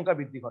 যে সংখ্যা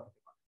বৃদ্ধি ঘটাতে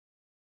পারে।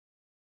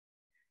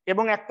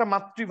 এবং একটা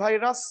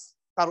মাতৃভাইরাস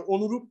তার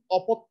অনুরূপ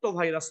অপত্য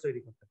ভাইরাস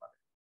তৈরি করতে পারে।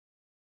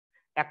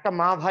 একটা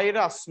মা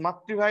ভাইরাস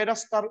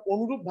মাতৃভাইরাস তার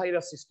অনুরূপ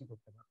ভাইরাস সৃষ্টি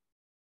করতে পারে,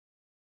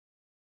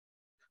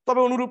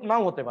 তবে অনুরূপ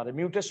নাও হতে পারে,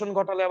 মিউটেশন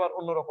ঘটালে আবার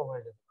অন্যরকম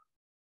হয়ে যেতে পারে।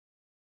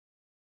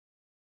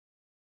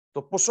 তো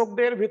পোষক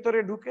দেহের ভেতরে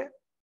ঢুকে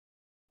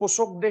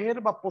পোষক দেহের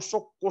বা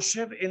পোষক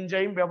কোষের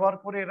এনজাইম ব্যবহার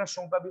করে এরা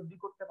সংখ্যা বৃদ্ধি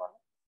করতে পারে।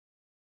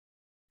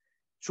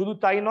 শুধু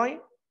তাই নয়,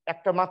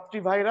 একটা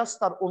মাতৃভাইরাস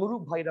তার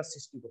অনুরূপ ভাইরাস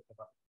সৃষ্টি করতে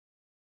পারে।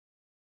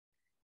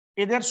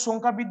 এদের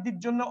সংখ্যা বৃদ্ধির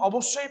জন্য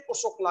অবশ্যই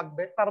পোষক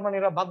লাগবে, তার মানে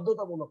এরা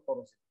বাধ্যতামূলক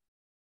পরজীবী।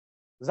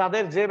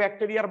 যাদের যে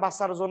ব্যাকটেরিয়ার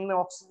বাঁচার জন্য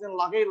অক্সিজেন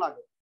লাগেই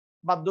লাগে,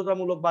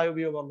 বাধ্যতামূলক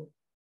বায়বীয় বলো।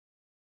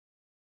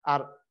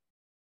 আর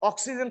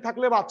অক্সিজেন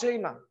থাকলে বাঁচেই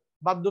না,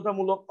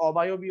 বাধ্যতামূলক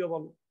অবায়বীয়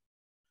বলো।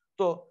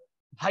 তো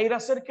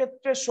ভাইরাসের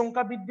ক্ষেত্রে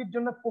সংখ্যা বৃদ্ধির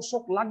জন্য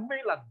পোষক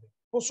লাগবেই লাগবে।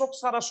 পোষক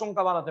ছাড়া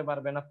সংখ্যা বাড়াতে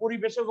পারবে না।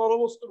 পরিবেশে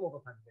জড়বস্তুর মতো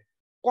থাকবে,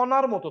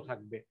 কণার মতো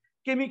থাকবে,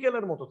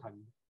 কেমিক্যালের মতো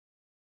থাকবে।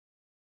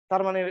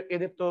 তার মানে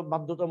এদের তো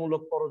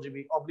বাধ্যতামূলক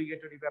পরজীবী,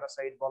 অব্লিগেটরি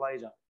প্যারাসাইট বলাই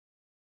যায়,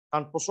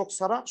 কারণ পোষক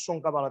ছাড়া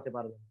সংখ্যা বাড়াতে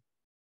পারবে না।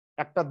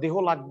 একটা দেহ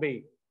লাগবেই,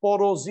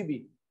 পরজীবী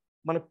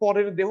মানে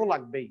পরের দেহ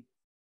লাগবেই,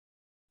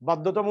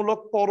 বাধ্যতামূলক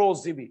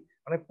পরজীবী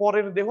মানে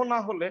পরের দেহ না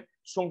হলে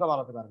সংখ্যা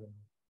বাড়াতে পারবে না,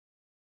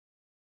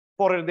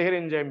 পরের দেহের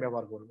এনজাইম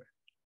ব্যবহার করবে।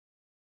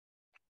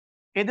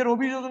 এদের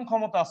অভিযোজন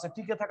ক্ষমতা আছে,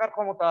 টিকে থাকার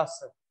ক্ষমতা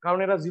আছে, কারণ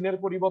এরা জিনের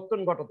পরিবর্তন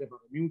ঘটাতে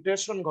পারে,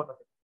 মিউটেশন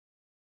ঘটাতে পারে।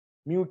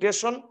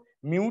 মিউটেশন,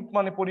 মিউট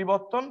মানে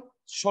পরিবর্তন,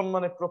 শন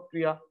মানে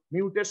প্রক্রিয়া,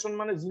 মিউটেশন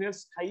মানে জিনের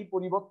স্থায়ী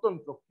পরিবর্তন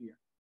প্রক্রিয়া।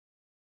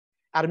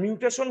 আর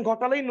মিউটেশন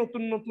ঘটালেই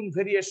নতুন নতুন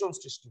ভেরিয়েশন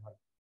সৃষ্টি হয়,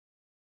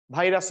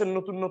 ভাইরাসের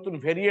নতুন নতুন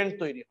ভেরিয়েন্ট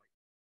তৈরি হয়।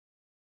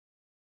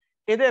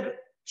 এদের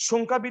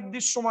সংখ্যা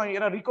বৃদ্ধির সময়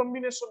এরা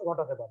রিকম্বিনেশন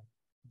ঘটাতে পারে,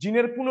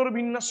 জিনের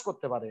পুনর্বিন্যাস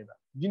করতে পারে, এরা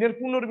জিনের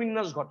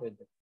পুনর্বিন্যাস ঘটে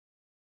এদের।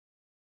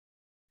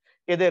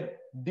 এদের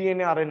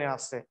ডিএনএ আরএনএ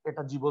আছে,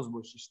 এটা জীবজ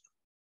বৈশিষ্ট্য।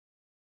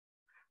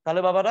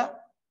 তাহলে বাবারা,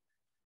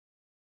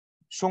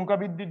 সংখ্যা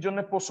বৃদ্ধির জন্য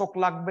পোষক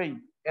লাগবেই।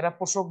 এরা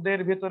পোষকদের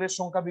ভেতরে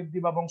সংখ্যা বৃদ্ধি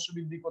বা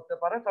বংশবৃদ্ধি করতে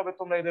পারে, তবে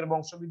তোমরা এদের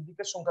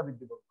বংশবৃদ্ধিকে সংখ্যা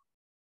বৃদ্ধি করবে।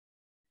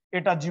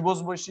 এটা জীবজ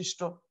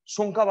বৈশিষ্ট্য,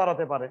 সংখ্যা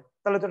বাড়াতে পারে,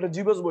 তাহলে তো এটা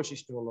জীবজ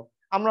বৈশিষ্ট্য হলো।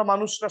 আমরা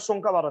মানুষরা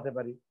সংখ্যা বাড়াতে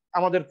পারি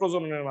আমাদের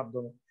প্রজননের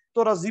মাধ্যমে,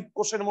 তোরা জীব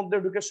কোষের মধ্যে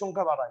ঢুকে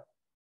সংখ্যা বাড়ায়,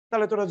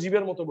 তাহলে তোরা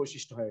জীবের মতো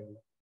বৈশিষ্ট্য হয়ে গেল।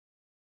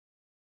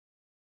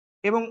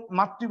 এবং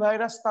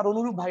মাতৃভাইরাস তার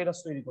অনুরূপ ভাইরাস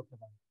তৈরি করতে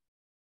পারে।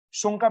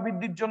 সংখ্যা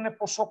বৃদ্ধির জন্য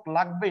পোষক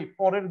লাগবেই,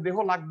 পরের দেহ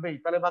লাগবেই,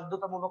 তাহলে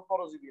বাধ্যতামূলক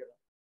পরজীবী এরা,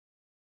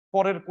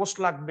 পরের কোষ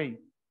লাগবেই।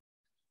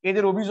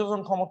 এদের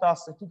অভিযোজন ক্ষমতা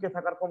আছে, টিকে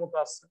থাকার ক্ষমতা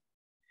আছে।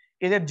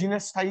 এদের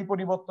জিনের স্থায়ী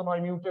পরিবর্তন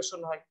হয়,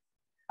 মিউটেশন হয়।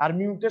 আর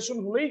মিউটেশন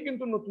হলেই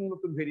কিন্তু নতুন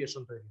নতুন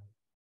ভেরিয়েশন তৈরি হয়।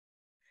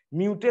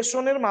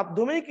 মিউটেশনের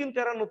মাধ্যমেই কিন্তু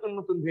এরা নতুন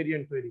নতুন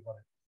ভেরিয়েন্ট তৈরি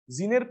করে।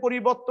 জিনের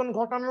পরিবর্তন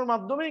ঘটানোর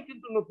মাধ্যমেই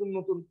কিন্তু নতুন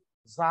নতুন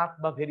জাত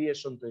বা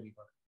ভেরিয়েশন তৈরি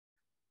করে।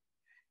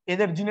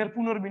 এদের জিনের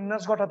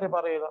পুনর্বিন্যাস ঘটাতে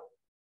পারে এরা।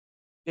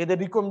 এদের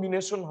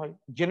রিকম্বিনেশন হয়,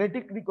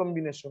 জেনেটিক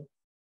রিকম্বিনেশন।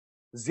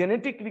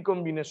 জেনেটিক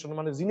রিকম্বিনেশন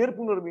মানে জিনের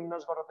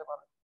পুনর্বিন্যাস ঘটাতে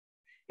পারে।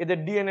 এদের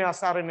ডিএনএ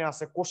আছে, আরএনএ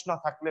আছে, কোষ না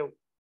থাকলেও।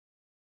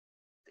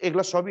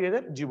 এগুলা সবই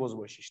এদের জীবজ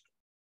বৈশিষ্ট্য।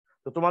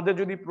 তো তোমাদের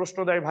যদি প্রশ্ন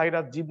দেয়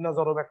ভাইরাস জীব না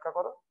জড় ব্যাখ্যা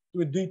করো,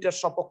 তুমি দুইটার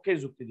সপক্ষে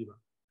যুক্তি দিবা,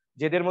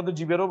 যেদের মধ্যে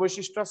জীবেরও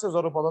বৈশিষ্ট্য আছে,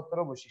 জড়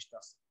পদার্থেরও বৈশিষ্ট্য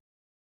আছে।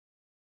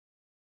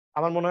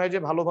 আমার মনে হয় যে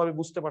ভালোভাবে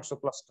বুঝতে পারছো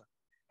ক্লাসটা।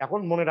 এখন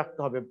মনে রাখতে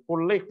হবে,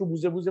 পড়লে একটু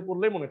বুঝে বুঝে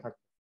পড়লেই মনে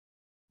থাকবে,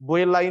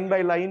 বইয়ের লাইন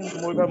বাই লাইন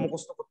ওইভাবে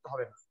মুখস্থ করতে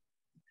হবে না।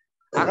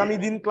 আগামী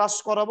দিন ক্লাস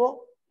করাবো,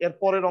 এর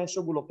পরের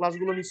অংশগুলো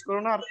ক্লাসগুলো মিস করো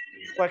না, আর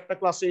কয়েকটা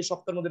ক্লাসে এই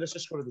সপ্তাহের মধ্যে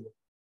শেষ করে দিব।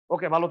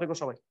 ওকে, ভালো থেকো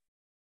সবাই।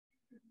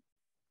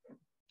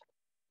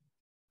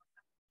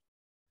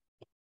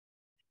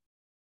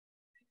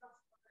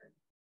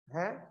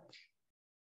 হ্যাঁ।